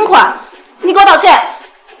量版新款，你给我道歉，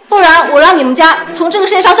不然我让你们家从这个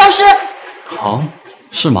世界上消失！好，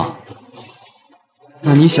是吗？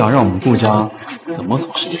那你想让我们顾家怎么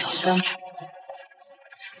从世界上消失？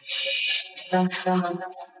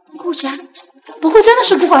顾家不会真的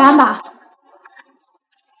是顾淮安吧？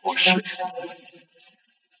不是。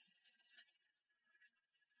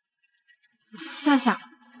夏夏，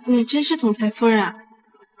你真是总裁夫人啊！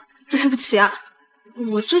对不起啊，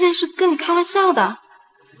我这件事跟你开玩笑的。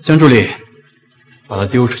江助理，把他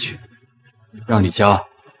丢出去，让李佳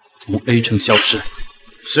从 A 城消失。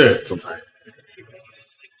是，总裁。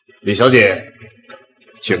李小姐，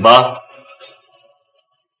请吧。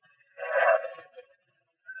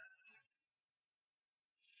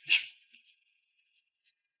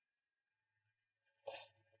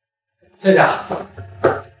夏夏，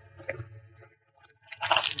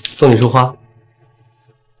送你束花。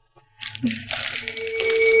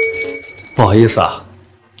不好意思啊，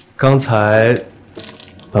刚才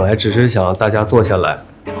本来只是想大家坐下来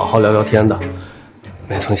好好聊聊天的，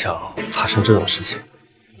没曾想发生这种事情。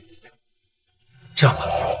这样吧，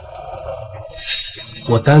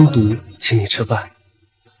我单独请你吃饭，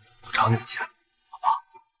补偿你一下，好不好？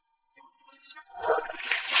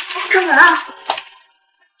干嘛？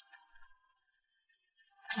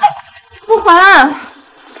顾淮，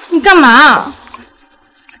你干嘛？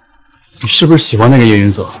你是不是喜欢那个叶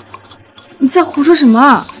云泽？你在胡说什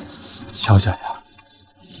么？小夏呀，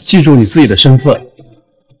记住你自己的身份。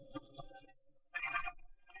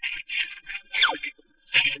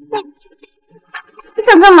你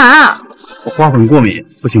想干嘛？我花粉过敏，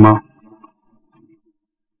不行吗？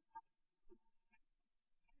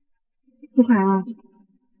顾淮，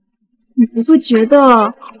你不会觉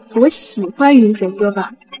得我喜欢云泽哥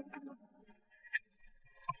吧？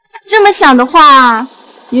这么想的话，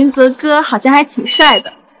云泽哥好像还挺帅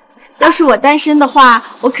的。要是我单身的话，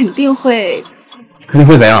我肯定会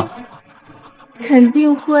怎样？肯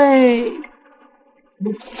定会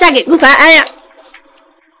嫁给顾淮安呀！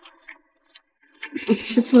你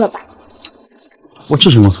吃醋了吧？我吃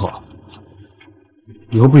什么醋？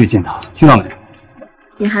以后不许见他，听到没？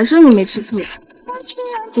你还说你没吃醋？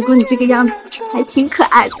不过你这个样子还挺可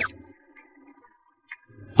爱的。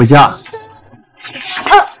回家。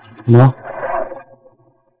怎么了？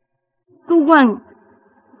都怪你，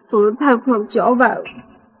走得太快，脚崴了。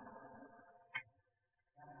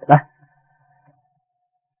来。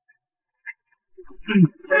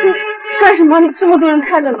干什么？你这么多人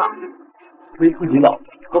看着呢。为自己老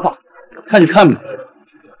说话，看就看吧。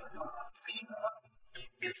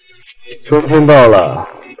春天到了，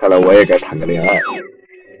看来我也该谈个恋爱了。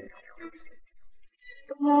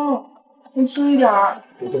你轻一点儿。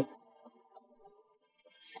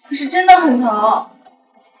可是真的很疼。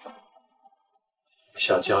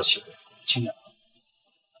小娇气，轻点。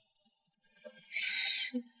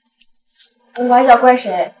我崴脚怪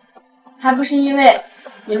谁？还不是因为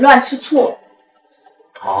你乱吃醋。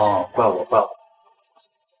哦，怪我。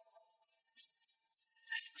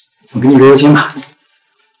我给你揉揉肩吧。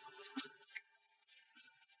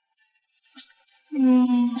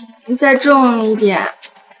你再重一点，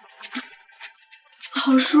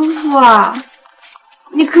好舒服啊！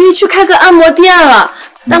你可以去开个按摩店了，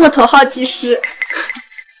当个头号技师。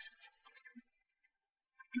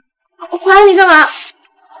华安，你干嘛？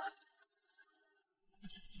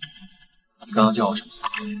刚刚叫我什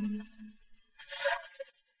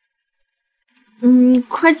么？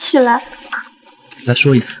快起来！再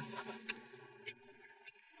说一次。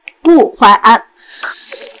顾淮安。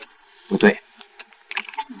不对，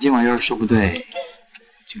你今晚要是说不对，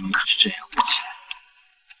就应该是这样不起来。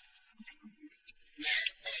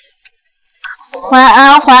淮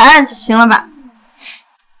安，行了吧？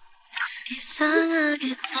谁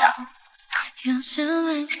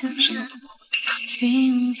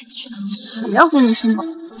要跟你生宝？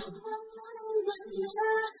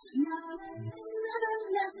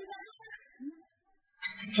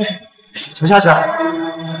陈夏夏，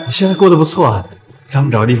你现在过得不错啊，咱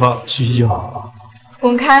们找个地方叙叙旧。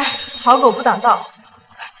滚开，好狗不挡道。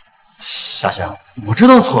夏夏，我知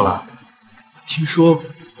道错了。听说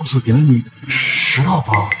顾总给了你10套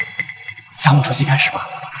房，咱们重新开始吧。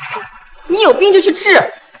你有病就去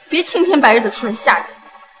治，别青天白日的出来吓人。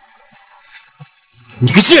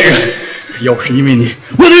你个贱人！要不是因为你，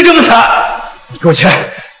我哪有这么惨？你给我钱，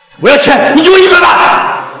我要钱，你给我100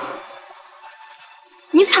万！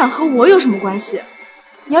你惨和我有什么关系？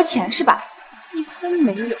你要钱是吧？一分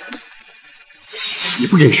没有。你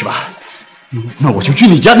不给是吧？那我就去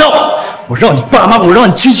你家闹！我让你爸妈，我让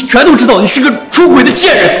你亲戚全都知道你是个出轨的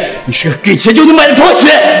贱人，你是个给钱就能买的保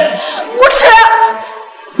险！无耻！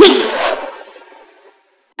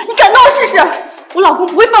你敢闹试试？我老公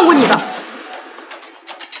不会放过你的。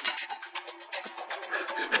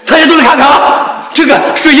大家都来看看啊！这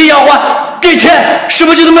个水晶养环，给钱是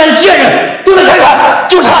不是就能买的贱人？都来看看，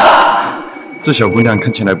就他！这小姑娘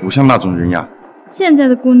看起来不像那种人呀。现在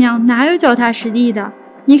的姑娘哪有脚踏实地的？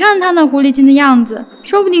你看她那狐狸精的样子，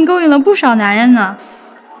说不定勾引了不少男人呢。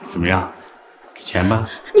怎么样？给钱吧！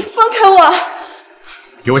你放开我！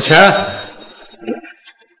给我钱！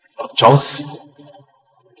找死！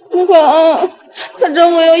顾淮安，他找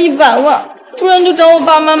我要100万，不然就找我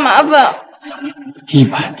爸妈麻烦。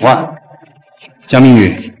100万，江明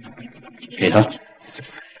宇，给他。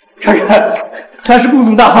看看，他是顾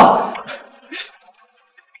总大号。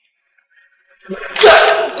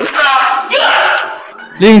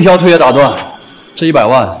另一条腿也打断，这100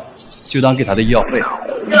万就当给他的医药费。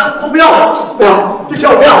我不要，不要，这钱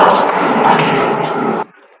我不要，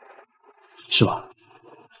是吧？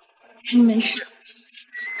没事。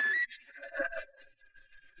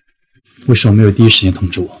为什么没有第一时间通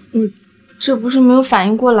知我？这不是没有反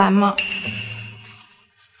应过来吗？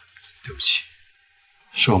对不起，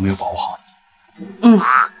是我没有保护好你。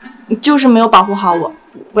你就是没有保护好我，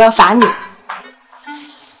我要罚你。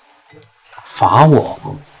罚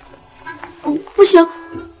我？不行，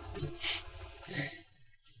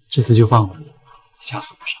这次就放了，下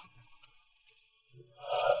次不上。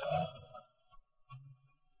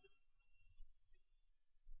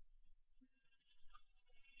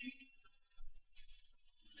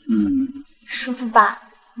舒服吧？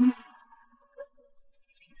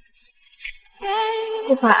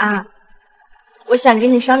顾淮安，我想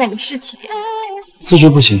跟你商量个事情。辞职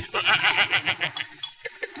不行。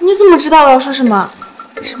你怎么知道我要说什么？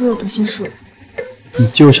是不是有读心术？你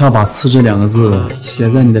就差把辞职2个字写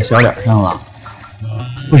在你的小脸上了。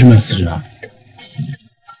为什么要辞职啊？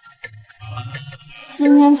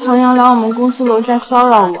今天曹阳来我们公司楼下骚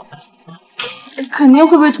扰我，肯定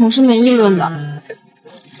会被同事们议论的，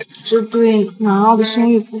这对南澳的声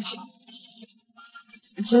誉不好，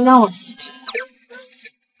你就让我辞职。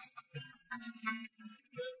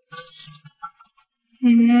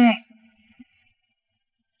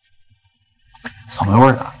草莓味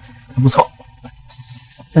儿的，还不错。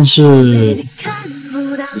但是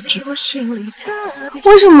辞职为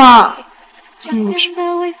什么？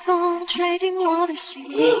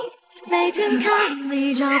每天看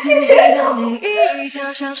你照片里的每一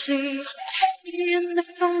条消息，迷人的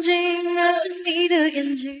风景，那是你的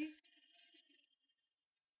眼睛。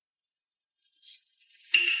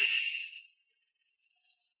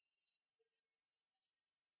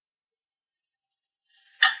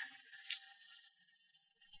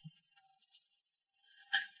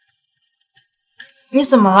你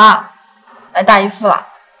怎么了？来大姨夫了？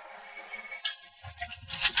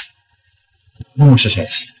木木是谁？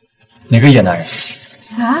哪个野男人？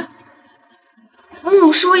啊？木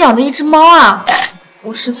木是我养的一只猫啊！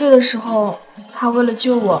我10岁的时候，它为了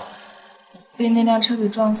救我，被那辆车给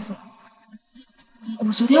撞死了。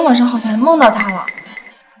我昨天晚上好像还梦到它了。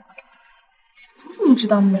这么知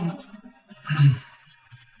道美？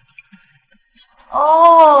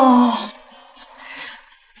哦，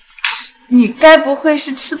你该不会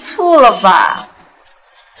是吃醋了吧？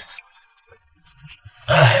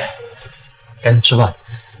哎，赶紧吃饭，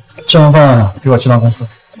吃完饭陪我去趟公司。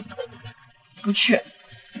不去，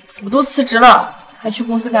我都辞职了，还去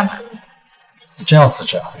公司干嘛？你真要辞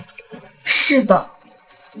职啊？是的，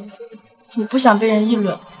我不想被人议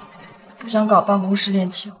论，不想搞办公室恋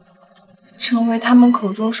情，成为他们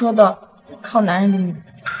口中说的靠男人的女人。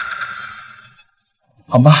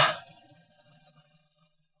好吧。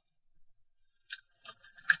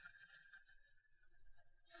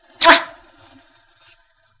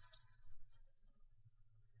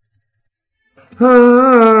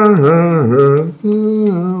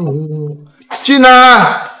进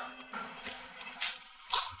来。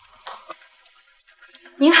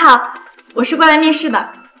您好，我是过来面试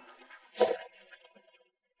的。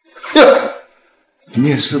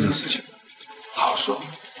面试的事情，好说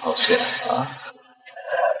好说啊。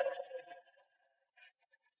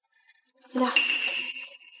资料。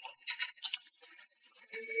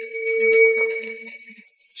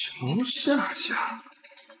乔夏夏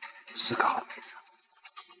是个好妹子，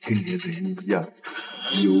跟你的人一样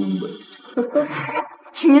幽默。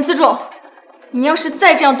请您自重，你要是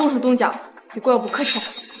再这样动手动脚，别怪我不客气了。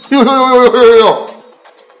哟！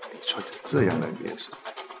你穿成这样来面试，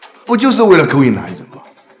不就是为了勾引男人吗？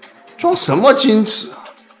装什么矜持啊！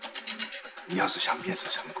你要是想面试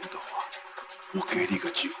成功的话，我给你个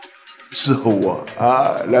机会，伺候我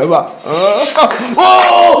啊，来吧！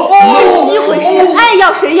有机会是爱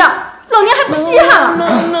要谁要，老娘还不稀罕了。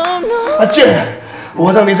阿健，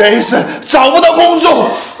我让你在 A 市找不到工作。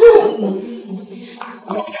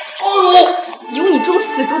有你这种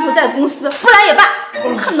死猪头在的公司，不来也罢，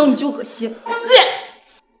看到你就恶心。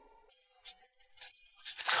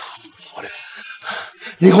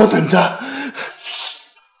你给我等着！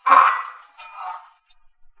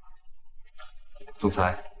总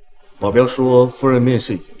裁，保镖说夫人面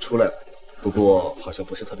试已经出来了，不过好像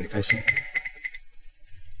不是特别开心。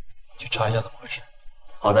去查一下怎么回事。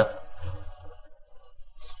好的。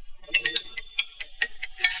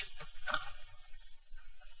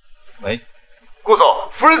喂，顾总，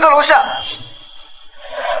夫人在楼下。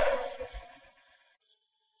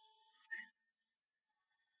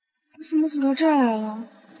为什么走到这儿来了？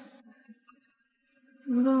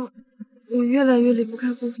难道我越来越离不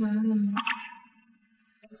开顾怀了吗？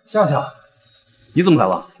夏夏，你怎么来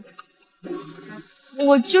了？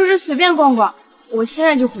我就是随便逛逛，我现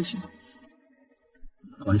在就回去。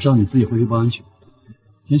晚上你自己回去不安全，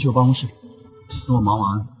先去我办公室，等我忙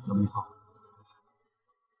完咱们一块。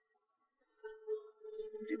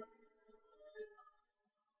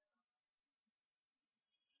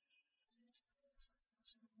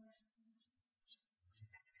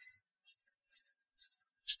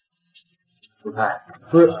总裁，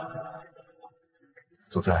夫人。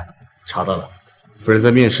总裁，查到了，夫人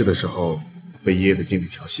在面试的时候被爷爷的经理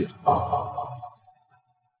调戏了。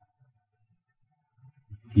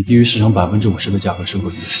以低于市场50%的价格收购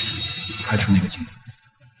鱼，开除那个经理。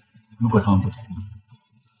如果他们不同意，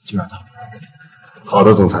就让他们。好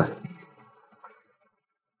的，总裁。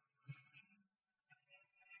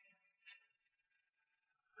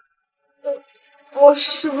我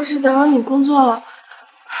是不是打扰你工作了？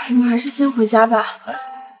我还是先回家吧。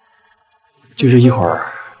就这一会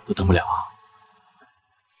儿都等不了啊！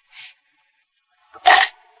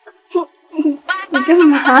你干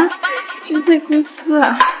嘛？这是在公司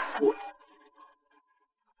啊？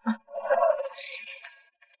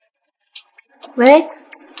喂，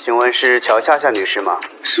请问是乔夏夏女士吗？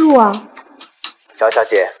是我。乔小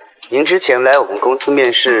姐，您之前来我们公司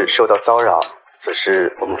面试受到骚扰，此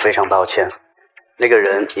事我们非常抱歉，那个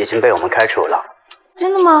人已经被我们开除了。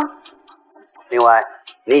真的吗？另外，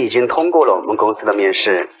你已经通过了我们公司的面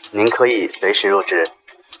试，您可以随时入职。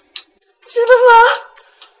真的吗？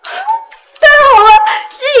太好了，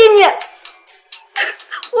谢谢你！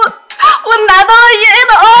我拿到了爷爷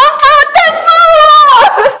的 offer， 太棒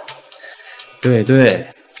了！对对，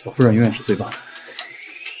我夫人永远是最棒的。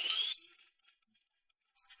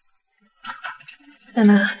娜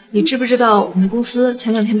娜，你知不知道我们公司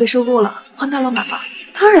前2天被收购了，换大老板了？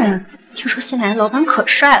当然，听说新来的老板可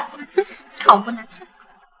帅了，好不难下。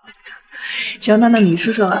只要娜娜你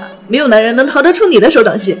说说了，没有男人能逃得出你的手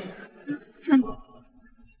掌心。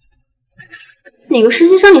哪个实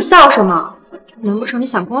习生你笑什么？难不成你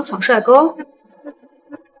想跟我抢帅哥？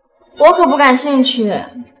我可不感兴趣。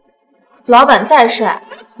老板再帅，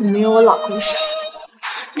也没有我老公帅。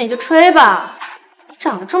那就吹吧。你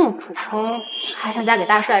长得这么普通，还想嫁给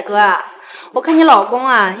大帅哥啊？我看你老公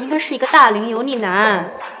啊，应该是一个大龄油腻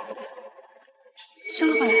男。肖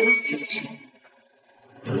老板来了。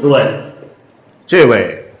各位，这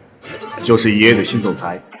位就是爷爷的新总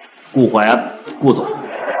裁顾淮安，顾总。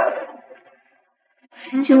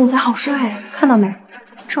新总裁好帅啊，看到没？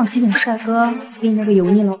这种基本帅哥比你那个油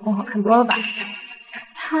腻老公好看多了吧？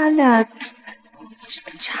他俩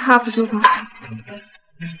差不多吧。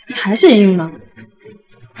你还嘴硬呢？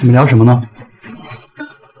你们聊什么呢？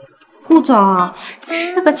顾总，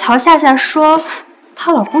这个乔夏夏说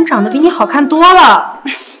她老公长得比你好看多了，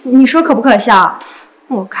你说可不可笑？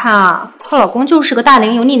我看啊，她老公就是个大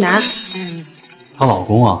龄油腻男。她老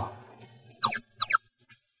公啊？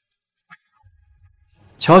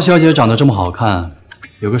乔小姐长得这么好看，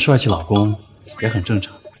有个帅气老公也很正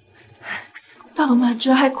常。大老板居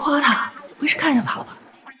然还夸她，不会是看上她了吧？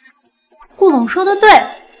顾总说的对。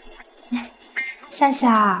夏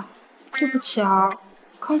夏，对不起啊，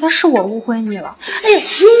刚才是我误会你了。哎呀，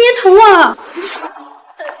你捏疼了！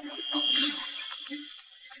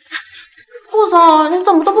顾总，你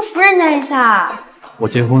怎么都不扶人家一下？我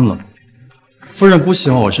结婚了，夫人不喜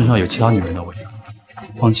欢我身上有其他女人的味道，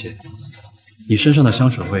况且你身上的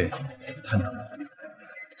香水味太难闻。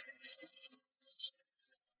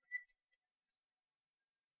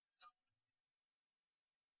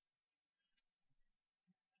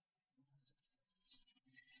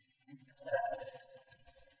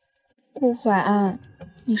顾淮安，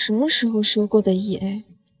你什么时候收购的 EA？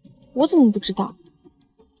 我怎么不知道？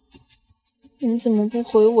你怎么不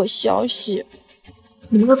回我消息？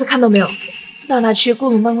你们刚才看到没有？娜娜去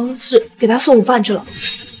顾总办公室给他送午饭去了。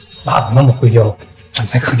娜娜那么会撩，总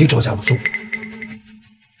裁肯定招架不住。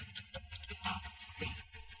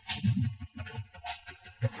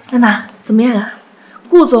娜娜，怎么样啊？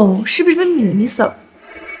顾总是不是被你迷死了？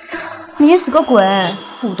迷死个鬼！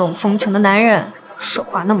不懂风情的男人，说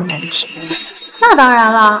话那么难听。那当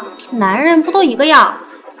然了，男人不都一个样？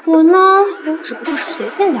我呢，我只不过是随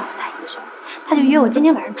便聊他一句，他就约我今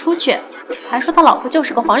天晚上出去，还说他老婆就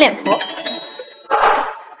是个黄脸婆。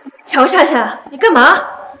乔夏夏，你干嘛？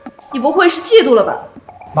你不会是嫉妒了吧？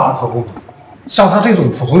那可不，像他这种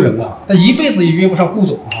普通人啊，那一辈子也约不上顾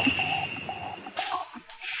总啊。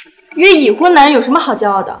约已婚男人有什么好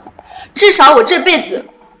骄傲的？至少我这辈子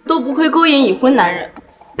都不会勾引已婚男人。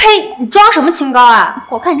呸！你装什么清高啊？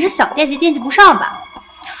我看你是小惦记惦记不上吧。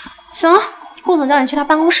行了，顾总叫你去他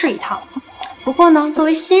办公室一趟。不过呢，作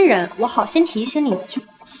为新人，我好先提醒你一句，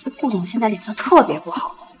顾总现在脸色特别不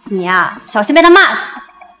好，你呀，小心被他骂死。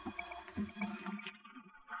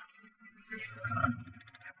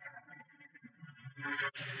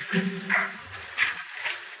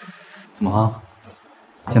怎么了？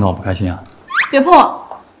见到我不开心啊？别碰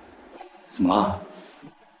我！怎么了？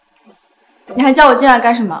你还叫我进来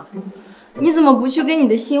干什么？你怎么不去跟你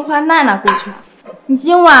的新欢娜娜过去啊？你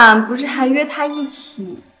今晚不是还约她一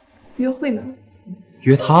起约会吗？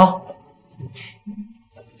约她？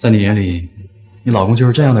在你眼里，你老公就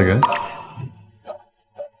是这样的人？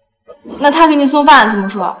那他给你送饭怎么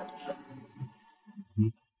说？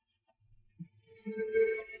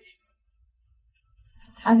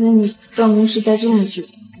他在你办公室待这么久，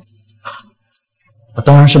我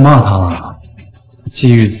当然是骂他了。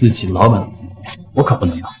基于自己老板，我可不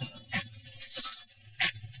能要。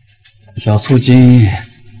小素金，你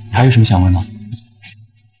还有什么想问的？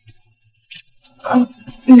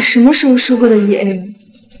你什么时候收购的 EA？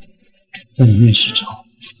 在你面试之后。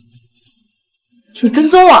你跟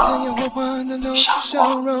踪我？傻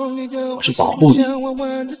瓜，我是保护你。不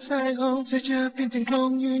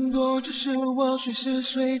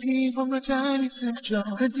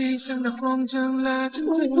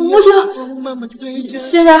行，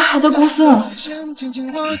现在还在公司呢。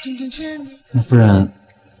那夫人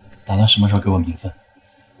打算什么时候给我名分？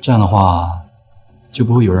这样的话，就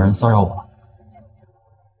不会有人骚扰我了。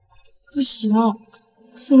不行，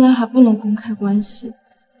现在还不能公开关系，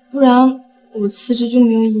不然我辞职就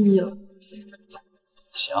没有意义了。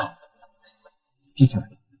行，丁夫人，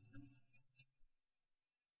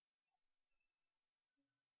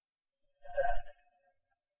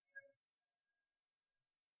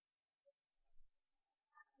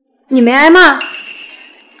你没挨骂？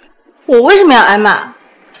我为什么要挨骂？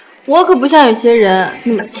我可不像有些人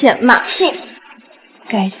那么欠骂。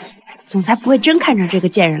该死，总裁不会真看上这个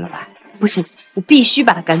贱人了吧？不行，我必须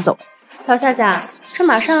把他赶走。陶夏夏，这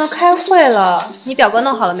马上要开会了，你表格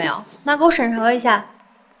弄好了没有？拿给我审核一下。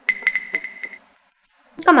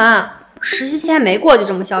干嘛？实习期还没过就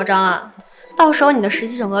这么嚣张啊？到时候你的实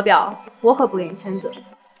习审核表，我可不给你签字。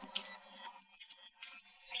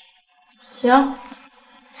行，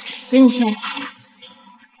给你签。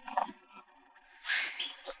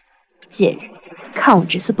贱人，看我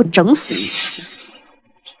这次不整死你！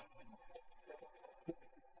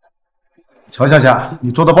乔夏夏，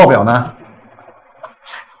你做的报表呢？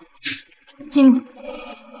经理，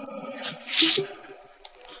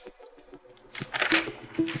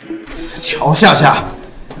乔夏夏，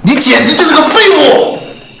你简直就是个废物！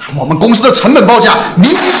我们公司的成本报价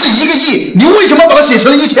明明是1个亿，你为什么把它写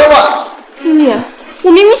成了1000万？经理，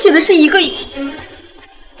我明明写的是1个亿。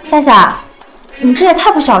夏夏，你这也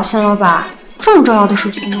太不小心了吧！这么重要的数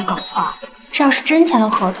据都能搞错，这要是真签了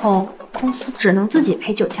合同，公司只能自己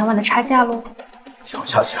赔9000万的差价喽。乔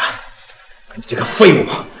夏夏，你这个废物！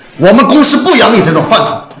我们公司不养你这种饭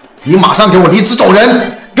桶，你马上给我离职走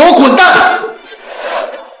人，给我滚蛋！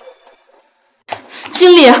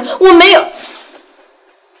经理，我没有。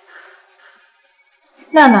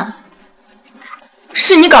娜娜，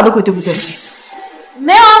是你搞的鬼对不对？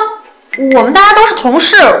没有啊，我们大家都是同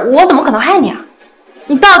事，我怎么可能害你啊？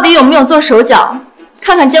你到底有没有做手脚？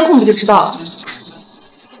看看监控不就知道了。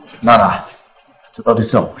娜娜，这到底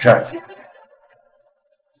怎么回事？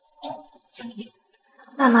经理，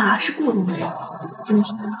娜娜是顾总的人，今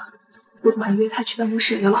天顾总还约她去办公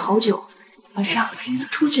室聊了好久，晚上还约她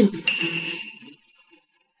出去呢。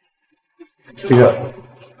这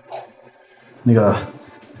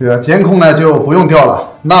个监控呢就不用调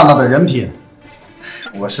了，娜娜的人品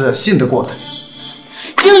我是信得过的。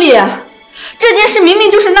经理，这件事明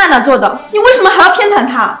明就是娜娜做的，你为什么还要偏袒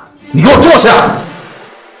她？你给我坐下！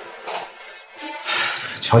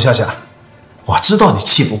乔夏夏，我知道你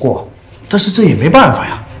气不过，但是这也没办法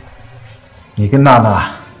呀。你跟娜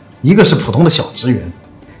娜，一个是普通的小职员，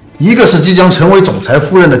一个是即将成为总裁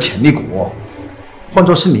夫人的潜力股，换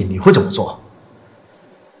作是你，你会怎么做？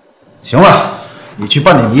行了，你去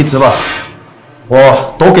办理离职吧，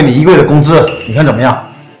我多给你1个月的工资，你看怎么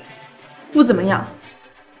样？不怎么样。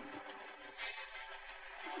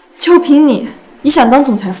就凭你想当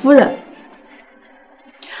总裁夫人？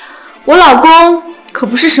我老公可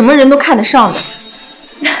不是什么人都看得上的。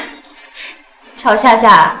乔夏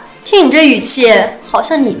夏，听你这语气，好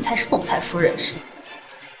像你才是总裁夫人似的。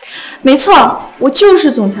没错，我就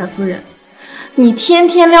是总裁夫人。你天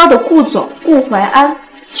天撩的顾总顾怀安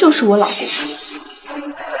就是我老公。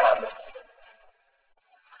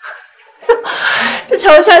这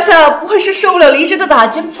乔夏夏不会是受不了离职的打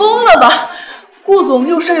击疯了吧？顾总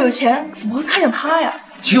又帅有钱，怎么会看上他呀？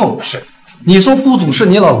就是，你说顾总是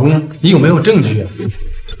你老公，你有没有证据？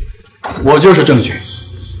我就是证据。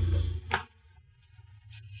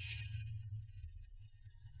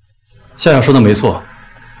夏夏说的没错，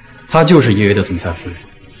她就是爷爷的总裁夫人。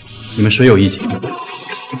你们谁有意见？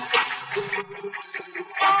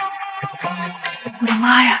我的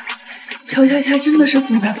妈呀，乔夏夏真的是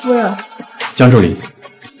总裁夫人！江助理，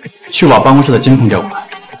去把办公室的监控调过来。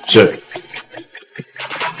是。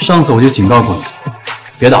上次我就警告过你，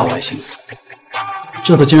别打歪心思。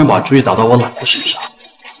这次竟然把主意打到我老婆身上。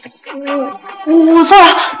我错了。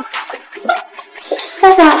夏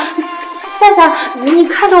夏，你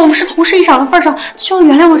看在我们是同事一场的份上，就要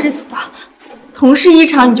原谅我这次吧。同事一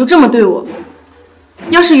场你就这么对我？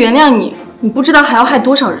要是原谅你，你不知道还要害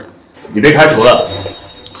多少人。你被开除了，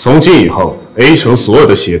从今以后 A 城所有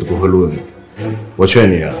的企业都不会录用你。我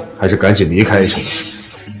劝你啊，还是赶紧离开 A 城吧。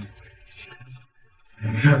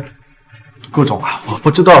顾总啊，我不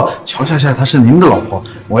知道乔夏夏她是您的老婆，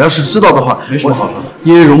我要是知道的话，没什么好说的。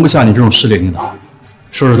爷爷容不下你这种势力领导，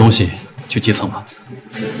收拾东西去基层吧。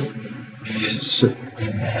是。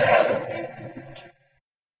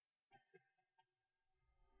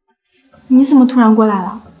你怎么突然过来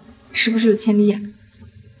了？是不是有千里眼？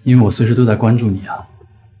因为我随时都在关注你啊，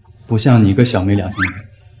不像你一个小没良心的人，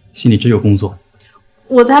心里只有工作。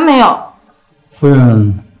我才没有。夫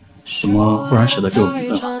人，什么不然使得给我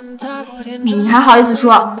名分了？你还好意思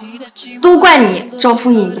说？都怪你招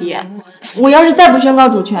蜂引蝶！我要是再不宣告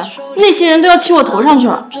主权，那些人都要骑我头上去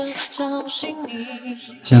了。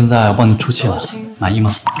现在我帮你出气了，满意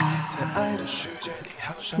吗？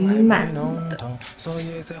挺满意的。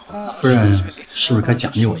夫人，是不是该奖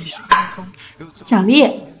励我一下？奖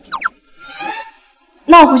励？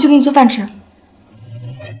那我回去给你做饭吃。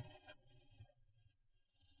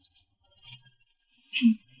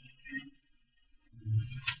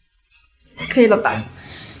可以了吧？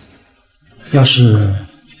要是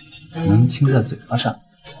能亲在嘴巴上，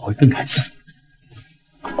我会更开心。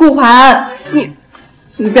顾怀安，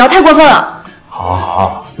你不要太过分了。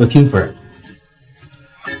好，都听夫人。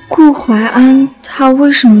顾怀安他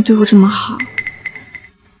为什么对我这么好？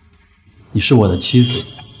你是我的妻子，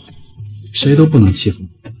谁都不能欺负你，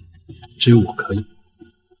只有我可以。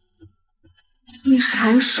你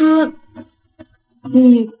还说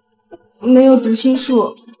你没有读心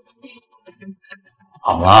术？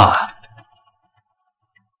好了，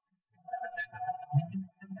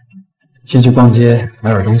先去逛街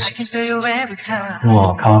买点东西，等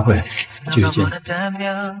我开完会继续见你。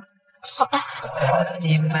好吧。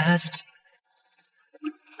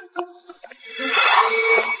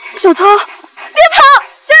小涛，别跑，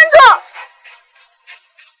站住！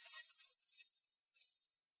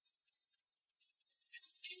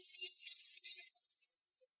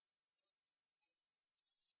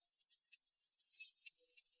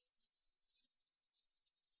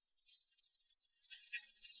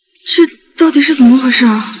这到底是怎么回事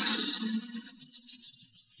啊？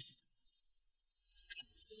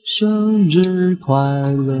生日快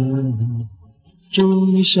乐，祝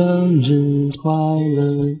你生日快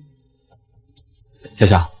乐。夏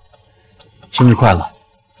夏，生日快乐！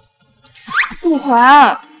不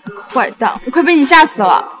还，坏蛋，我快被你吓死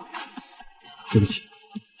了！对不起，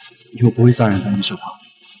以后不会散人在你手旁。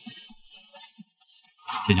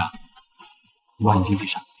夏夏，你把眼睛闭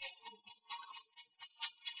上。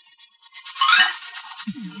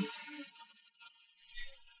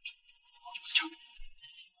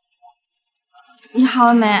你好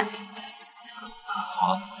了没？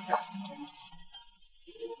好了。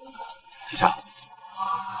夏夏，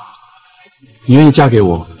你愿意嫁给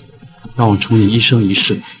我，让我宠你一生一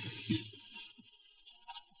世？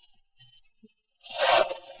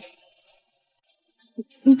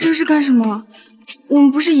你这是干什么？我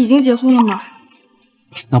们不是已经结婚了吗？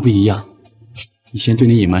那不一样，以前对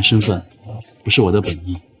你隐瞒身份，不是我的本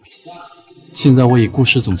意。现在我以顾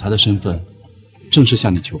氏总裁的身份，正式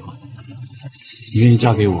向你求婚。你愿意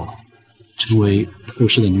嫁给我，成为顾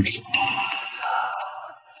氏的女主？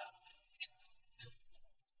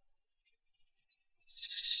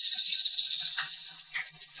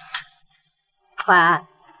淮安，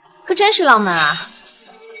可真是浪漫啊！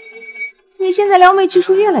你现在撩妹技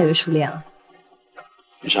术越来越熟练了。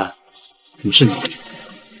云山，怎么是你？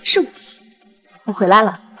是我，我回来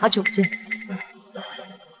了，好久不见。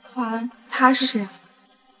淮安，他是谁啊？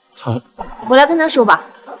他，我来跟他说吧。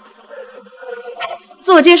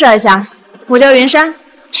自我介绍一下，我叫袁山，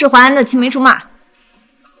是淮安的青梅竹马。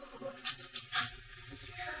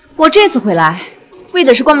我这次回来，为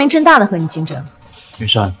的是光明正大的和你竞争。云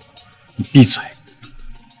山，你闭嘴！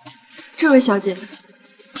这位小姐，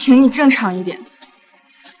请你正常一点。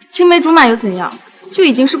青梅竹马又怎样？就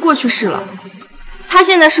已经是过去式了。他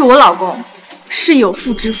现在是我老公，是有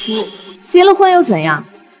妇之夫。结了婚又怎样？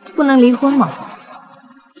不能离婚吗？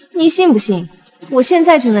你信不信？我现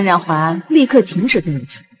在就能让淮安立刻停止对你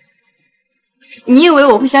求婚。你以为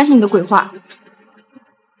我会相信你的鬼话？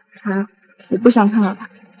我不想看到他，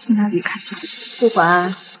请他离开。顾淮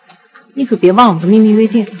安，你可别忘了我们的秘密约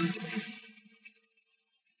定。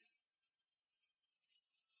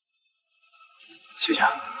谢谢。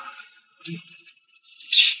对不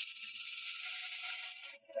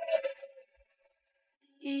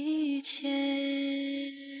起。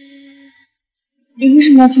你为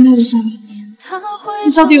什么要听他的话？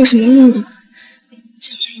你到底有什么目的？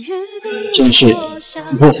这件事以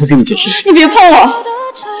后我会跟你解释。你别碰我！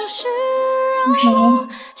顾少安，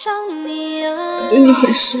我对你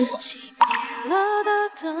很失望。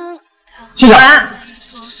谢谢。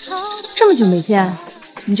这么久没见，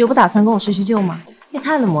你就不打算跟我叙叙旧吗？也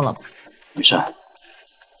太冷漠了吧。云山，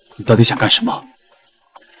你到底想干什么？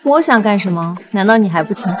我想干什么？难道你还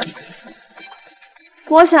不清楚？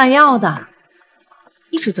我想要的，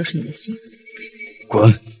一直都是你的心。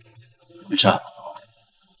滚！云山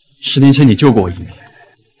，10年前你救过我一命，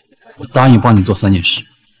我答应帮你做3件事。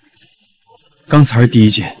刚才是第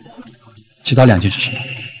1件，其他2件是什么？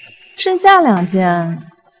剩下2件，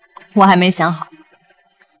我还没想好。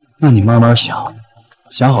那你慢慢想，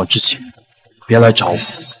想好之前别来找我。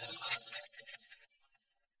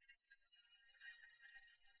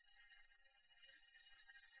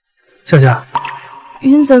夏夏，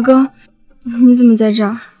云泽哥，你怎么在这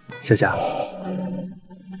儿？夏夏，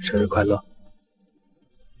生日快乐！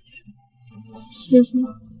谢谢。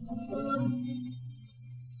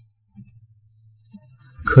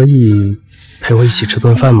可以陪我一起吃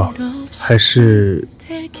顿饭吗？还是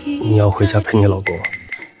你要回家陪你老公？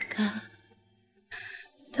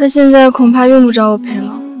他现在恐怕用不着我陪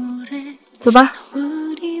了。走吧。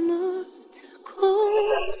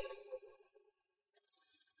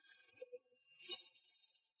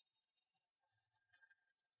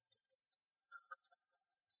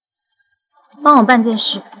帮我办件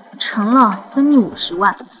事，成了分你50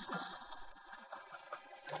万。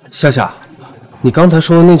夏夏，你刚才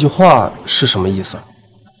说的那句话是什么意思？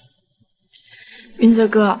云泽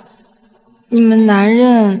哥，你们男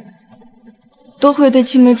人都会对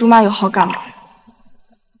青梅竹马有好感吗？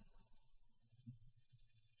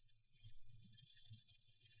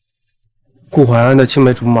顾淮安的青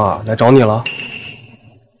梅竹马来找你了？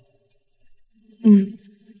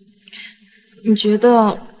你觉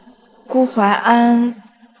得顾淮安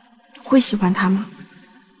会喜欢他吗？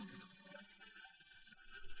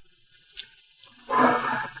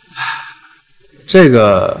这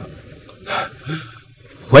个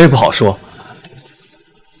我也不好说，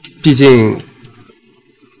毕竟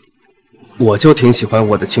我就挺喜欢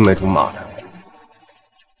我的青梅竹马的。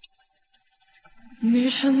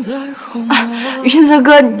云泽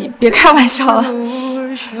哥，你别开玩笑了。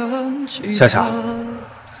夏夏，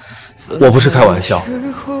我不是开玩笑，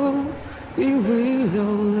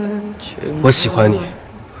我喜欢你，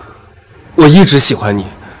我一直喜欢你。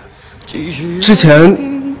之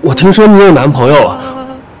前我听说你有男朋友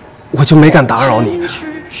了，我就没敢打扰你。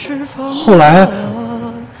后来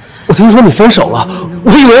我听说你分手了，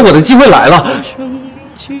我以为我的机会来了，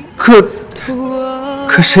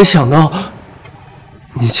可谁想到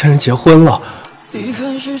你竟然结婚了。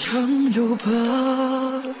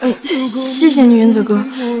谢谢你，云泽哥，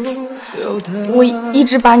我一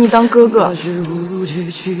直把你当哥哥。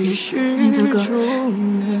云泽哥，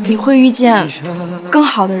你会遇见更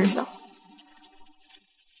好的人的。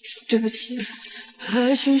对不起。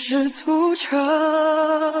爱情是粗茶，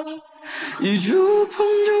一触碰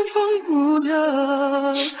就放不下。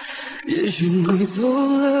也许你走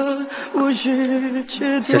了，我世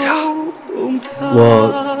界都崩塌。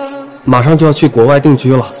我马上就要去国外定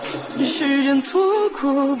居了，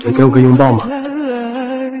你给我个拥抱吗？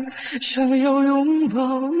想要拥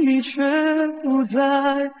抱你却不在，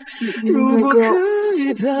如果可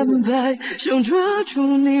以坦白，想抓住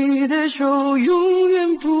你的手永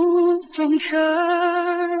远不放开。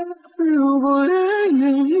如果爱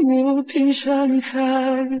能和平闪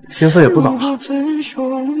开，天色也不早了，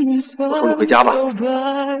我送你回家吧。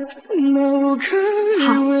那我可以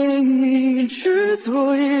为你去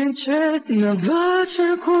做一切，哪怕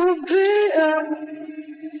结果悲哀。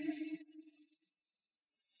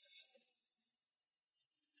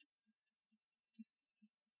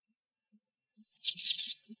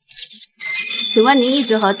请问您一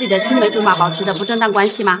直和自己的青梅竹马保持着不正当关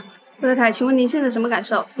系吗？顾太太，请问您现在什么感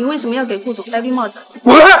受？您为什么要给顾总戴绿帽子？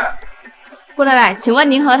滚！顾太太，请问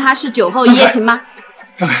您和他是酒后一夜情吗？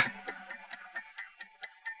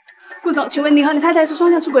顾总，请问您和你太太是双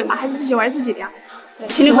向出轨吗？还是自己玩自己的呀？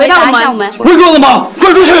请你回答我们。会给我的吗？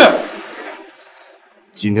滚出去！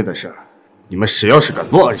今天的事儿，你们谁要是敢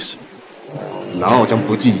乱儿行，南澳将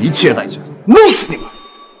不计一切代价弄死你们！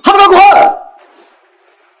还不赶快！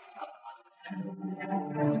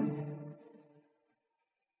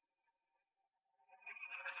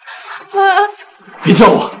别叫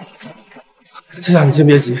我！夏夏，你先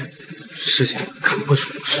别急，事情肯定会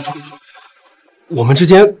水落石出的。我们之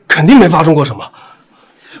间肯定没发生过什么。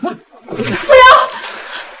不要！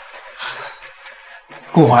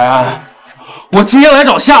顾淮安，我今天来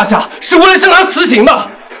找夏夏是为了向她辞行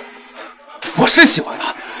的。我是喜欢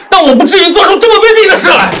她，但我不至于做出这么卑鄙的事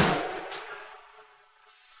来。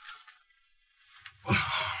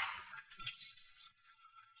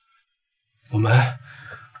我们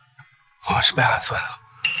是被害罪了，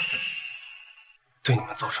对你们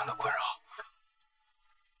造成的困扰，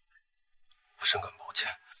我深感抱歉。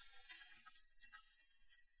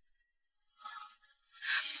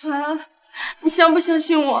啊，你相不相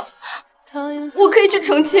信我？我可以去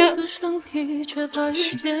澄清。澄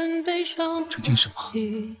清什么？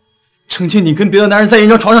澄清你跟别的男人在一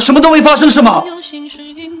张床上，什么都没发生是吗？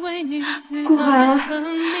顾海安，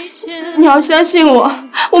你要相信我，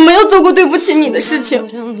我没有做过对不起你的事情。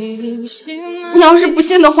你要是不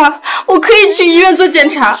信的话，我可以去医院做检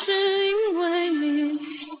查。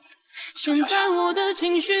现在我的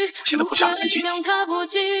情绪，我现在不想看见你，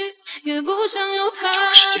也不想有他这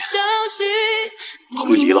个世界我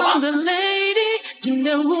们离了吧。尽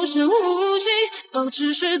量无声无息，保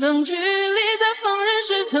持适当距离，在放任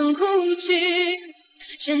试探哭泣。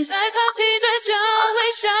现在他披着假微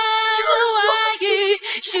笑的外衣，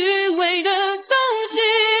虚伪的东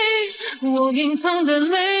西，我隐藏的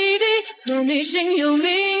泪滴和你心有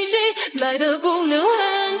灵犀，来的不留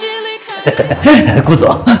痕迹离开。顾总，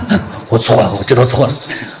我错了，我知道错了，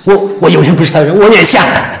我有缘不是他人，我眼瞎，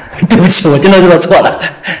对不起，我真的知道错了。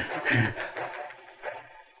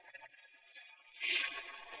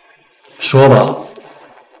说吧。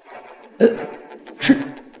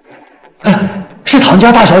是唐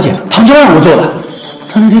家大小姐，唐家让我做的。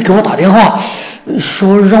她那天给我打电话，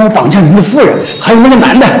说让我绑架您的夫人，还有那个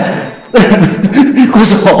男的。顾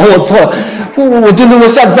总，我错了，我真的，我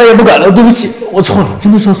下次再也不敢了，对不起，我错了，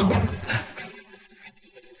真的做错了。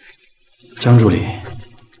江助理，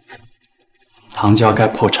唐家该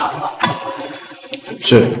破产了。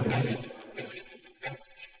是，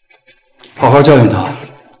好好教训他，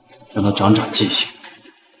让他长长记性。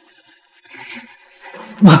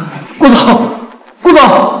顾总，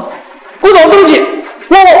对不起，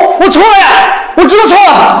我错了呀，我知道错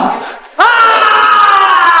了。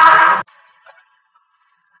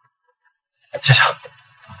夏夏，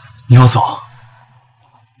你要走，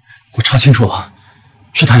我查清楚了，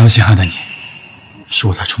是他要陷害的你，是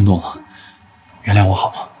我太冲动了，原谅我好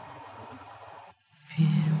吗？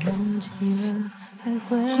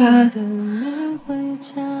淮安，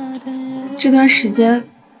这段时间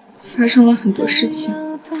发生了很多事情，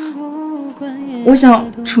我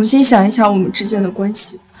想重新想一下我们之间的关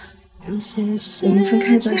系。我们分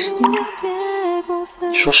开一段时间吧。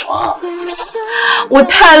你说什么啊？我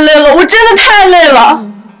太累了，我真的太累了。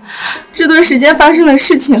这段时间发生的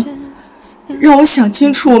事情，让我想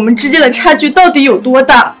清楚我们之间的差距到底有多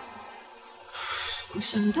大。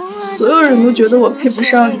所有人都觉得我配不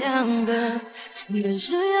上你，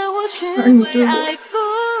而你对我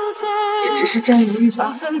也只是占有欲罢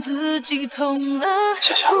了。夏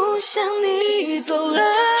夏，你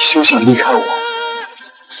是不是想离开我？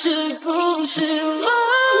高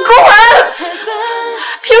寒，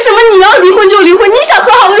凭什么你要离婚就离婚，你想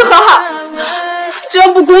和好就和好？这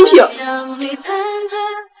样不公平。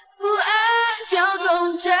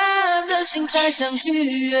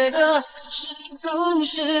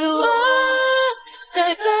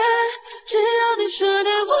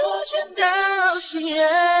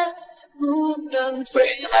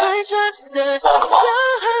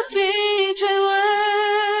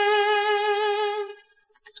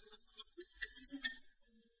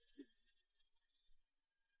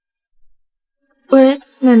喂，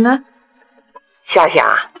奶奶。夏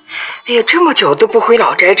夏，哎呀，这么久都不回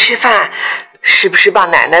老宅吃饭，是不是把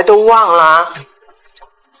奶奶都忘了？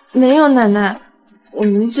没有，奶奶，我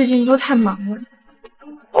们最近都太忙了。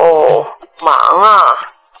哦，忙啊。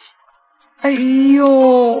哎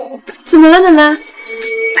呦，怎么了，奶奶？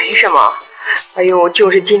没什么。哎呦，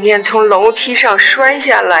就是今天从楼梯上摔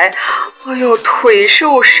下来，哎呦，腿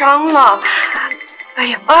受伤了。哎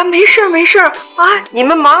呀啊，没事啊，你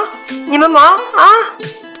们忙啊。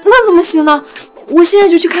那怎么行呢？我现在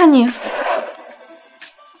就去看你。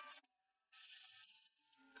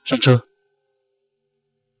上车。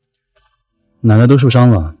奶奶都受伤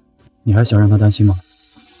了，你还想让她担心吗？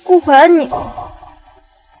顾怀你。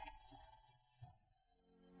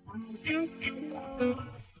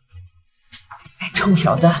哎，臭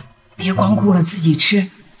小子，别光顾了自己吃，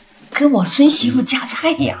给我孙媳妇夹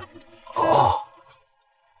菜呀。哦。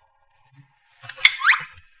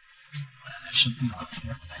生病了，不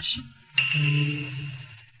要担心。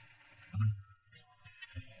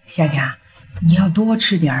夏夏，你要多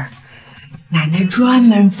吃点儿，奶奶专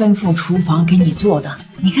门吩咐厨房给你做的，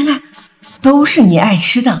你看看，都是你爱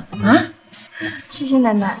吃的啊！谢谢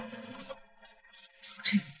奶奶。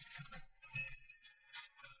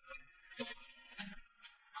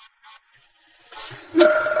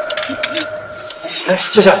哎，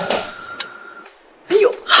夏夏。哎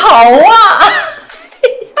呦，好啊！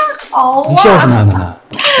好啊！你笑什么呀，奶奶？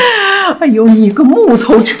哎呦，你个木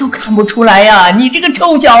头，这都看不出来呀！你这个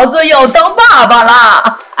臭小子要当爸爸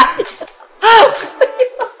啦！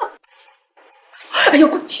哎呦，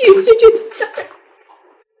快去！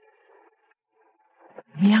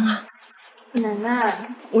怎么样啊？奶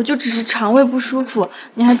奶，我就只是肠胃不舒服，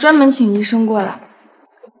你还专门请医生过来。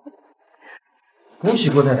恭喜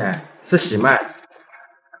郭太太，是喜脉，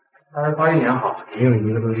她的发育良好，已经有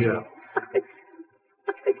1个多月了。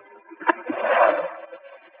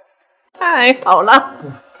太好了，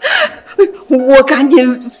我赶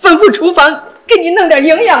紧吩咐厨房给你弄点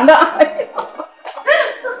营养的。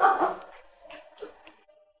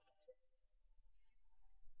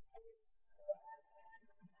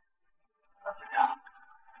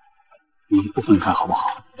我们不分开好不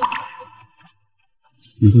好？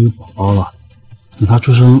你都有宝宝了，等他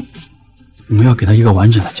出生，我们要给他一个完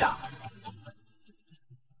整的家。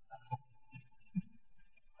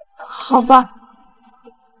好吧。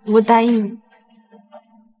我答应你。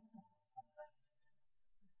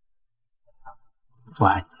不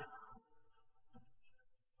爱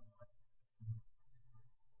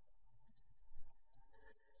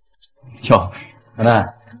你。哟，奶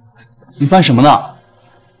奶，你翻什么呢？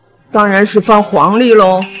当然是翻黄历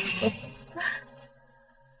喽。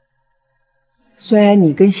虽然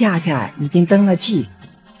你跟夏夏已经登了记，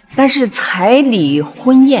但是彩礼、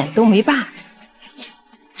婚宴都没办。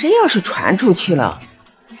真要是传出去了，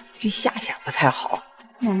对夏夏不太好。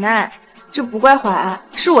奶奶，这不怪淮安，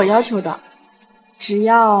是我要求的。只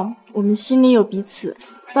要我们心里有彼此，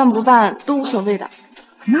办不办都无所谓的。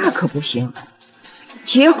那可不行，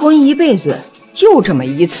结婚一辈子就这么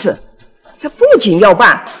一次，他不仅要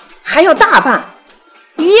办，还要大办，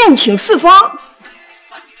宴请四方，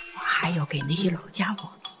我还要给那些老家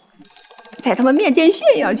伙在他们面前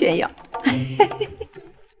炫耀炫耀。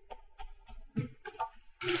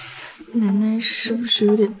奶奶是不是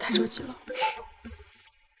有点太着急了？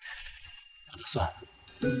算了，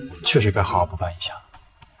我们确实该好好补办一下。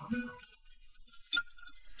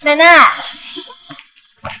奶奶，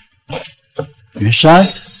云山，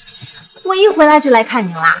我一回来就来看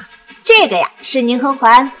您啦。这个呀，是您和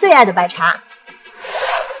淮安最爱的白茶。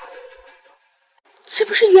这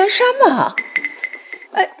不是袁山吗？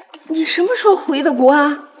哎，你什么时候回的国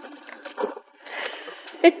啊？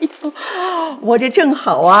哎呦，我这正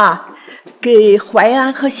好啊，给淮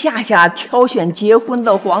安和夏夏挑选结婚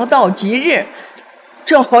的黄道吉日，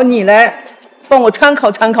正好你来帮我参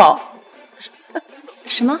考参考。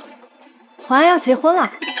什么？淮安要结婚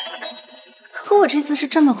了？可我这次是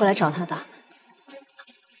专门回来找他的。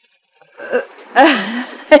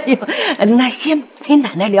哎呦，那先陪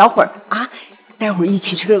奶奶聊会儿啊，待会儿一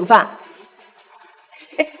起吃个饭。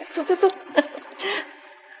走走走。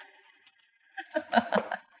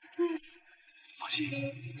放心，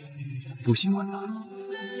不喜欢他，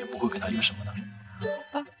也不会跟他有什么的。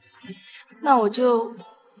那我就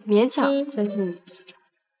勉强相信你一次。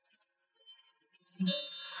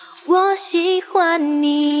我喜欢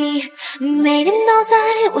你，每天都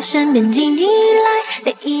在我身边，紧紧依赖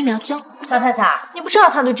的一秒钟。小彩彩，你不知道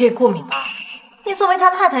他对这个过敏吗？你作为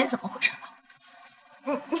他太太，你怎么回事？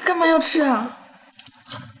你干嘛要吃啊？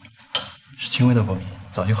是轻微的过敏，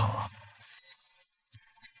早就好了。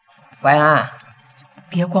淮安，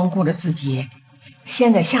别光顾着自己，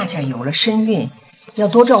现在夏夏有了身孕，要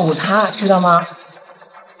多照顾她，知道吗？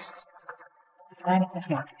来，夏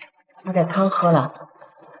夏，把点汤喝了。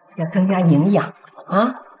要增加营养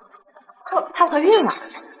啊！她怀孕了。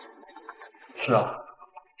是啊，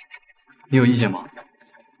你有意见吗？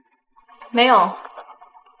没有。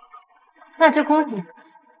那就恭喜你。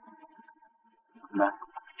来，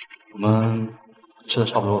我们吃的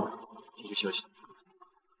差不多了，继续休息。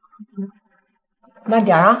慢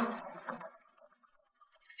点啊！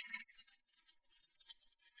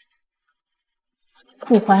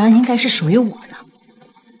顾淮安应该是属于我的，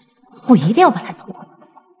我一定要把他夺回来。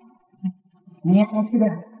你也好吃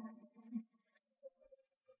点。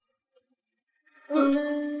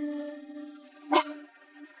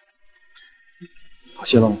好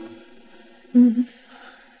些了吗？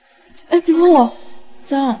哎，别碰我，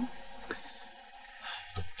脏。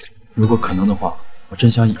如果可能的话，我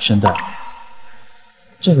真想以身代而。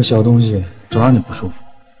这个小东西总让你不舒服，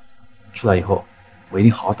出来以后我一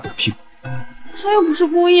定好好打他屁股。他又不是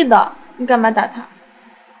故意的，你干嘛打他？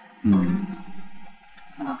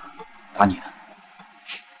那打你的。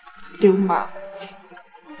流氓！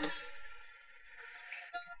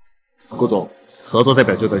顾总，合作代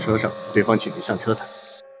表就在车上，对方请您上车谈。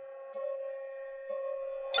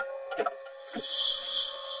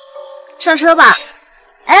上车吧。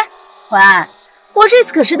哎，淮安，我这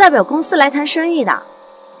次可是代表公司来谈生意的，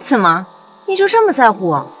怎么你就这么在乎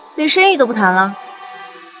我，连生意都不谈了？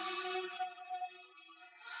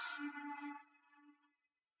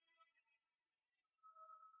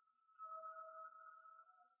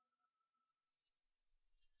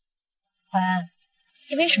淮安，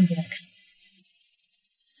你为什么不来看？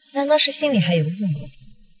难道是心里还有我吗？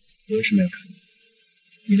我为什么要看你？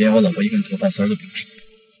你连我老婆一根头发丝都比不上。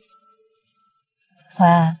淮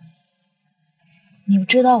安，你不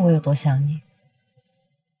知道我有多想你。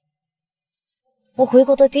我回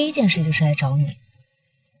国的第一件事就是来找你。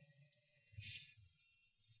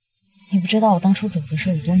你不知道我当初走的时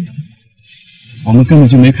候有多难过。我们根本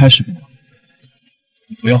就没开始过，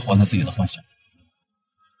你不要活在自己的幻想。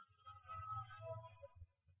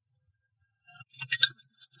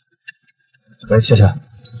喂，夏夏，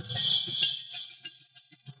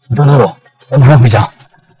你等等我，我马上回家。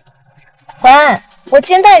淮安，我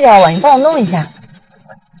肩带掉了，你帮我弄一下。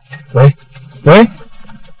喂，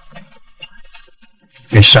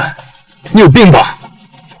云山，你有病吧？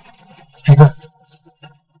孩子，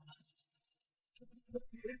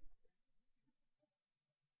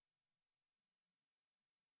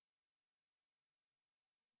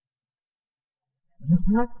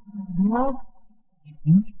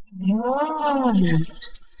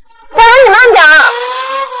淮安，你慢点！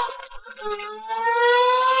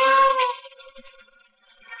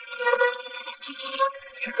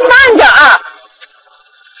慢点！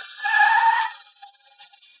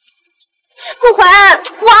顾淮安，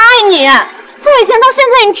我爱你，从以前到现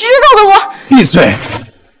在，你知道的我。闭嘴！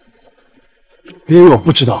别以为我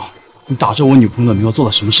不知道你打着我女朋友的名号做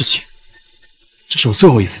了什么事情。这是我最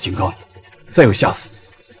后一次警告你，再有下次，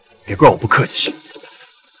别怪我不客气。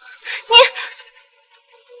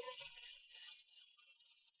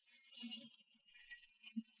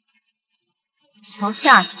乔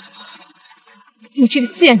夏夏，你这个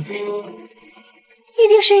贱人，一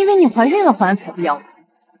定是因为你怀孕了，皇上才不要我。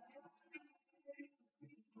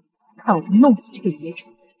看我弄死这个野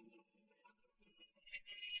种！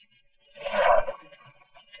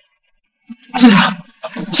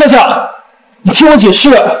夏夏，你听我解释。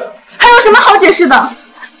还有什么好解释的？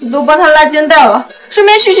你都帮他拉肩带了，顺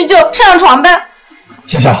便叙叙旧，上上床呗。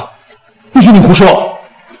夏夏，不许你胡说！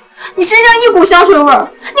你身上一股香水味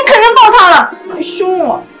儿，你肯定抱他了，还凶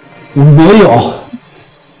我。我没有，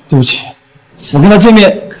对不起，我跟他见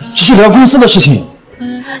面只是聊公司的事情。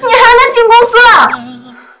你还能进公司了？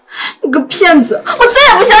你个骗子！我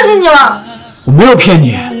再也不相信你了。我没有骗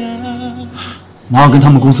你，哪有跟他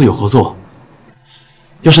们公司有合作？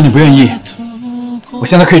要是你不愿意，我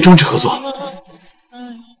现在可以终止合作。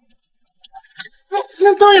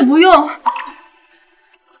那倒也不用。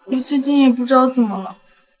我最近也不知道怎么了，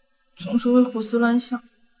总是会胡思乱想。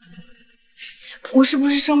我是不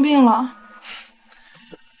是生病了？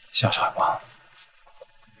小傻瓜，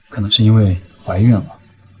可能是因为怀孕了。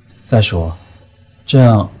再说，这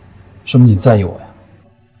样说明你在意我呀，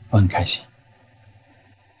我很开心。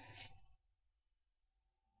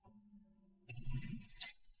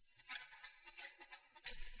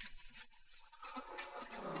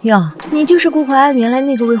哟，你就是顾淮安原来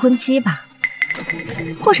那个未婚妻吧？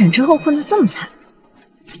破产之后混得这么惨。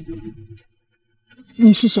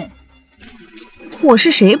你是谁？我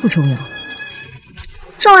是谁不重要，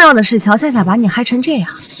重要的是乔夏夏把你害成这样，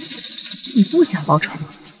你不想报仇吗？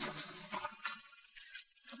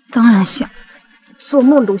当然想，做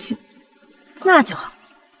梦都想。那就好，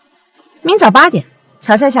明早8点，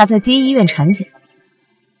乔夏夏在第一医院产检，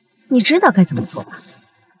你知道该怎么做吧？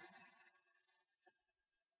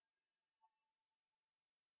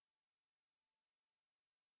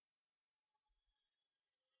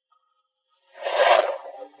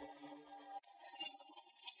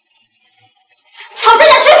乔夏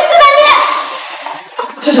夏，去死吧你！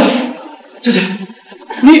夏夏，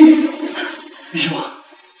你什么？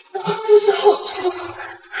我肚子好痛。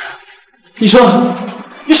医生！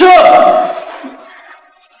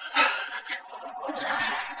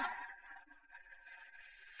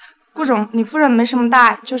顾总，你夫人没什么大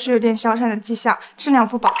碍，就是有点小产的迹象，吃2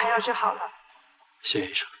副保胎药就好了。谢谢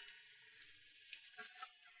医生。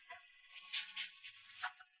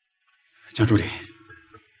江助理，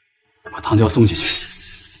把唐娇送进去，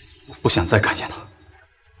我不想再看见他。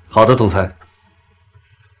好的，总裁。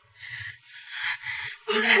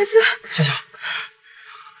我的孩子，夏夏，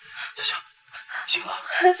醒了。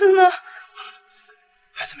孩子呢？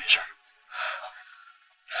孩子没事儿。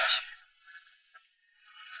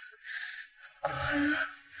顾寒，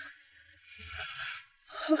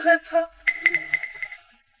好害怕。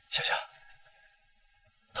夏夏，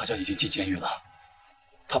唐娇已经进监狱了，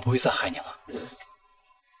他不会再害你了。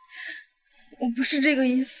我不是这个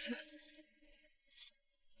意思，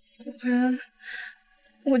顾寒，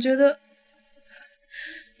我觉得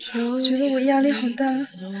我压力好大。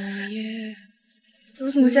自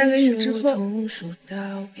从嫁给你之后，所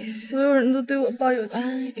有人都对我抱有敌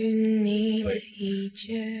意。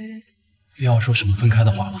又要说什么分开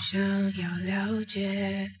的话了？夏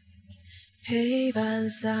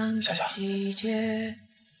夏，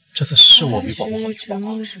这次是我没保护好你宝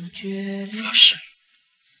宝，发誓，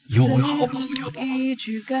以后我会好好保护你和宝宝，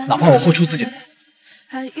哪怕我豁出自己的。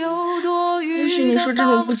也许你说这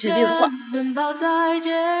种不吉利的话，奔跑在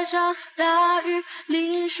街上，大雨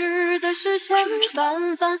淋湿的视线，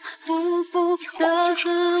反反复复的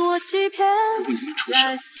自我欺骗。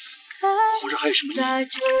在活着还有什么意义？在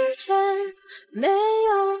之前没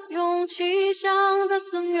有勇气想得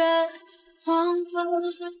更远，黄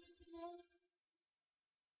昏是。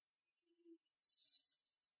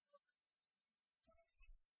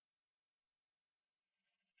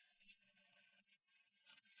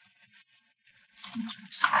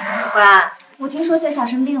淮安，我听说夏夏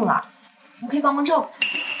生病了，我可以帮忙照顾她。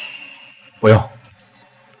不用，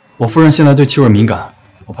我夫人现在对气味敏感，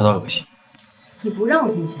我怕她恶心。你不让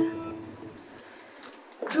我进去？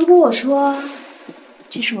如果我说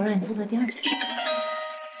这是我让你做的第2件事情，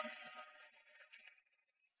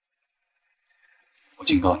我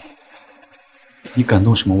警告你，你敢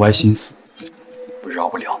动什么歪心思，我饶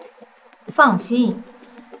不了你。放心，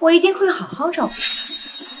我一定会好好照顾她。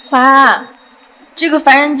淮安，这个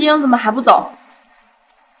烦人精怎么还不走？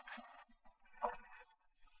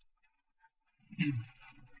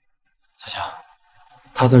夏夏，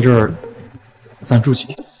他在这儿暂住几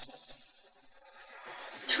天。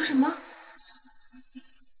说什么？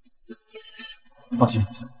放心，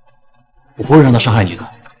我不会让他伤害你的。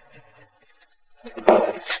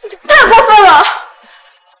太过分了！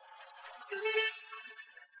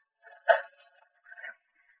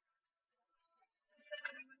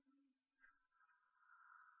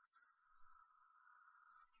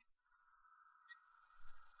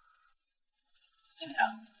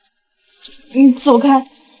你走开！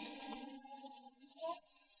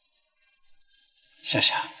夏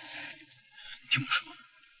夏，你听我说，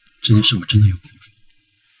这件事我真的有苦衷。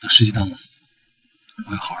等时机到了，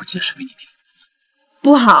我会好好解释给你听。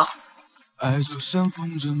不好！淮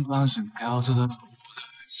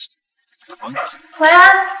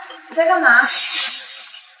安，你在干嘛？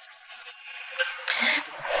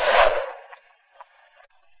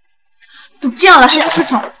都这样了还想睡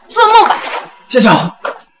床，做梦吧！夏夏，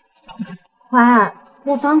淮安，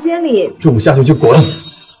我房间里住不下去就滚！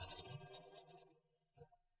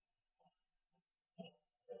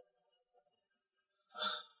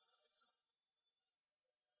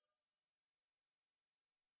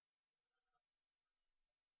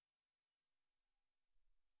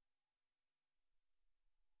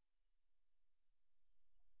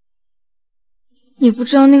也不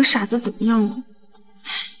知道那个傻子怎么样了。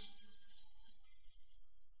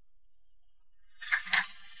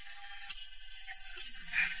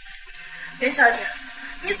袁小姐，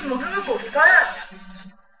你怎么跟个狗皮膏药一样？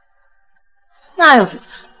那又怎么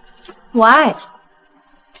样？我爱他，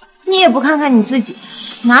你也不看看你自己，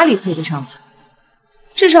哪里配得上他？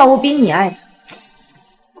至少我比你爱他，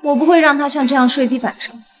我不会让他像这样睡地板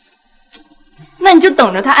上。那你就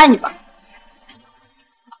等着他爱你吧。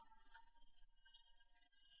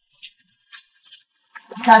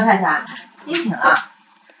小彩彩，你醒了，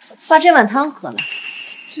把这碗汤喝了。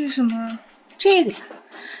这是什么？这个呀，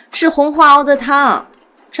是红花熬的汤，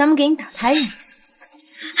专门给你打胎用。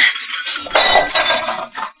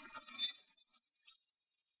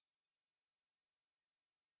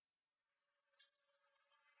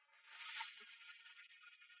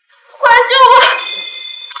快来救我！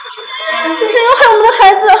你真要害我们的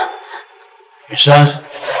孩子！雨珊，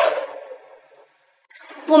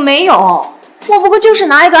我没有。我不过就是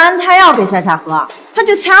拿一个安胎药给夏夏喝，他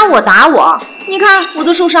就掐我打我，你看我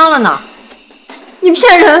都受伤了呢。你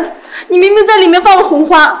骗人！你明明在里面放了红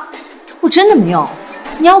花。我真的没有，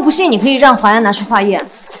你要不信，你可以让淮安拿去化验。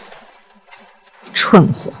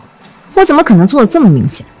蠢货，我怎么可能做的这么明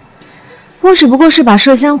显？我只不过是把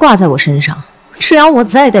麝香挂在我身上，只要我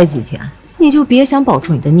再待几天，你就别想保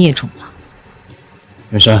住你的孽种了。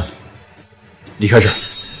雨珊，离开这儿。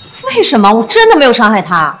为什么？我真的没有伤害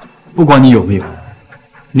他。不管你有没有，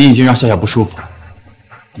你已经让夏夏不舒服了，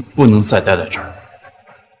你不能再待在这儿。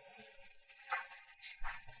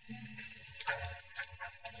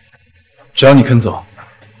只要你肯走，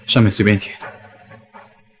上面随便填。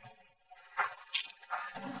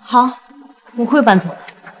好，我会搬走的，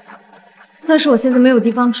但是我现在没有地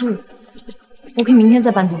方住，我可以明天再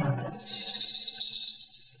搬走吗？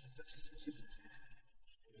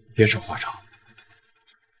别耍花招。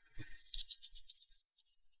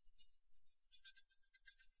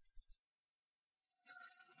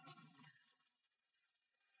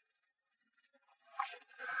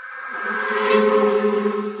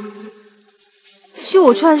救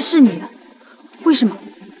我出来的是你，为什么？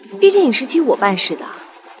毕竟你是替我办事的，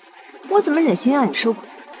我怎么忍心让你受苦？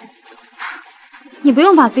你不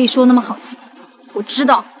用把自己说那么好心，我知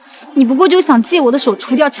道你不过就想借我的手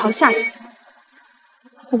除掉乔夏夏。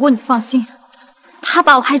不过你放心，他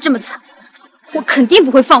把我害这么惨，我肯定不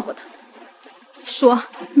会放过他。说，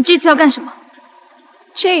你这次要干什么？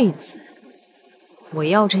这一次，我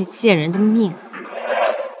要这贱人的命！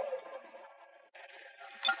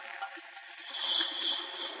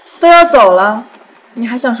都要走了，你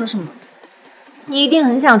还想说什么？你一定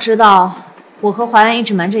很想知道我和淮安一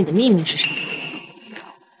直瞒着你的秘密是什么。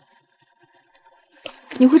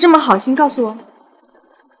你会这么好心告诉我？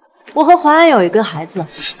我和淮安有一个孩子。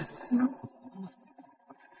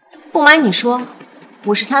不瞒你说，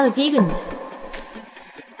我是他的第一个女儿。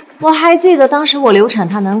我还记得当时我流产，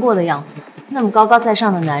他难过的样子，那么高高在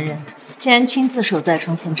上的男人，竟然亲自守在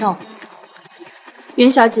床前照顾。袁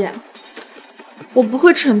小姐，我不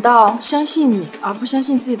会蠢到相信你而不相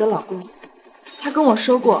信自己的老公。他跟我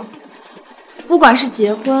说过，不管是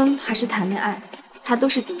结婚还是谈恋爱，他都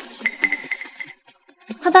是第一次。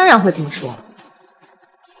他当然会这么说，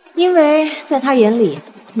因为在他眼里，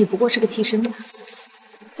你不过是个替身吧。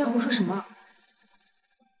在胡说什么？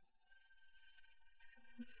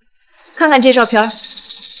看看这照片，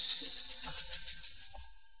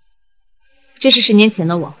这是10年前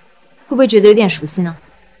的我，会不会觉得有点熟悉呢？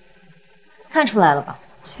看出来了吧？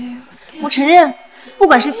我承认，不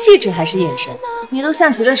管是气质还是眼神，你都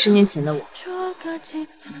像极了10年前的我。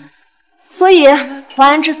所以华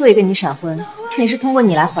安之所以跟你闪婚，也是通过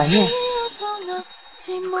你来怀念。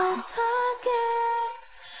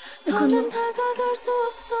不可能。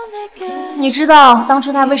你知道当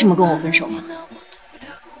初他为什么跟我分手吗？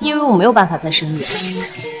因为我没有办法再生育。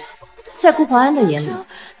在顾华安的眼里，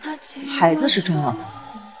孩子是重要的，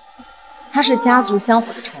他是家族香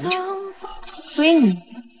火的传承，所以你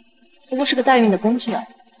不过是个代孕的工具而已。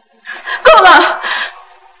够了！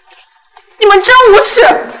你们真无耻！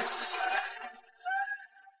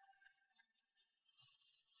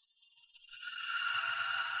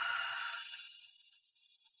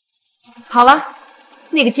好了，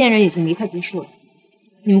那个贱人已经离开别墅了，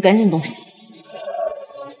你们赶紧动手。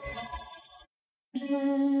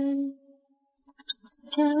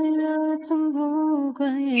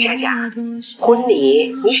夏夏，婚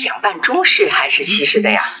礼你想办中式还是西式的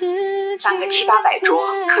呀？办个7、800桌，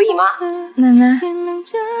可以吗？奶奶，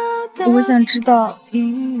我想知道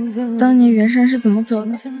当年袁山是怎么走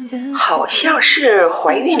的。好像是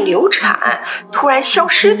怀孕流产，突然消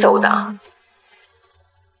失走的。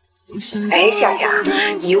哎，夏夏，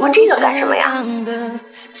你问这个干什么呀？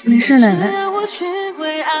没事，奶奶，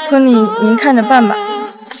婚礼您看着办吧，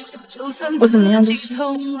我怎么样都行。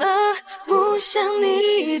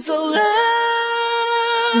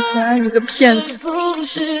顾怀安，你个骗子，你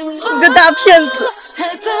个大骗子，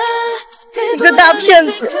你个大骗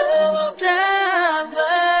子！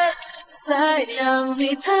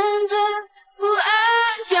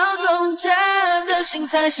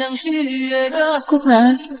顾怀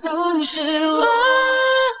安，你疯了？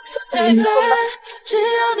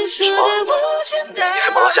什么？你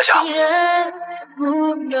怎么了，夏夏？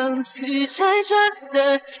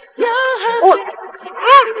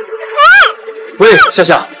喂，夏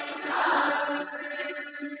夏。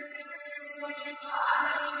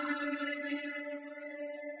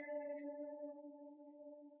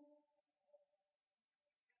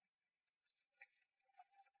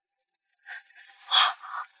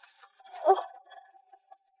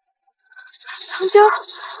唐江，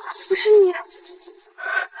不是你，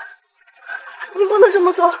你不能这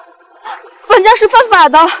么做，本家是犯法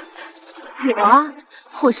的。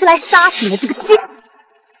我是来杀死你的这个贱！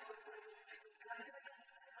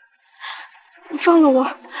你放了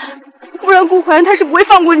我，不然顾怀安他是不会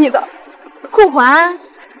放过你的。顾怀安，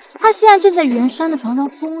他现在正在袁山的床上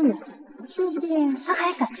疯人，说不定他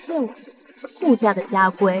还感谢我。顾家的家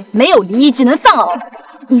规没有离异，只能丧偶。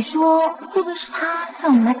你说会不会是他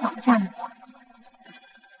让我们来绑架你？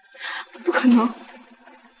不可能，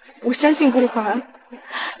我相信顾怀安，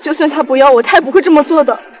就算他不要我，他也不会这么做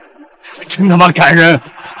的。真他妈感人！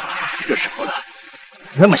这时候了，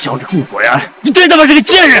那么向着顾果然，你真他妈是个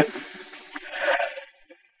贱人！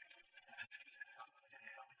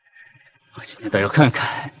我今天倒要看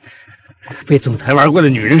看被总裁玩过的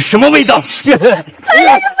女人什么味道！才让你放开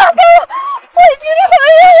我！我已经怀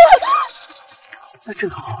孕了！那正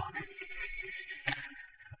好，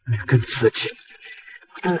更刺激。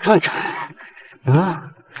让看看，啊，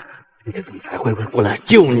那个总裁会不会过来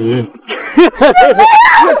救你？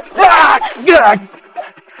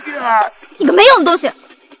你个没用的东西！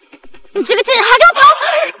你这个贱人还给我跑！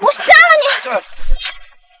我杀了你！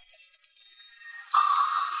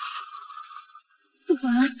顾怀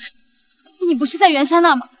安，你不是在袁山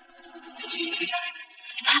那吗？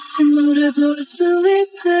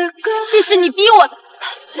这是你逼我的！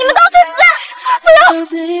你们都去死！不要！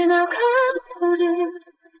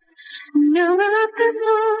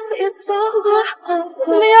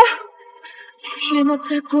没有。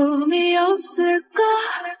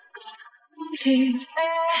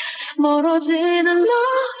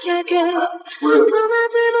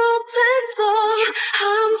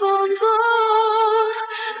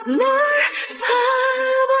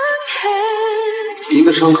您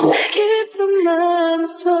的伤口。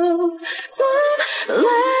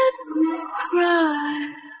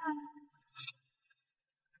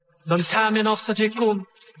넌 타면 없어질 꿈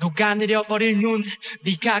녹아내려버릴 눈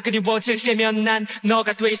네가 그리워질 때면 난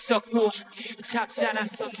너가 돼 있었고 찾지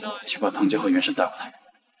않았어 널 去把唐杰和袁山带回来。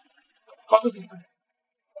好的，总裁。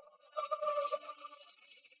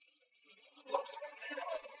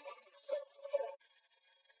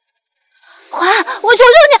怀安，我求求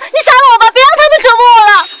你，你杀了我吧，别让他们折磨我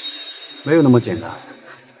了。没有那么简单，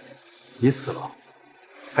你死了，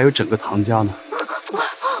还有整个唐家呢。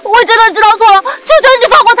我真的知道错了，求求你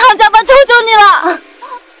放过唐家吧，求求你了！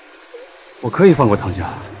我可以放过唐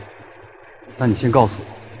家，但你先告诉我，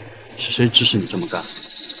是谁指使你这么干？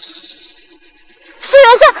是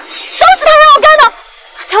袁山，都是他让我干的。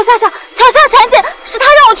乔夏夏、乔夏婵姐是他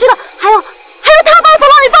让我去的，还有他帮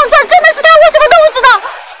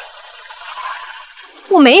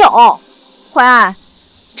没有。淮安，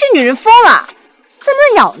这女人疯了，在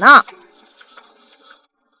乱咬呢。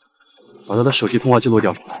把她的手机通话记录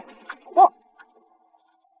调出来。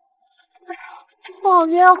我好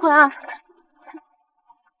晕啊，淮安。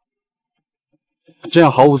这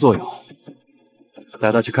样毫无作用。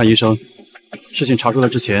带她去看医生。事情查出来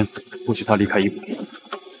之前，不许她离开医馆。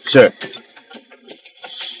是。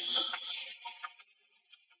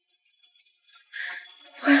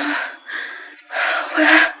淮安，淮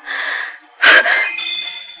安，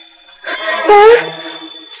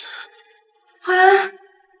淮安。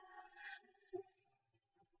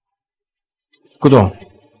顾总，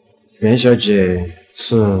袁小姐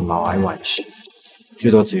是脑癌晚期，最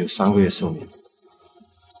多只有3个月寿命。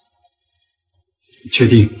你确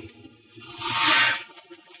定？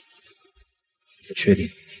不确定。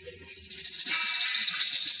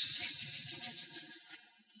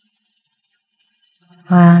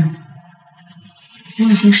淮安，我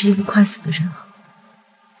已经是一个快死的人了，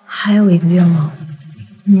还有一个愿望，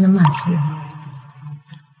你能满足我吗？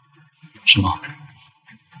什么？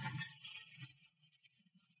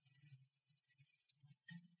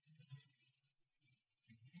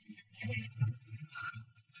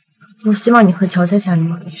我希望你和乔夏夏离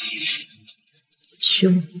婚，娶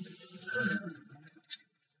我。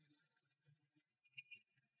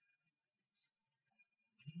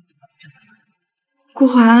顾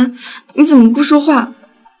淮安，你怎么不说话？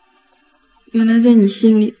原来在你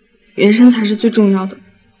心里，原生才是最重要的。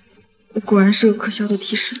我果然是个可笑的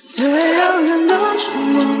替身。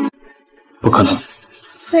不可能。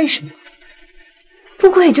为什么？不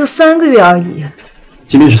过也就3个月而已。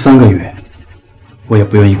即便是3个月，我也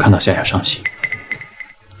不愿意看到夏夏伤心。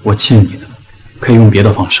我欠你的，可以用别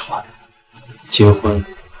的方式还。结婚，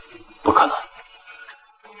不可能。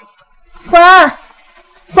淮安，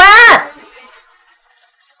淮安。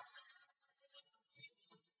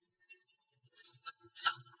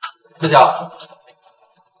夏夏，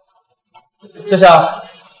夏夏，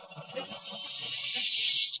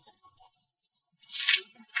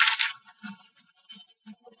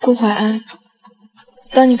顾淮安，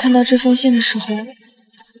当你看到这封信的时候，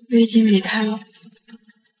我已经离开了。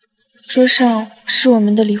桌上是我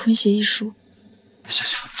们的离婚协议书。夏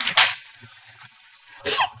夏，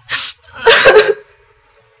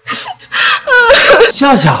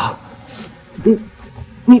夏夏，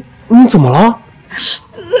你怎么了？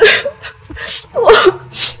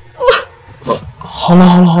好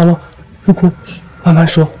了，不哭，慢慢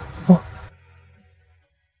说啊。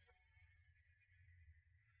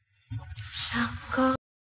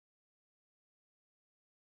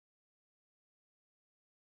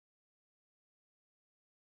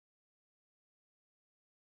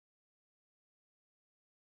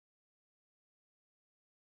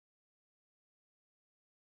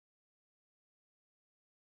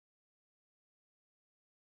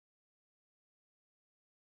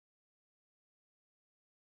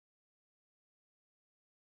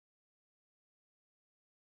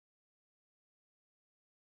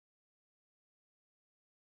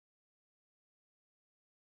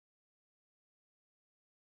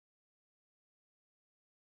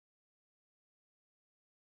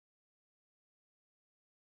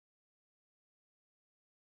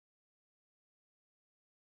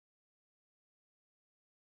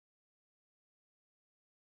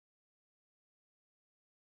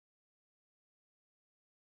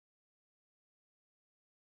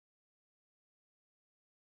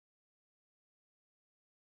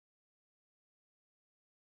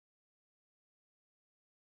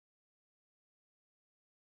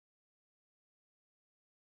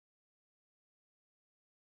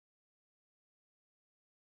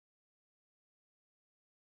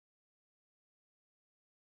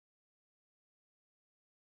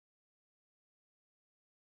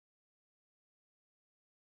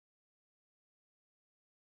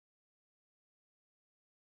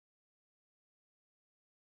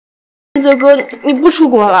泽哥，你不出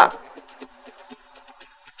国了？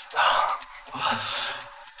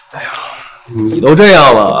哎呀，你都这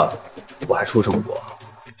样了，我还出什么国？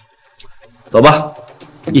走吧，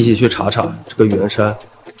一起去查查这个袁山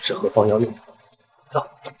是何方妖孽。走。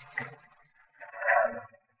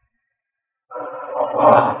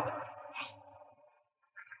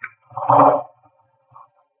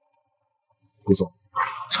顾总，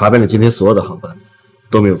查遍了今天所有的航班，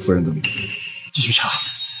都没有夫人的名字。继续查。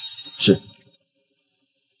是。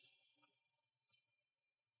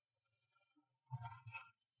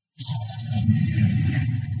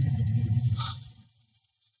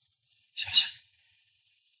夏夏，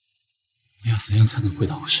你要怎样才能回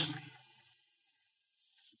到我身边？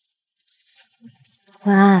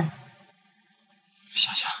淮安，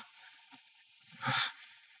夏夏，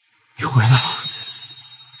你回来了。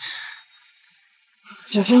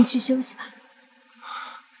我说你去休息吧。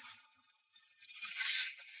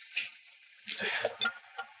对，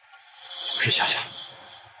可是夏夏，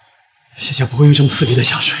夏夏不会用这么刺鼻的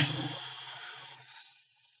香水。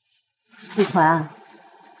子团，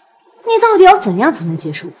你到底要怎样才能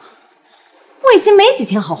接受我？我已经没几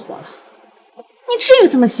天好活了，你至于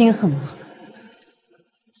这么心狠吗？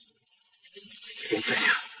无论怎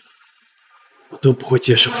样，我都不会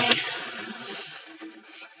接受你。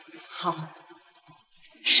好，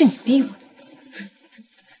是你逼我的。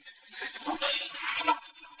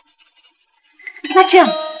那这样，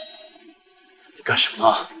你干什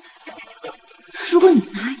么？如果你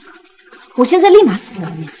答应，我现在立马死在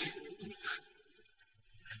你面前。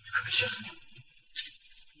可惜，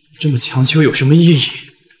这么强求有什么意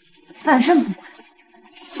义？反正不管，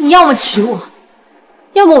你要么娶我，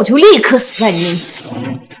要么我就立刻死在你面前。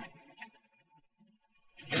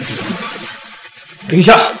停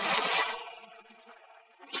下！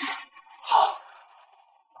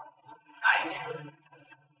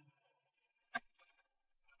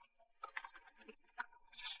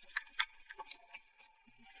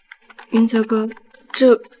云泽哥，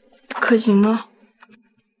这可行吗？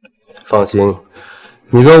放心，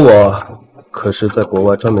你跟我可是在国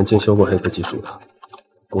外专门进修过黑客技术的，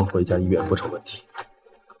攻破一家医院不成问题。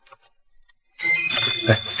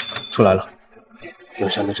哎，出来了，云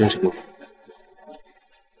山的真实病例。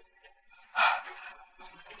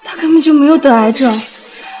他根本就没有得癌症，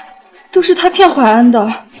都是他骗淮安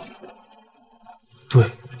的。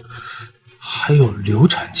对，还有流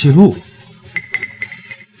产记录。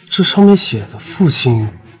这上面写的父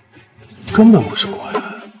亲根本不是国安。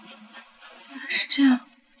是这样。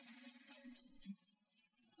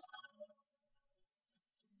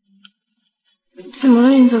怎么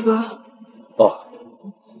了，云泽哥？哦，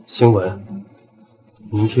新闻，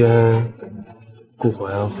明天顾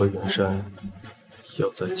淮安和袁山要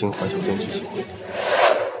在金华酒店举行婚礼。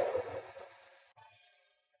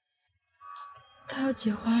他要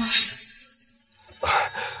结婚了？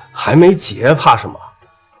还没结，怕什么？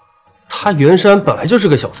他袁山本来就是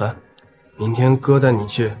个小三，明天哥带你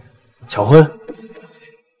去抢婚。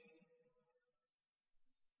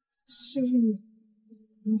谢谢你，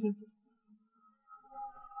云泽哥。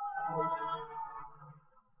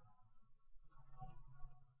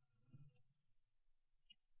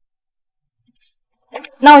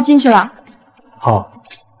那我进去了。好。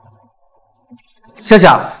夏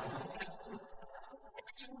夏，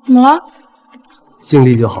怎么了？尽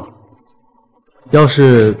力就好。要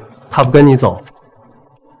是他不跟你走，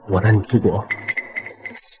我带你出国。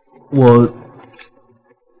我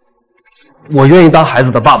愿意当孩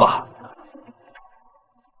子的爸爸。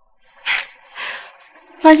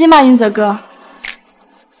放心吧，云泽哥，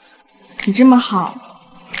你这么好，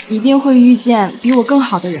一定会遇见比我更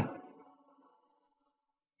好的人。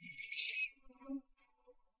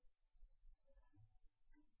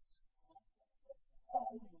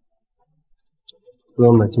哥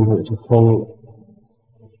们今天也是疯了，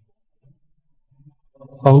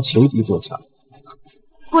帮情敌做嫁。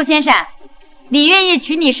顾先生，你愿意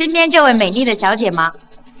娶你身边这位美丽的小姐吗？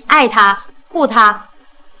爱她，护她，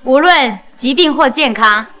无论疾病或健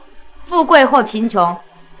康，富贵或贫穷，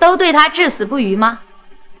都对她至死不渝吗？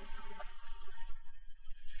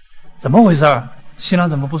怎么回事？新郎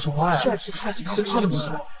怎么不说话呀？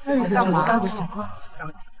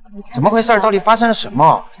怎么回事？到底发生了什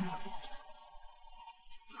么？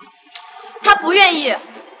他不愿意。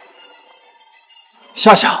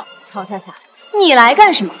夏夏，曹夏夏，你来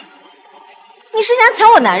干什么？你是想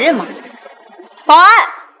抢我男人吗？保安，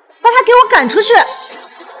把他给我赶出去！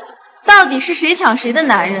到底是谁抢谁的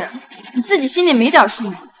男人？你自己心里没点数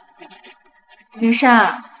吗？云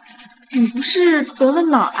山，你不是得了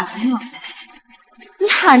脑癌吗？你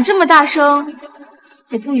喊这么大声，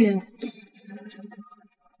也不冤。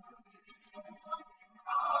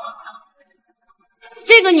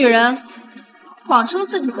这个女人谎称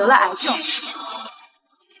自己得了癌症，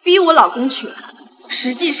逼我老公娶，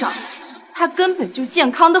实际上她根本就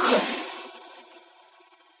健康的很。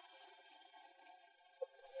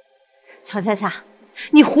乔夏夏，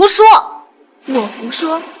你胡说！我胡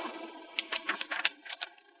说？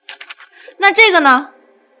那这个呢？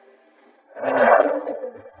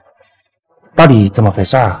到底怎么回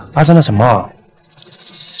事啊？发生了什么？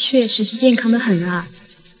确实是健康的很啊。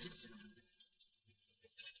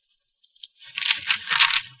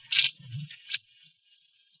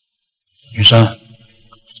云山，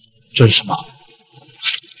这是什么？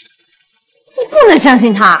你不能相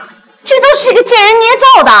信他，这都是这个贱人捏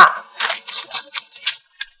造的。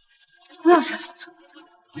不要相信他，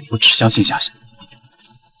我只相信夏夏，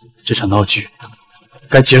这场闹剧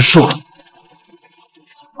该结束了。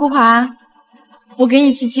顾华，我给你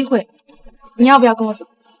一次机会，你要不要跟我走？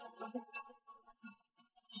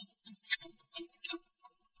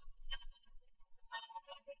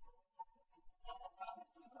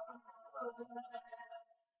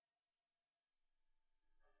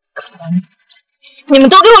你们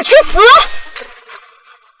都给我吃死！顾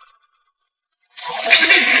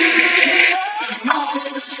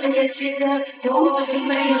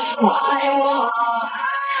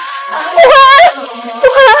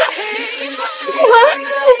华，你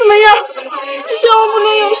怎么样？你千万不能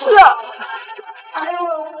有事啊！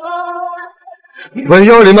文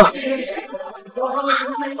秀林呢？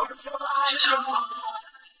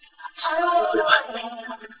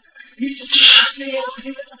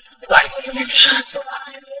答应我的女神，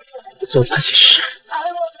做残疾事。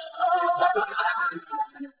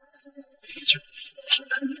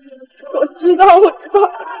我知道，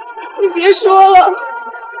你别说了。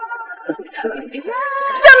小明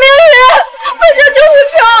宇，快叫救护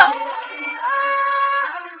车！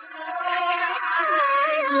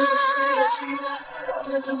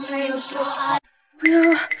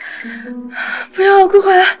不要，顾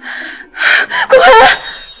寒！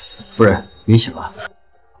夫人，您醒了。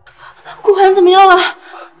顾寒怎么样了？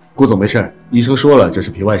顾总没事，医生说了，这是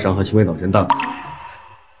皮外伤和轻微脑震荡。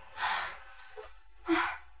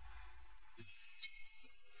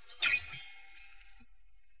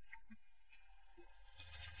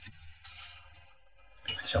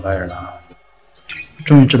小白人了，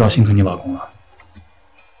终于知道心疼你老公了。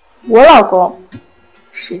我老公？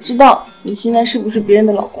谁知道你现在是不是别人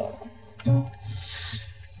的老公？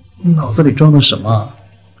你脑子里装的什么？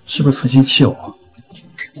是不是存心气我？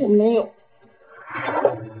我没有。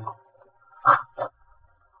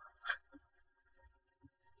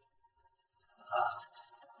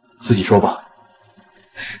自己说吧。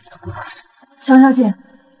乔小姐，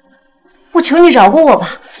我求你饶过我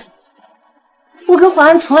吧。我跟华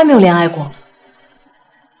安从来没有恋爱过，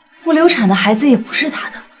我流产的孩子也不是他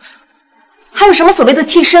的，还有什么所谓的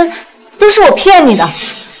替身，都是我骗你的。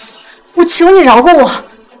我求你饶过我。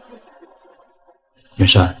云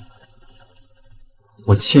山，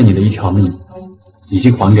我欠你的一条命已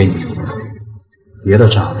经还给你，别的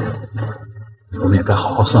账我们也该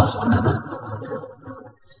好好算算。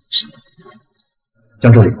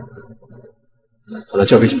江助理，我来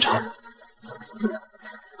交给警察。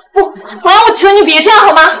不，华安，我求你别这样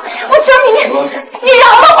好吗？我求你，你饶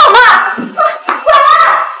了我嘛！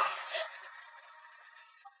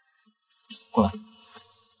过来，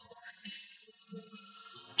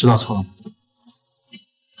知道错了吗？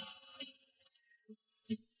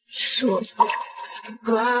是我错了。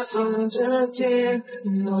刮风这天，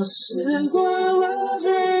我试过我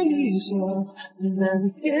这一生，难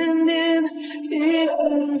辨念一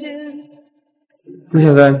分间。顾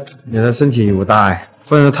先生，你的身体无大碍，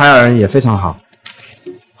夫人的胎儿也非常好。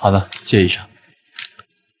好的，谢谢医生。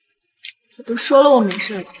我都说了我没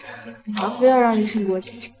事了，你还非要让医生给我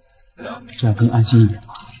检查，这样更安心一点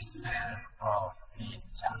嘛。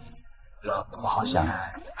我好想你。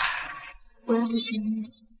我也会想你。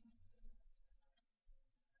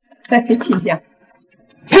再别请假。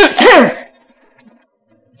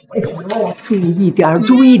注意一点，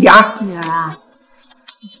注意点。女儿啊，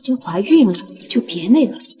你已经怀孕了，就别那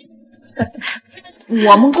个了。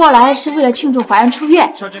我们过来是为了庆祝华安出院，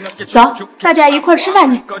走，大家一块儿吃饭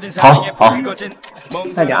去。好，好。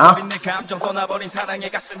快点啊！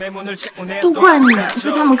都怪你，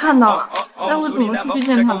被他们看到了，待会怎么出去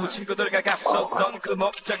见他们？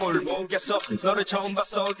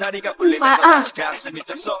华安。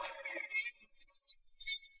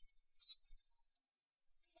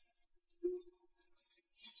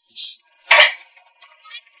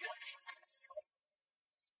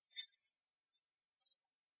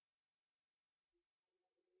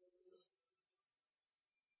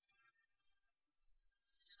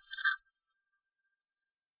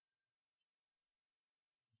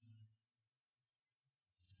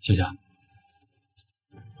夏夏，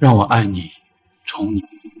让我爱你、宠你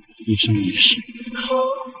一生一世。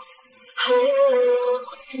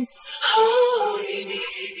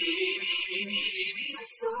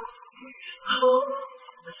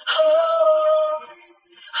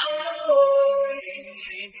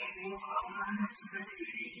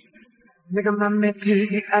내가 맘에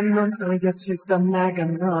들지 않는 너였을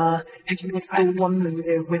떠나가나 하지 못할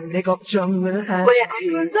없는데 왜 내 걱정을 하지 왜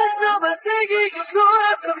아무도 너만 새기고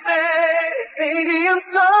돌아서 Baby I'm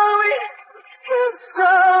sorry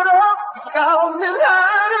그처럼 네가 없는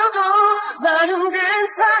하루도 나는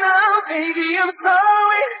괜찮아 Baby I'm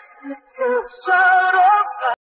sorry 多少多彩。